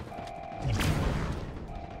this.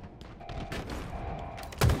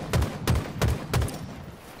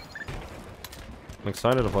 I'm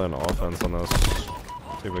excited to play an offense on this.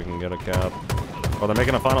 See if we can get a cap. Oh, they're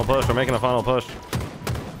making a final push. They're making a final push.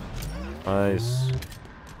 Nice.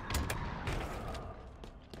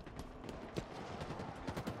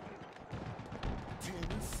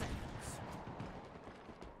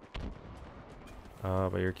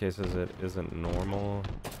 But your case is it isn't normal.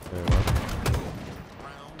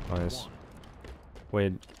 Nice.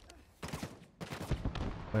 Wait.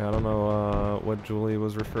 I don't know what Julie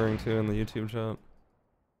was referring to in the YouTube chat.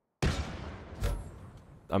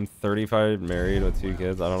 I'm 35, married with 2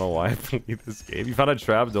 kids. I don't know why I played this game. You found a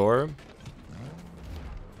trap door?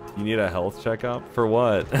 You need a health checkup? For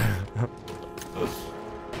what? Wait,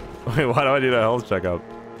 why do I need a health checkup?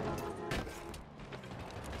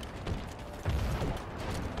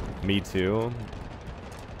 Me too?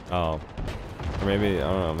 Oh. Or maybe, I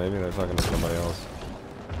don't know, maybe they're talking to somebody else.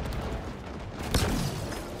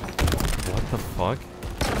 What the fuck?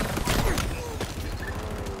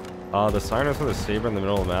 The sireners with a saber in the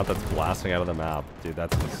middle of the map that's blasting out of the map. Dude,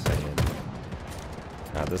 that's insane.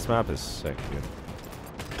 Yeah, this map is sick, dude.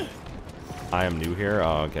 I am new here?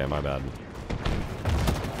 Oh, okay, my bad.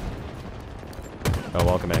 Oh,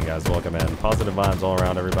 welcome in, guys. Welcome in. Positive vibes all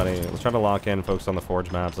around, everybody. Let's try to lock in, focus on the Forge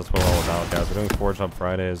maps. That's what we're all about, guys. We're doing Forgehub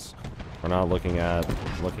Fridays. We're not looking at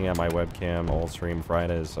my webcam all stream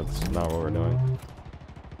Fridays. That's not what we're doing.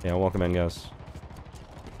 Yeah, welcome in, guys.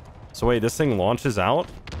 So wait, this thing launches out?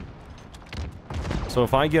 So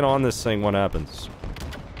if I get on this thing, what happens?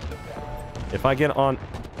 If I get on...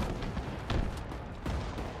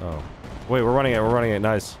 Oh. Wait, we're running it. We're running it.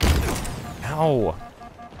 Nice. Ow!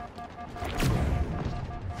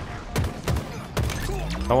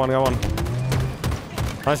 Go on, go on.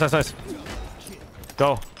 Nice, nice, nice.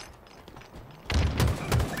 Go.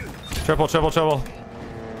 Triple, triple, triple.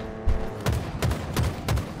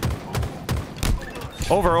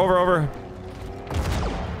 Over, over, over.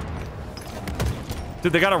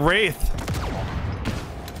 Dude, they got a wraith.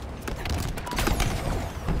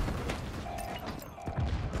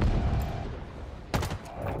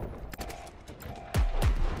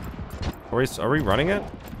 Are we running it?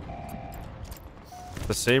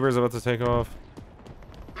 The saber's about to take off.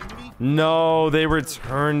 No, they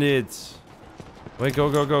returned it. Wait,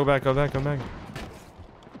 go, go, go back, go back, go back.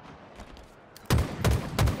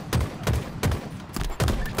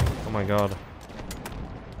 Oh my god.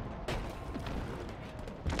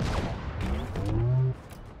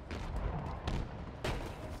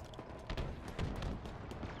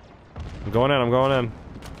 I'm going in, I'm going in.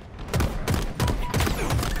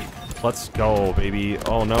 Let's go, baby.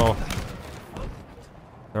 Oh no.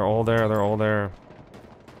 They're all there, they're all there.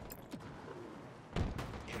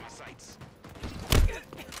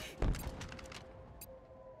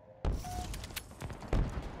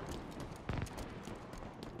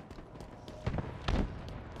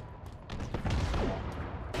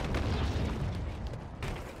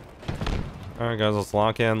 Alright guys, let's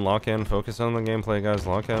lock in, focus on the gameplay guys,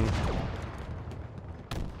 lock in.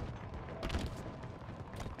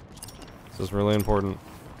 This is really important.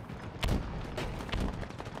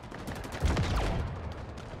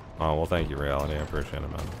 Oh, well thank you Reality, I appreciate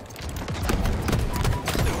it man.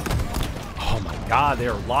 Oh my god, they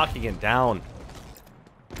are locking it down.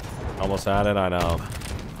 Almost had it, I know.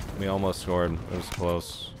 We almost scored, it was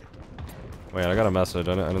close. Wait, I got a message,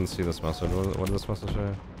 I didn't see this message, what did this message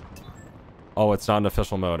say? Oh, it's not an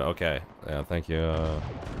official mode. Okay. Yeah, thank you,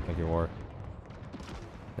 War.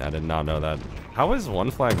 Yeah, I did not know that. How is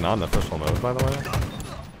one flag not an official mode, by the way?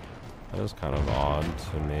 That is kind of odd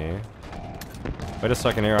to me. Wait a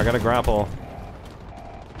second here, I gotta grapple.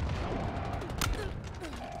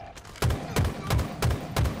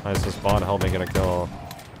 Nice, this bot helped me get a kill.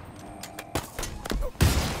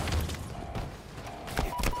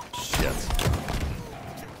 Shit.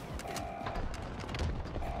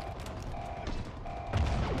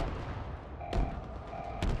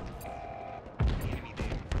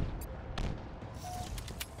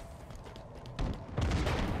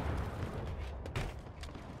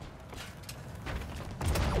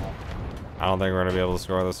 I don't think we're gonna be able to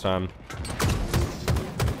score this time.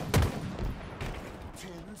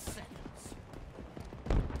 10 seconds.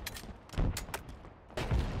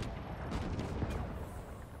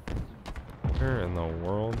 Where in the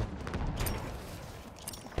world?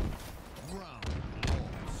 Round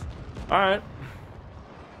lost. Alright.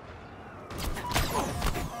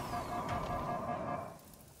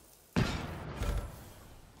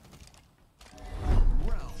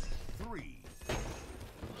 Round 3.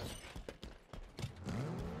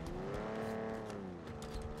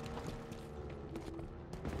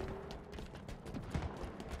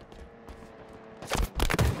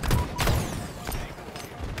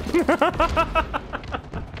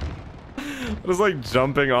 Just like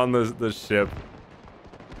jumping on the ship.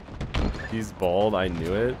 He's bald, I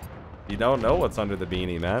knew it. You don't know what's under the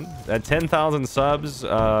beanie, man. At 10,000 subs,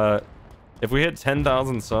 if we hit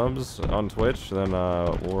 10,000 subs on Twitch, then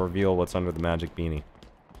we'll reveal what's under the magic beanie.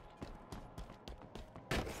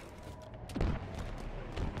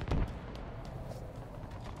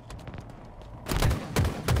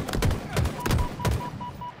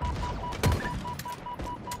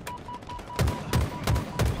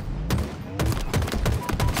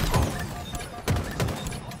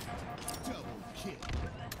 Double kill.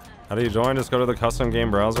 How do you join? Just go to the custom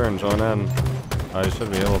game browser and join in. You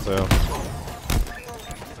should be able to.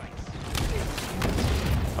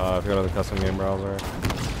 If you go to the custom game browser.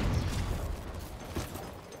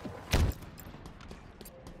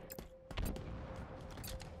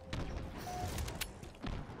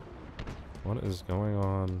 What is going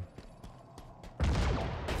on?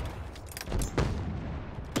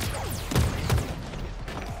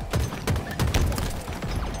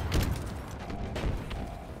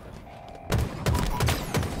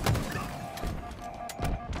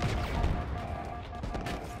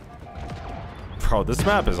 Bro, this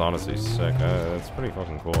map is honestly sick. It's pretty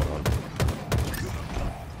fucking cool, man.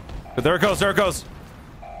 But there it goes, there it goes.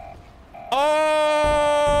 Oh!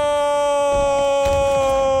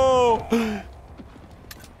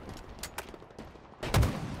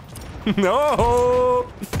 No!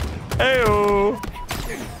 Heyo!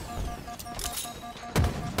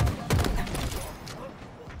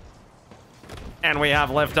 And we have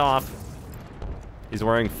liftoff. He's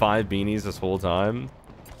wearing 5 beanies this whole time.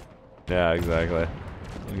 Yeah, exactly.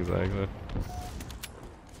 Exactly.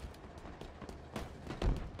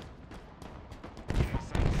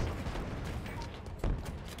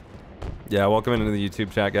 Yeah, welcome into the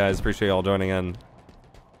YouTube chat, guys. Appreciate y'all joining in.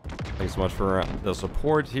 Thanks so much for the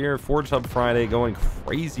support here. Forgehub Friday going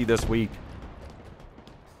crazy this week.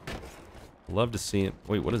 Love to see it.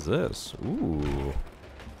 Wait, what is this? Ooh.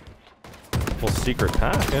 Little secret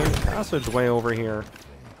passageway over here.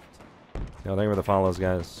 Yo, thank you for the follows,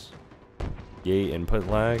 guys. Yay, input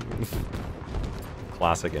lag.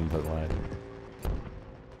 Classic input lag.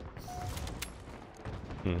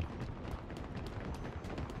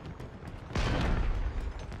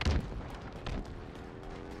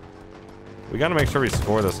 We gotta make sure we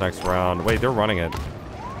score this next round. Wait, they're running it.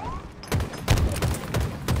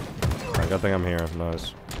 Alright, good thing I'm here.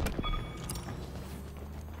 Nice.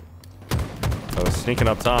 I was sneaking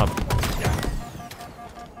up top.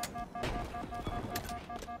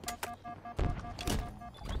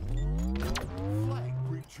 Flag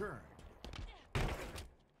returned.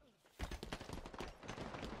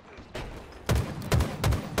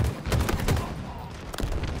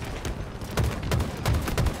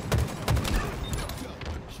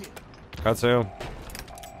 Katsu.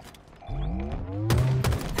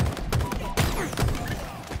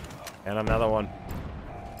 And another one.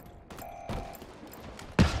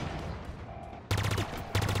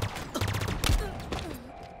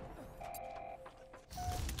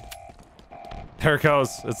 There it goes.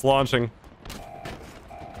 It's launching.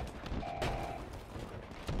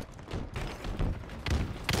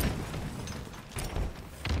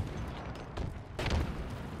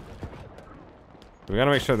 We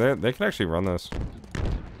gotta make sure they can actually run this.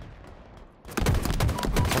 What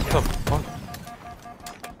the fuck?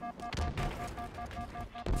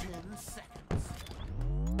 10 seconds.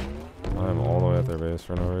 I'm all the way at their base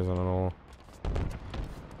for no reason at all.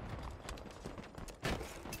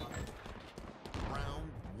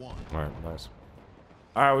 Alright, nice.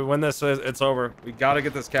 Alright, we win this, so it's over. We gotta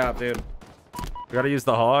get this cap, dude. We gotta use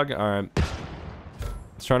the hog. Alright.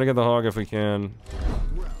 Let's try to get the hog if we can.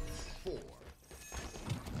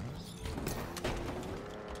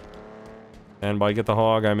 And by get the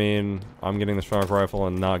hog, I mean I'm getting the shock rifle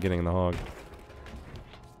and not getting the hog.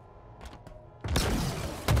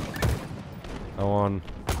 Go on.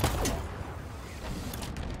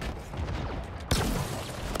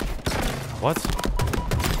 What?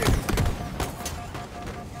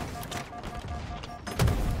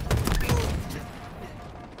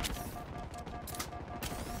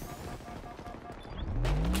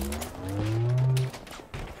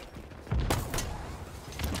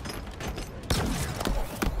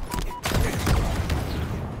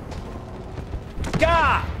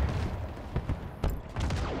 Gah!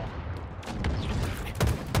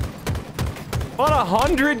 What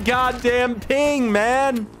 100 goddamn ping,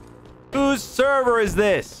 man! Whose server is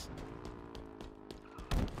this?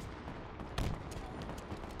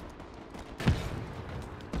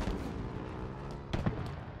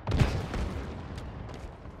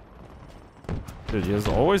 Dude, there's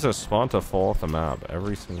always a spawn to fall off the map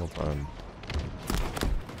every single time.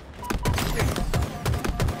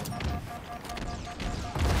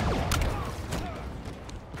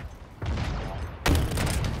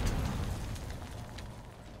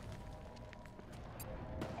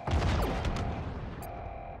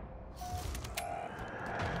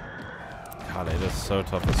 God, it is so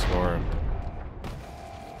tough to score.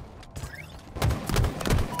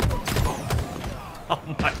 Oh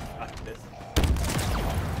my goodness.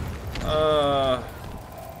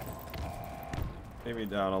 Maybe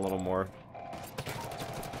down a little more.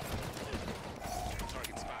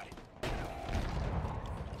 Target spotted.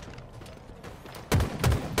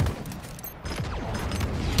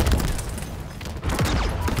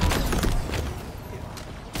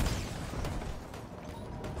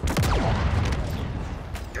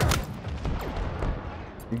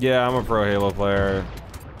 Yeah, I'm a pro Halo player.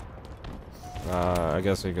 I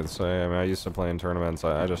guess you could say. I mean, I used to play in tournaments.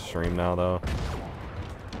 I just stream now, though.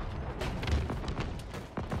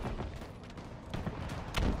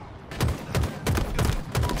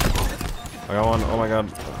 I got one. Oh my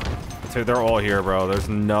god. Dude, they're all here, bro. There's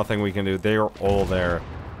nothing we can do. They are all there.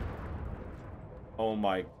 Oh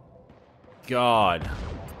my god.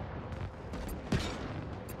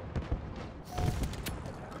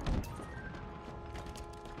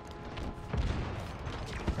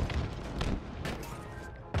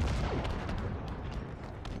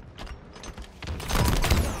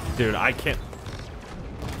 Dude, I can't.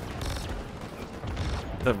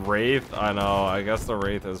 The Wraith? I know. I guess the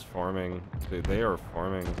Wraith is farming. Dude, they are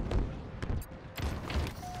farming.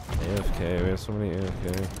 AFK. We have so many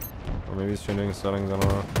AFK. Or maybe he's changing settings. I don't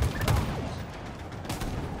know.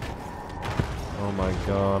 Oh my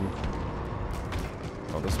god.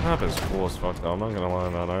 Oh, this map is cool as fuck, though. I'm not gonna lie,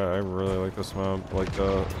 man. I really like this map. Like,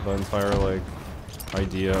 the entire, like,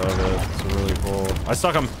 idea of it. It's really cool. I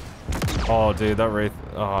stuck him! Oh, dude, that Wraith.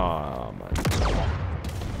 Oh, my god.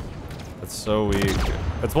 That's so weak.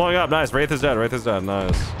 It's blowing up. Nice. Wraith is dead. Wraith is dead.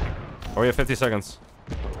 Nice. Oh, we have 50 seconds.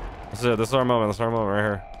 This is it. This is our moment. This is our moment right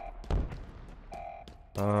here.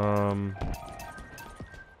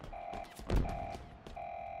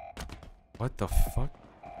 What the fuck?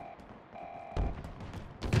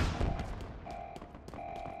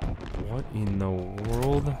 What in the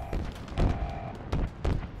world?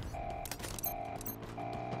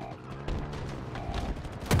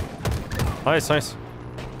 Nice, nice.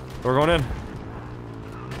 We're going in.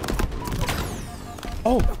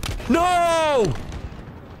 Oh, no!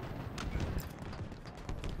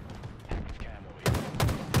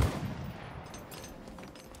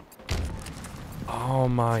 Oh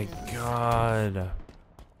my god.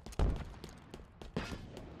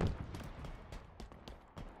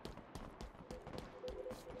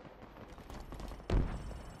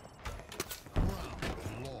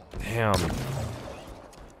 Damn.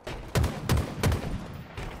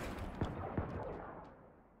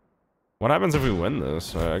 What happens if we win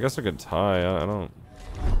this? I guess a good tie. I don't.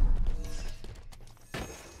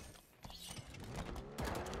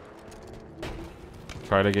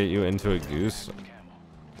 Try to get you into a goose.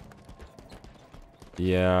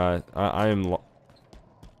 Yeah, I'm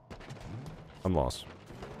lost.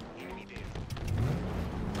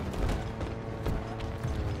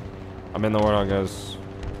 I'm in the Warthog, guys.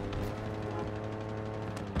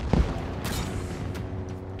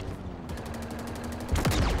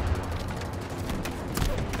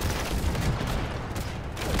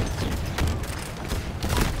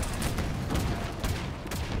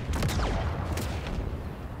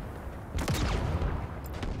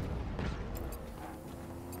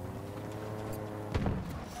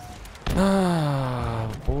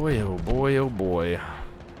 boy, oh boy, oh boy.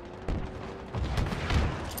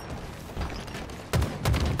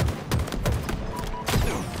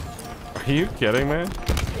 Are you kidding me?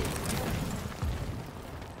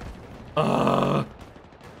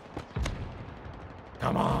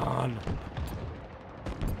 Come on.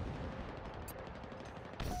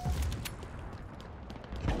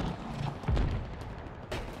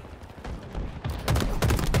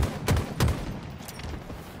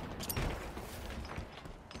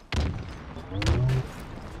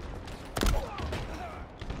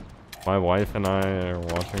 My wife and I are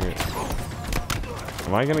watching it.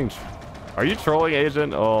 Am I getting... Are you trolling,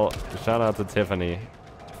 Agent? Oh, shout out to Tiffany.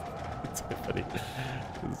 Tiffany.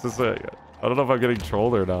 It's just a... I don't know if I'm getting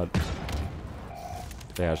trolled or not.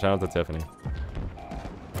 Yeah, shout out to Tiffany.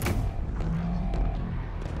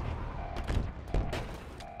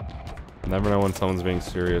 Never know when someone's being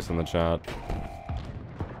serious in the chat.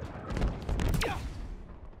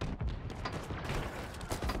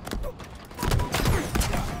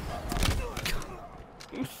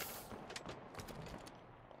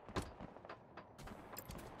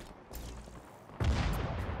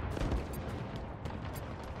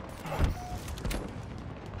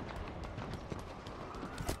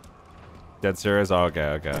 Dead serious? Oh, okay,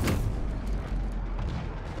 okay.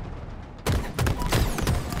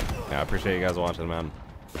 Yeah, I appreciate you guys watching, man.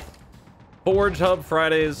 Forgehub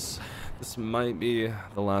Fridays. This might be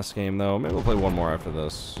the last game, though. Maybe we'll play one more after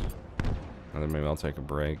this. And then maybe I'll take a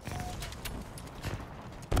break.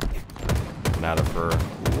 Been at it for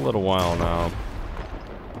a little while now.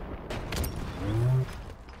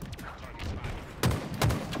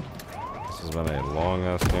 This has been a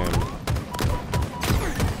long-ass game.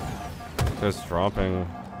 Just dropping.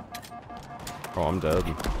 Oh, I'm dead.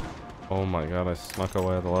 Oh my god, I snuck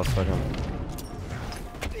away at the last second.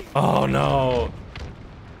 Oh no!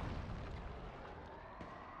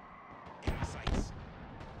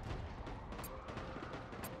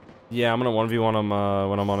 Yeah, I'm gonna 1v1 him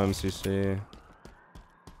when I'm on MCC.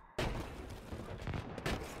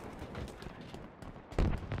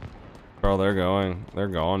 Bro, they're going. They're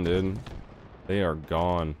gone, dude. They are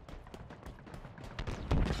gone.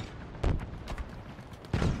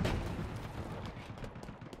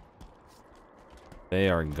 They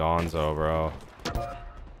are gonzo, bro.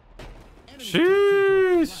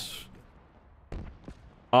 Sheesh.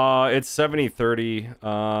 It's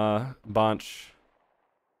 70-30, bunch.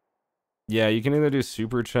 Yeah, you can either do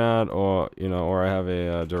super chat or, you know, or I have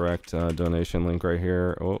a direct donation link right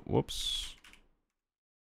here. Oh, whoops.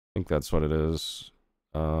 I think that's what it is.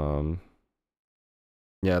 Yeah,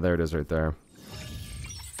 there it is right there.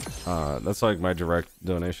 That's like my direct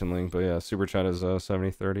donation link, but yeah, super chat is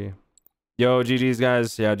 70-30. Yo, GG's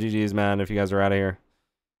guys. Yeah, GG's, man, if you guys are out of here.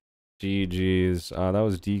 GG's. That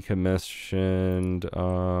was decommissioned.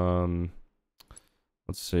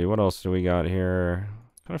 Let's see, what else do we got here?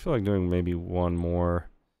 Kind of feel like doing maybe one more.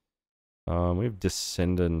 We have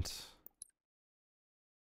Descendant.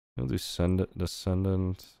 We'll do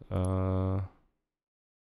Descendant. I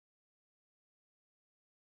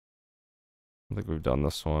think we've done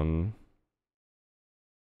this one.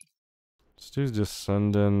 Let's do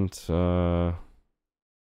Descendant.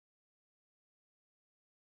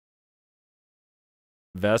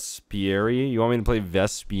 Vespieri? You want me to play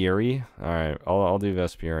Vespieri? Alright, I'll do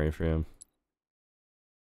Vespieri for him.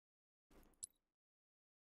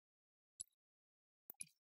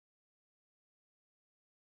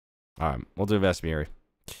 Alright, we'll do Vespieri.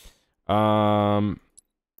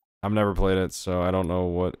 I've never played it, so I don't know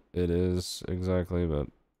what it is exactly, but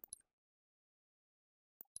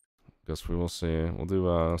guess we will see. We'll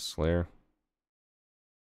do Slayer.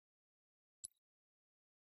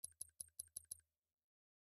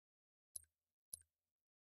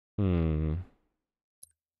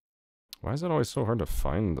 Why is it always so hard to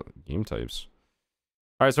find the game types?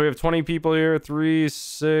 Alright, so we have 20 people here. 3,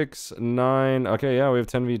 6, 9. Okay, yeah, we have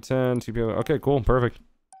 10v10. 2 people. Okay, cool. Perfect.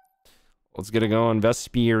 Let's get it going.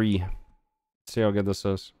 Vespieri. See how good this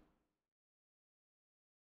is.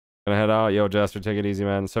 Gonna head out. Yo, Jester, take it easy,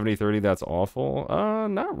 man. 70-30, that's awful.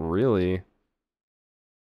 Not really.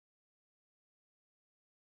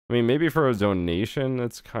 I mean, maybe for a donation,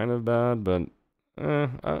 it's kind of bad, but I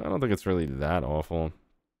don't think it's really that awful.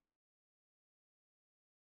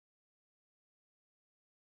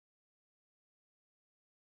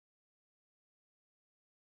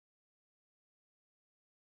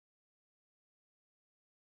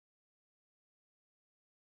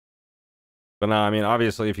 But no, I mean,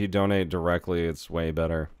 obviously, if you donate directly, it's way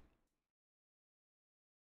better.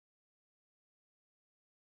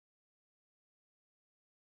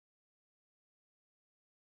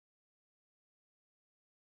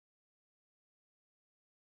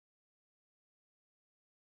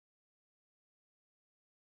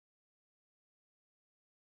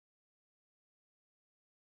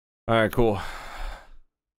 Alright, cool.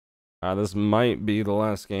 This might be the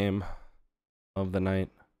last game of the night.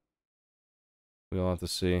 We'll have to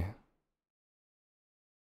see.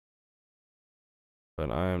 But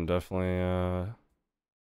I am definitely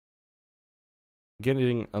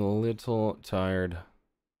getting a little tired.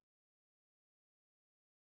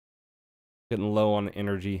 Getting low on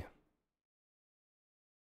energy.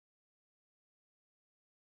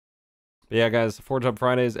 But yeah, guys, Forgehub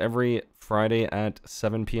Fridays, every Friday at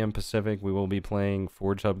 7 p.m. Pacific, we will be playing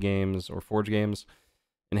Forgehub games or Forge games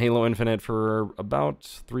in Halo Infinite for about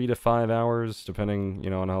 3 to 5 hours, depending,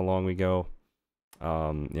 on how long we go.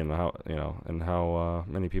 And how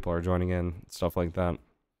many people are joining in, stuff like that.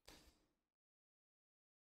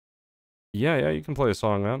 Yeah, you can play a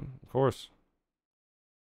song, man. Of course.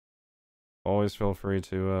 Always feel free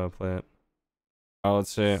to play it. Oh,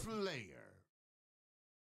 let's see. Slayer.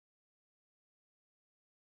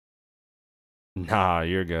 Nah,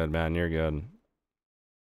 you're good, man. You're good.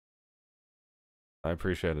 I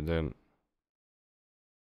appreciate it, dude.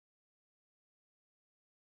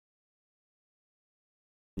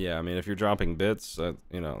 Yeah, I mean, if you're dropping bits,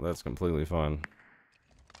 that's completely fine.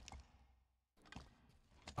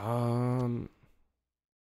 Alright,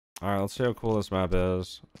 let's see how cool this map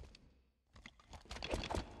is.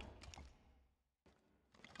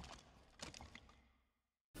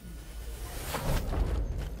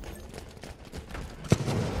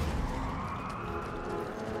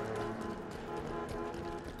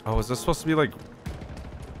 Oh, is this supposed to be like...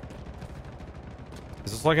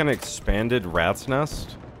 Is this like an expanded rat's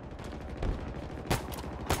nest?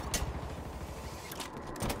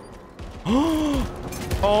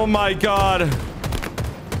 Oh my god!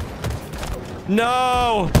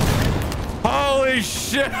 No! Holy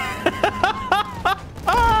shit!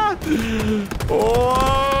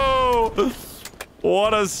 Whoa!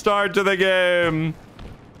 What a start to the game!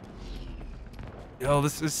 Yo,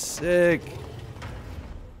 this is sick.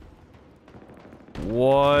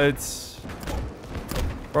 What?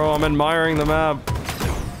 Bro, I'm admiring the map.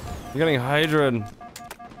 I'm getting hydrated.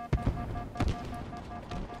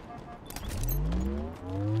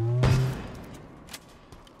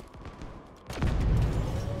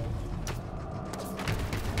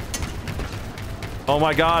 Oh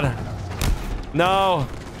my god. No.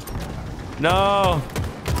 No.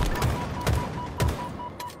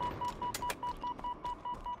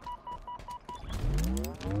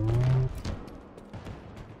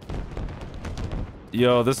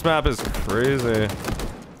 Yo, this map is crazy.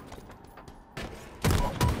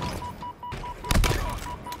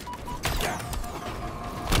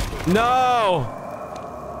 No!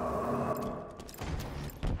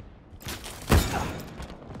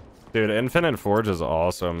 Dude, Infinite Forge is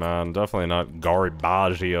awesome, man. Definitely not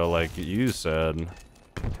garbaggio like you said.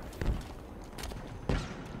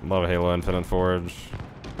 Love Halo Infinite Forge.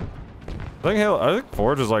 I think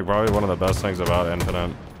Forge is like probably one of the best things about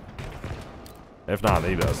Infinite. If not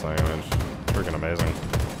the best thing, I mean, it's freaking amazing.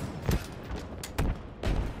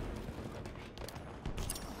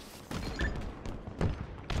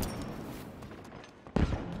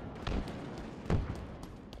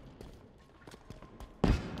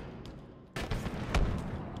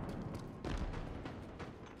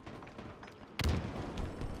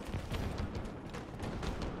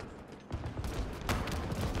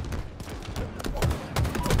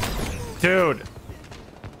 Dude.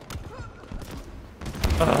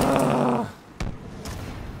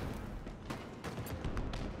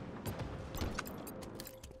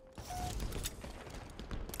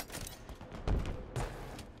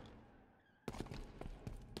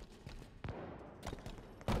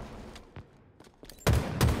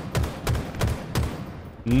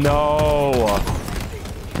 No.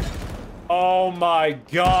 Oh my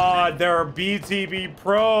god, there are BTB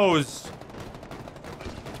pros.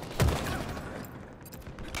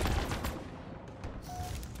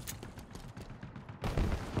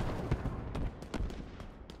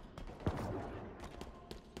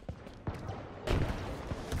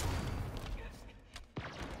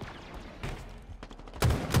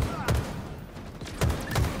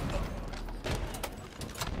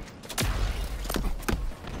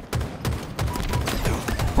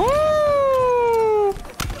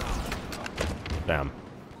 Damn.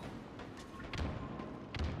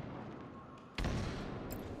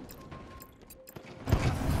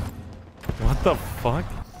 What the fuck?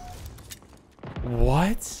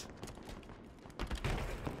 What?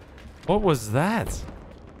 What was that?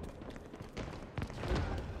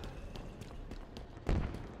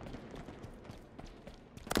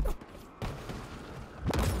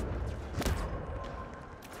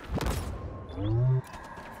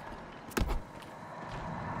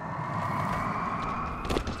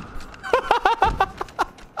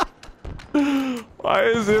 Why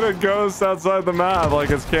is it a ghost outside the map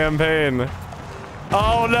like it's campaign?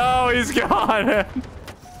 Oh no, he's gone.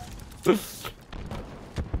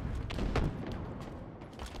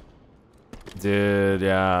 Dude,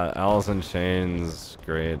 yeah, Alice in Chains,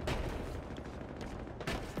 great.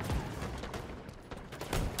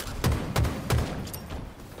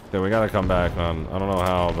 Dude, we gotta come back, man. I don't know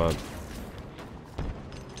how, but...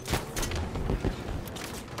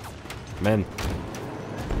 Men.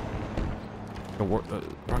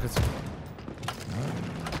 Rockets.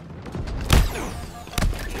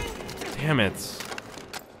 Damn it.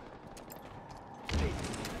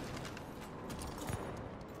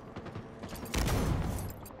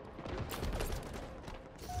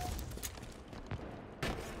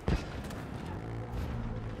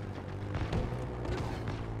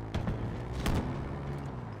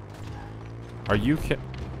 Are you kidding?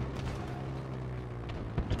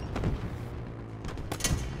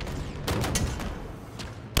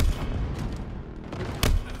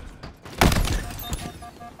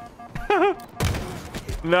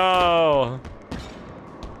 No.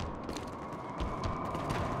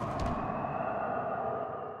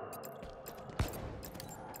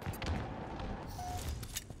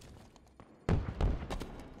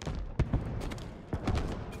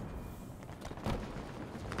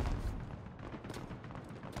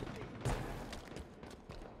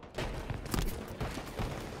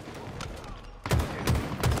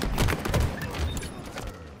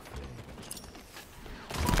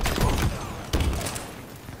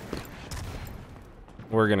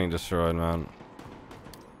 We're getting destroyed, man.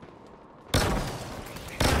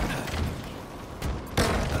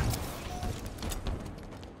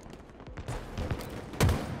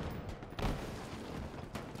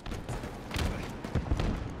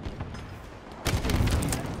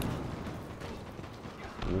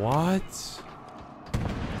 What?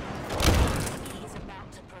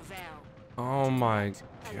 Oh my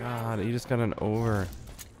god, he just got an over.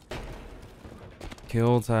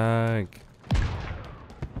 Kill tag.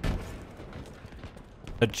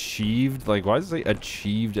 Achieved? Like, why does it say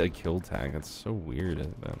achieved a kill tag? That's so weird,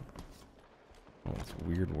 isn't it? Oh, it's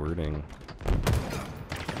weird wording.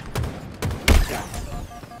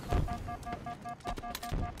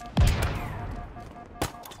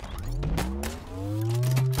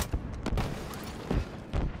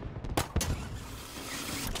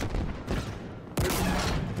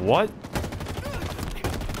 What?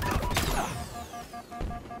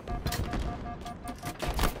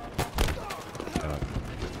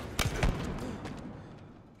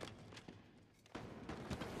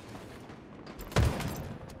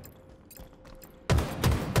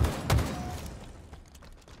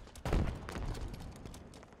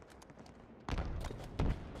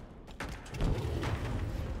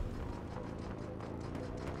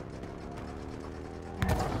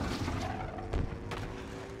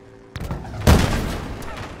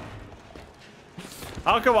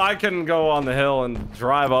 How come I can go on the hill and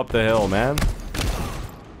drive up the hill, man?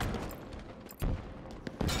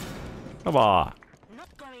 Come on.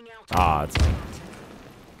 Ah, it's...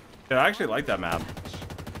 Yeah, I actually like that map.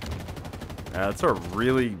 Yeah, it's a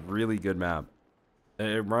really, really good map.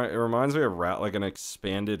 It reminds me of like an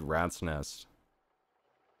expanded rat's nest.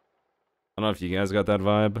 I don't know if you guys got that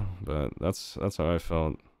vibe, but that's how I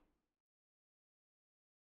felt.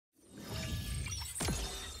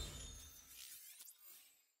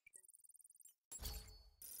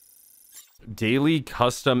 Daily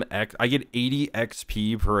custom X. I get 80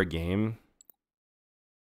 XP per a game.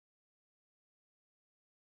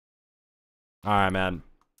 All right, man.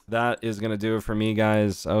 That is gonna do it for me,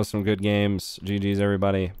 guys. That was some good games. GG's,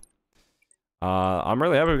 everybody. I'm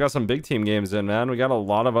really happy we got some big team games in, man. We got a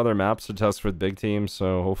lot of other maps to test with big teams,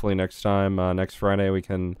 so hopefully next time, next Friday, we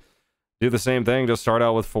can do the same thing. Just start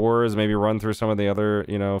out with fours, maybe run through some of the other,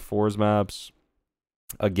 you know, fours maps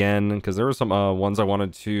again, because there were some ones I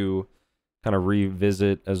wanted to kind of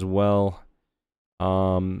revisit as well.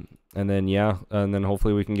 And then yeah, and then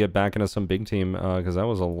hopefully we can get back into some big team, because that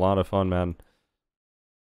was a lot of fun, man.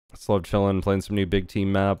 Just love chilling, playing some new big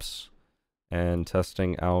team maps and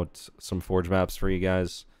testing out some Forge maps for you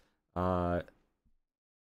guys. Cool,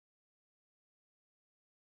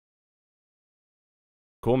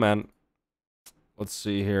 man. Let's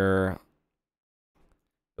see here.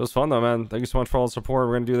 It was fun though, man. Thank you so much for all the support.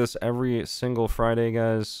 We're gonna do this every single Friday,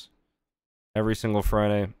 guys. Every single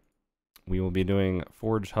Friday we will be doing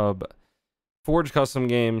Forgehub Forge custom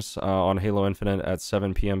games on Halo Infinite at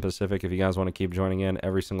 7 p.m. Pacific. If you guys want to keep joining in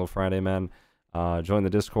every single Friday, man, join the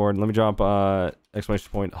Discord. Let me drop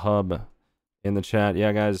 !hub in the chat.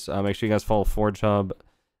 Yeah, guys, make sure you guys follow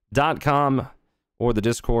forgehub.com or the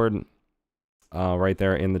Discord. right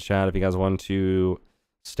there in the chat if you guys want to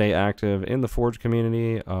stay active in the Forge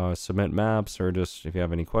community, submit maps, or just if you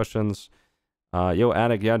have any questions. Yo,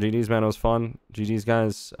 Attic, yeah, GG's, man, it was fun. GG's,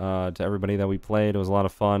 guys, to everybody that we played. It was a lot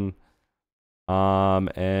of fun.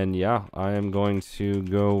 And yeah, I am going to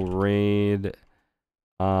go raid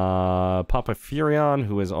Papa Furion,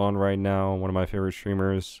 who is on right now, one of my favorite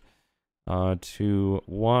streamers to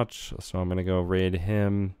watch. So I'm gonna go raid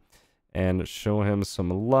him and show him some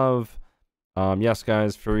love. Yes,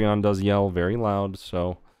 guys, Furion does yell very loud,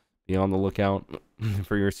 so be on the lookout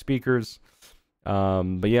for your speakers.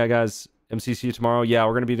 But yeah, guys, MCC tomorrow. Yeah,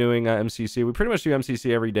 we're gonna be doing MCC. We pretty much do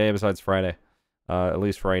MCC every day besides Friday, at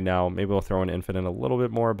least for right now. Maybe we'll throw in Infinite a little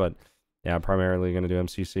bit more, but yeah, primarily gonna do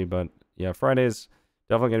MCC. But yeah, Fridays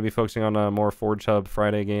definitely gonna be focusing on more Forgehub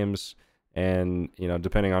Friday games, and you know,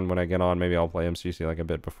 depending on when I get on, maybe I'll play MCC like a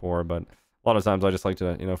bit before. But a lot of times I just like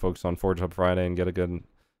to, you know, focus on Forgehub Friday and get a good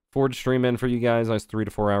Forge stream in for you guys. Nice 3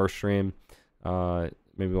 to 4 hour stream.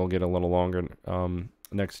 Maybe we'll get a little longer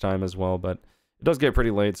next time as well, but it does get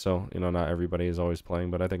pretty late, so you know, not everybody is always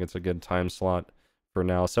playing, but I think it's a good time slot for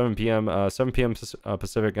now. 7 p.m.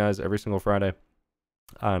 Pacific, guys, every single Friday.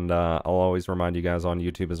 And I'll always remind you guys on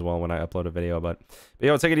YouTube as well when I upload a video. But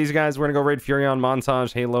yo, take it easy, guys. We're gonna go raid Furion,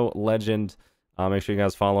 montage, Halo Legend. Make sure you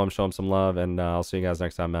guys follow him, show him some love, and I'll see you guys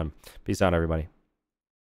next time, man. Peace out, everybody.